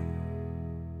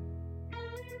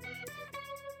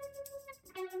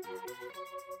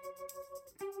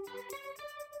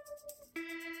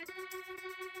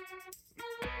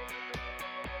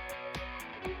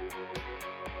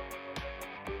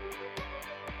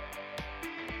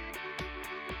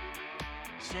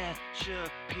 Seth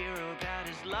Shapiro got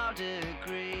his law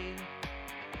degree.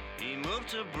 He moved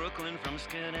to Brooklyn from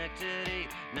Schenectady,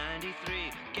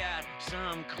 93. Got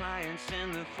some clients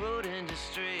in the food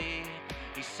industry.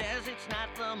 He says it's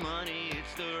not the money,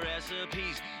 it's the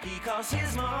recipes. He calls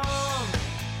his mom,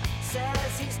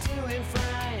 says he's doing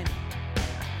fine.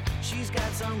 She's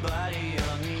got somebody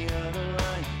on the other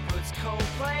line. Puts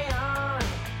Coldplay on,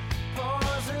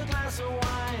 pours a glass of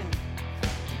wine,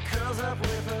 curls up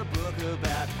with a book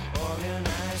about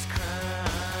organized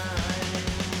crime.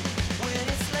 When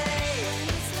it's late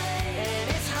and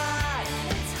it's hot,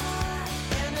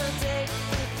 and the date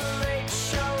with the late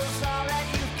show's all that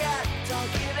you've got,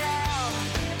 don't give out,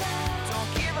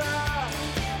 don't give up.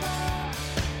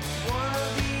 One of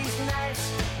these nights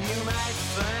you might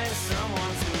find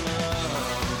someone to love.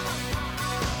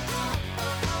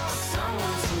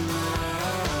 Someone to love.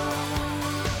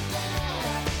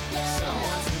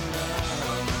 Someone to love.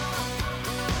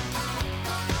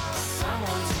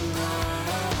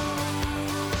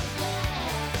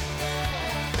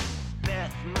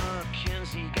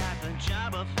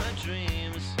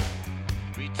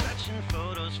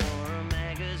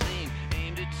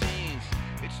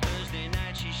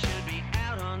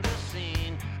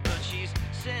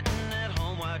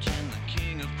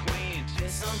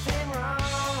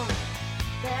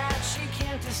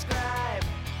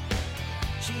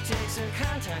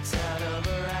 tracks out of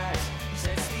her eyes.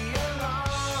 Sets the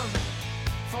alarm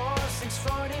for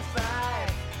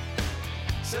 6:45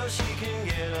 so she can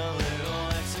get a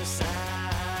little exercise.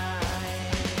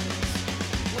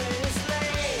 When it's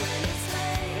late and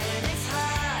it's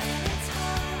hot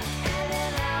and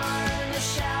an hour in the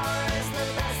shower is the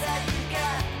best that you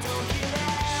got. Don't give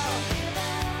out,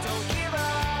 don't give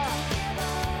up.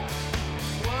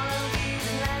 One of these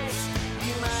nights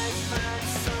you might find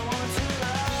someone to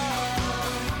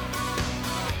love.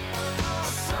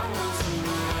 Someone to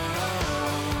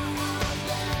love.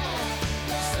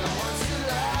 Someone to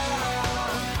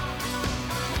love.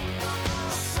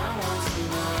 Someone to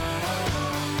love.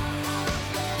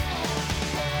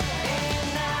 Ain't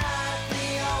not the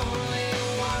only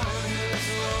one who's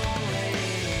lonely.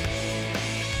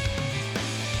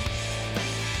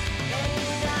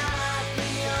 Ain't not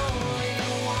the only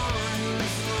one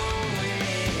who's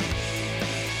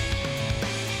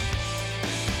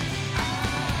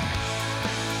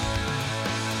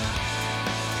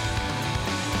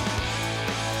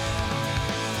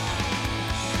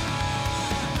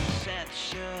Seth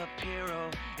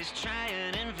Shapiro is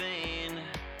trying in vain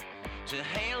to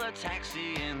hail a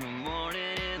taxi in the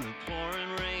morning in the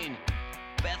pouring rain.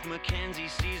 Beth McKenzie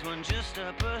sees one just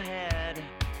up ahead.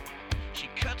 She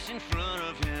cuts in front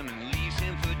of him and leaves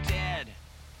him for dead.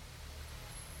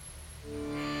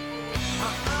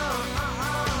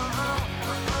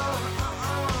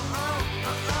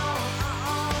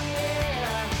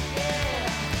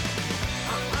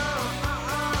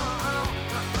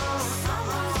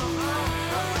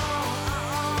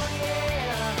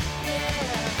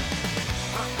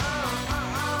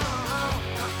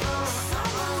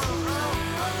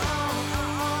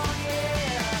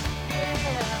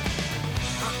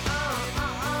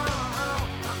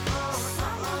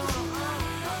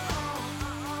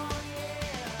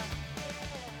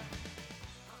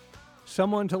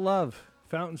 Someone to Love,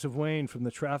 Fountains of Wayne from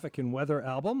the Traffic and Weather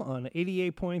album on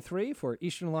 88.3 for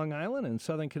Eastern Long Island and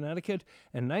Southern Connecticut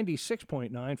and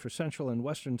 96.9 for Central and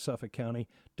Western Suffolk County,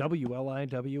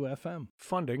 WLIW-FM.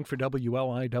 Funding for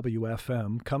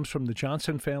WLIW-FM comes from the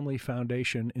Johnson Family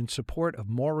Foundation in support of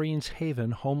Maureen's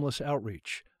Haven Homeless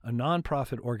Outreach, a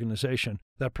nonprofit organization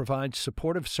that provides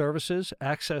supportive services,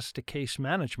 access to case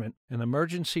management, and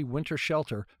emergency winter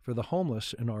shelter for the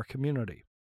homeless in our community.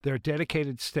 Their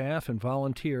dedicated staff and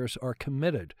volunteers are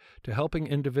committed to helping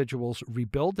individuals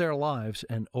rebuild their lives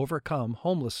and overcome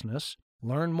homelessness.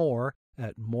 Learn more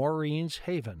at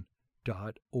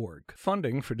maureenshaven.org.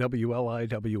 Funding for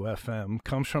WLIW-FM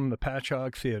comes from the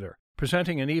Patchogue Theater,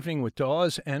 presenting an evening with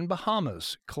Dawes and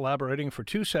Bahamas, collaborating for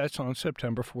 2 sets on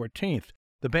September 14th.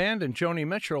 The band and Joni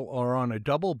Mitchell are on a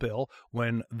double bill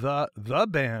when the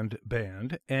Band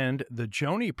and the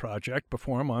Joni Project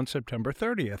perform on September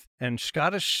 30th, and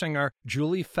Scottish singer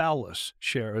Julie Fowlis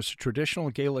shares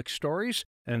traditional Gaelic stories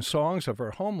and songs of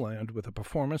her homeland with a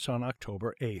performance on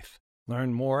October 8th.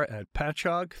 Learn more at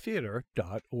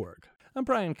patchoguetheater.org. I'm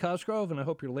Brian Cosgrove, and I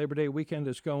hope your Labor Day weekend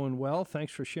is going well.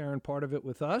 Thanks for sharing part of it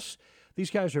with us.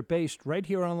 These guys are based right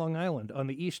here on Long Island on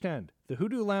the East End, the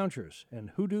Hoodoo Loungers and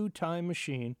Hoodoo Time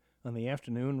Machine on the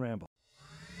Afternoon Ramble.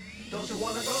 Don't you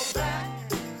wanna go back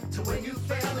to when you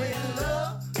fell in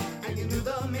love and you knew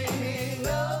the meaning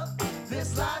of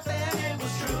this life and it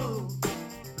was true?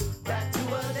 Back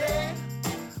to a day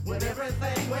when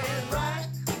everything went right,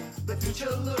 the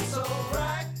future looked so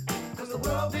bright, 'cause the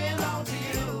world belonged to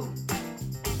you.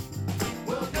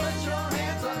 Well, put your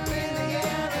hands up in the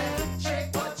air and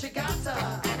shake what you got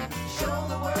to. Show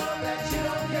the world that you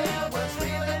don't care what's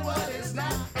real and what is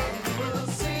not, and you will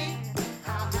see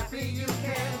how happy you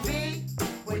can be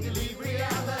when you leave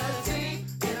reality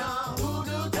in our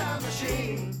Hoodoo Time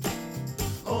Machine.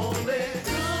 Only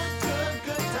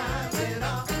good times in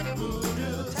our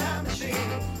Voodoo Time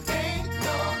Machine. Ain't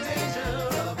no danger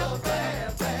of a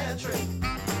bad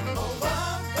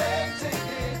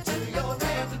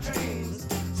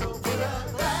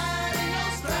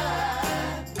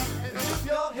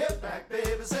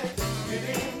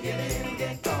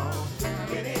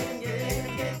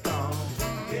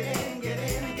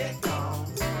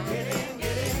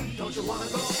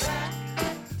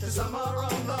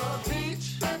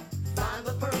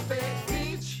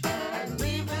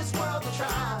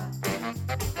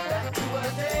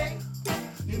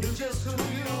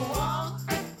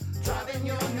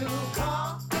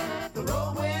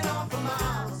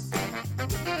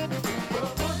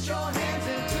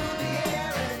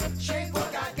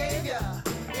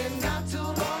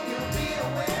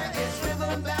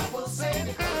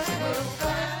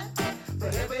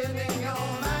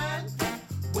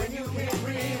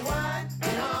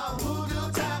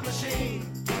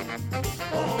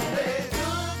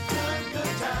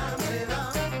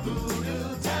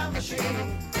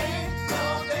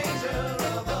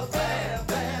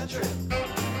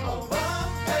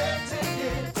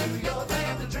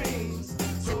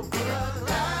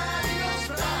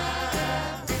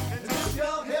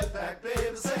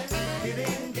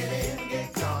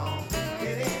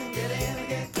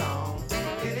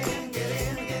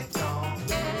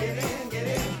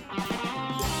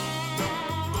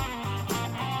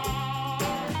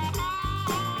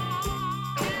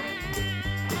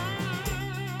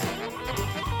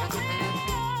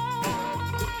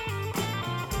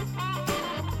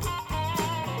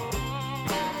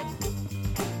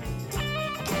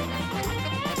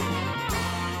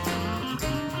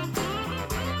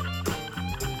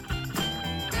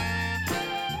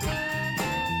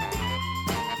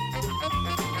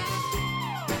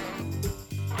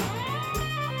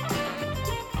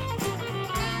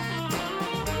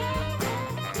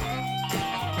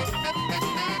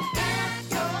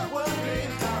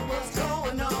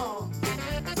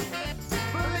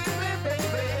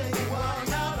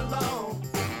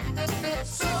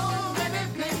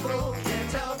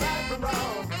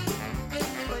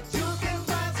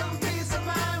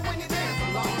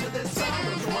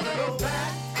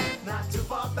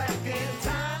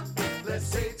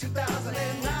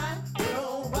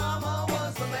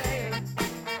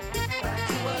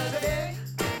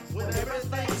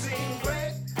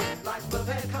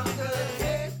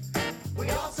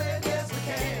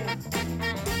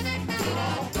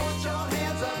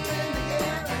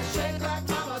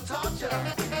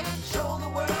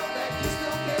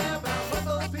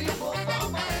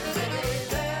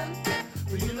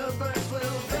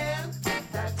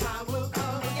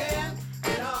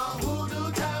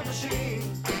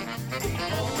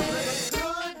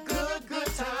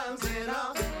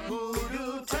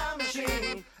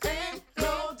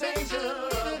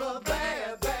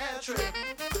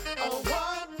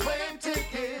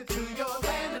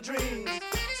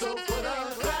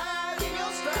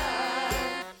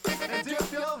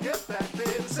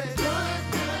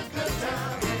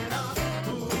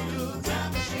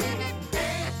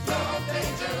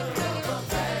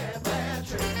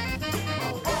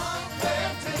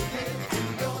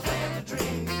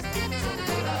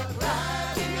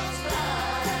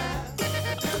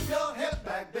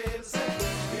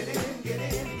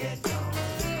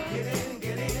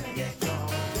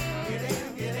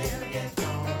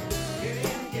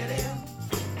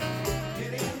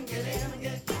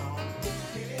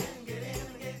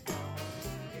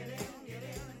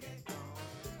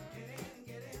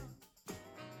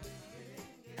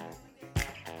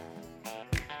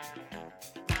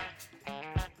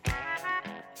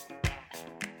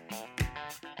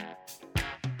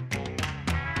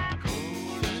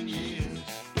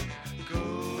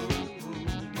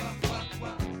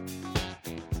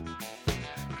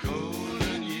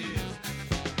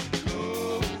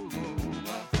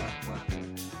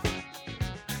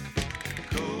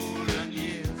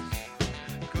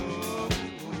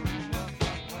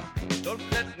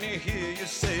hear you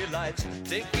say life's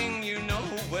taking you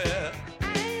nowhere.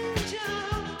 Angel,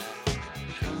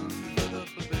 come up,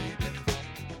 baby.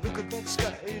 Look at that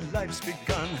sky, life's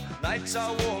begun. Nights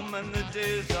are warm and the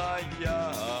days are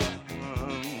young.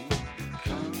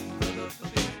 Come up,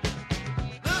 baby.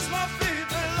 There's my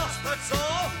baby lost, that's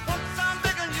all. Once I'm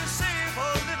begging you, save a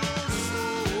little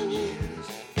soul.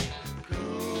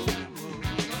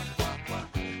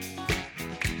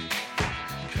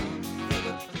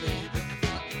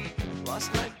 Last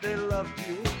night they loved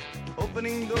you,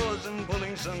 opening doors and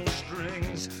pulling some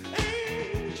strings.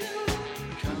 Angel,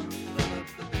 come up,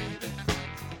 baby.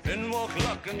 In walk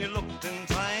luck and you looked in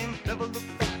time. Never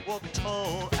looked back, walk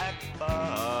tall, act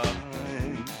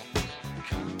fine.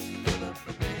 Come up,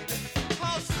 baby.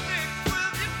 I'll stick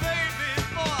with you, baby,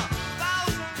 for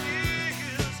 1,000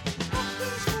 years.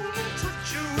 Nothing's gonna touch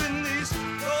you in these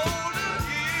golden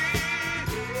years.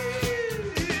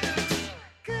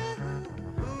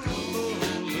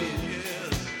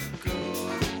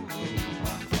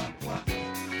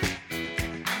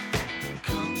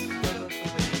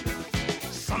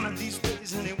 Some of these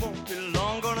days and it won't be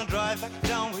long. Gonna drive back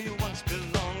down where you once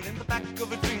belonged. In the back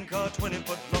of a dream car, 20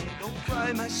 foot long. Don't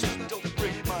cry, my sweet, don't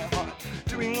break my heart.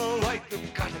 Doing all right,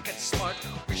 you've gotta get smart.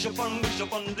 Wish upon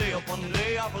day upon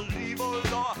day. I believe, oh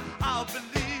Lord, I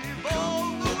believe all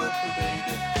the way.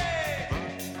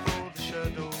 Run for the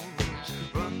shadows,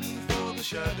 run for the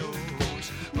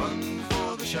shadows, run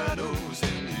for the shadows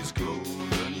in these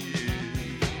golden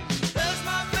years. There's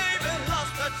my baby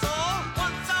lost, that's all.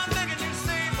 Once I'm begging you,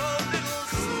 save a little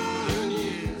soul.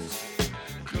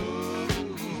 Golden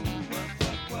years,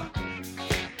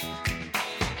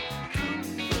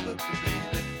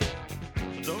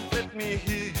 don't let me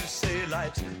hear you say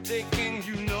life's taking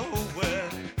you nowhere.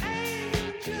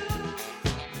 Angel,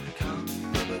 come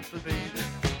up, baby.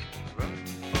 Run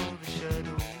for the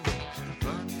shadows,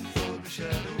 run for the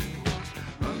shadows,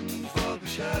 run for the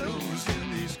shadows in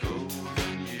these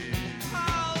golden years.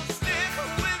 I'll stick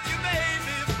with you,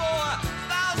 baby, for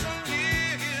 1,000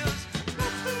 years.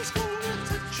 Nothing's gonna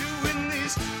touch you in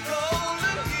these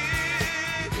golden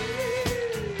years.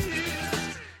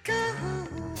 Golden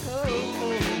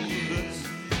years,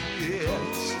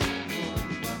 yes.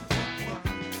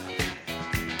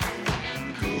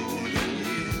 Golden years,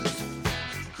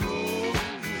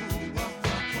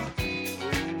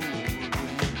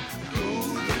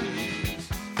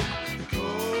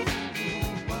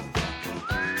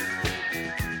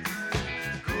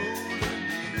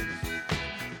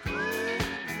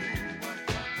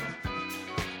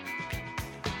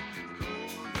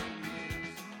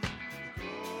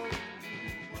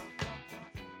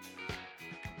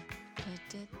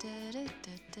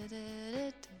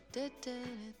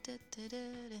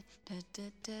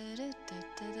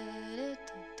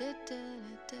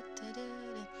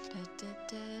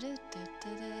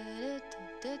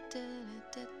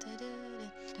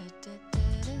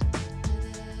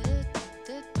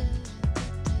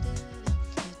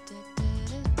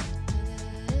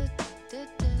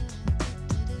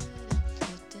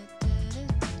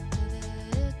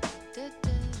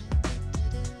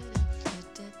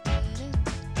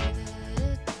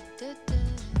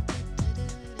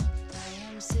 I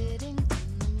am sitting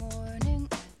in the morning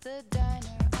at the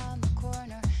diner on the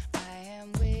corner. I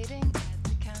am waiting at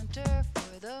the counter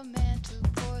for the man to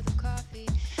pour the coffee.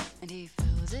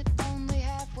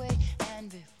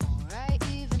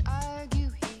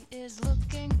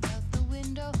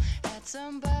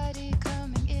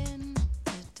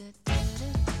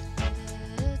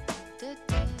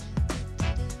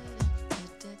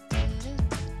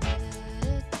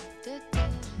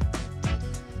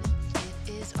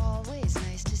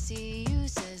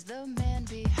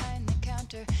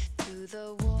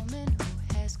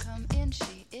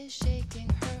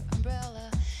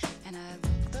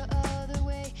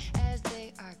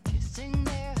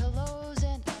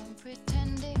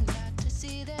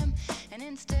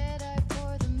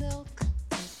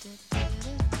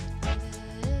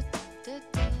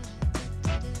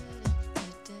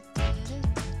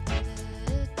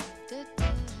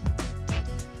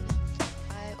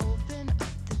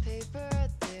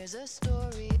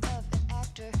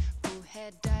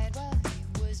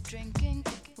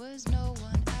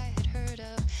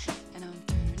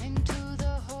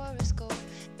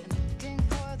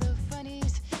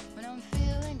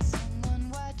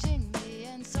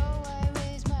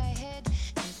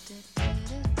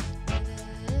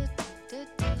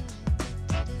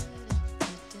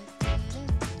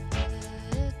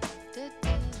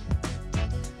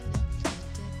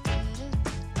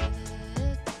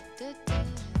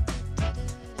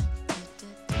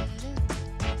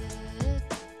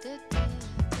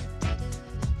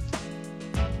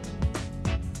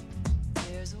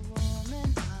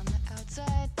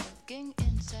 looking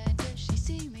inside. Does she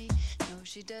see me? No,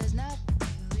 she does not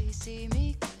really see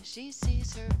me, 'cause she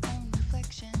sees her own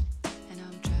reflection. And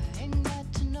I'm trying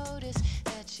not to notice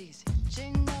that she's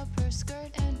hitching up her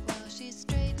skirt, and while she's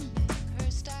straightening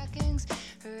her stockings,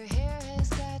 her hair has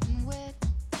gotten wet.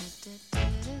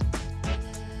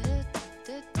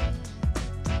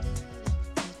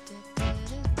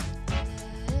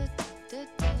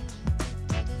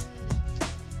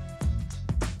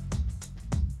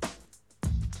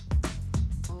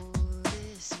 Oh,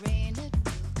 this rain, it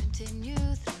will continue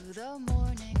through the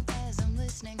morning as I'm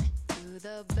listening to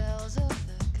the bells of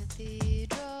the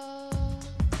cathedral.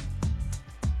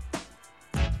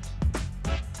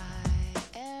 I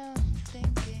am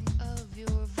thinking of your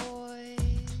voice.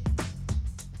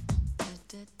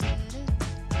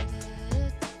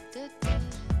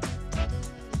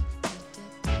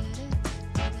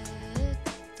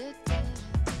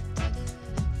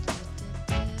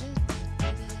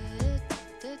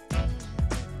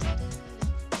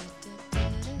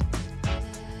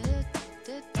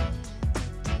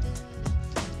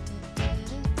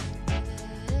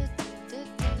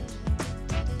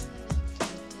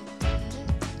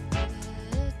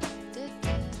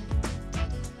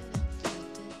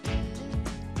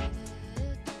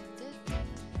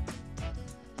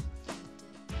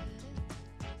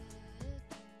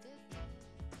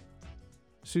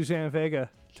 Suzanne Vega,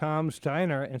 Tom's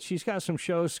Diner, and she's got some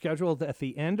shows scheduled at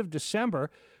the end of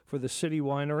December for the City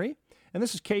Winery. And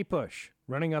this is Kate Bush,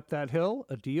 Running Up That Hill,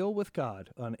 A Deal with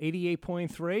God, on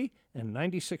 88.3 and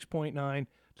 96.9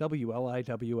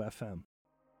 WLIW-FM.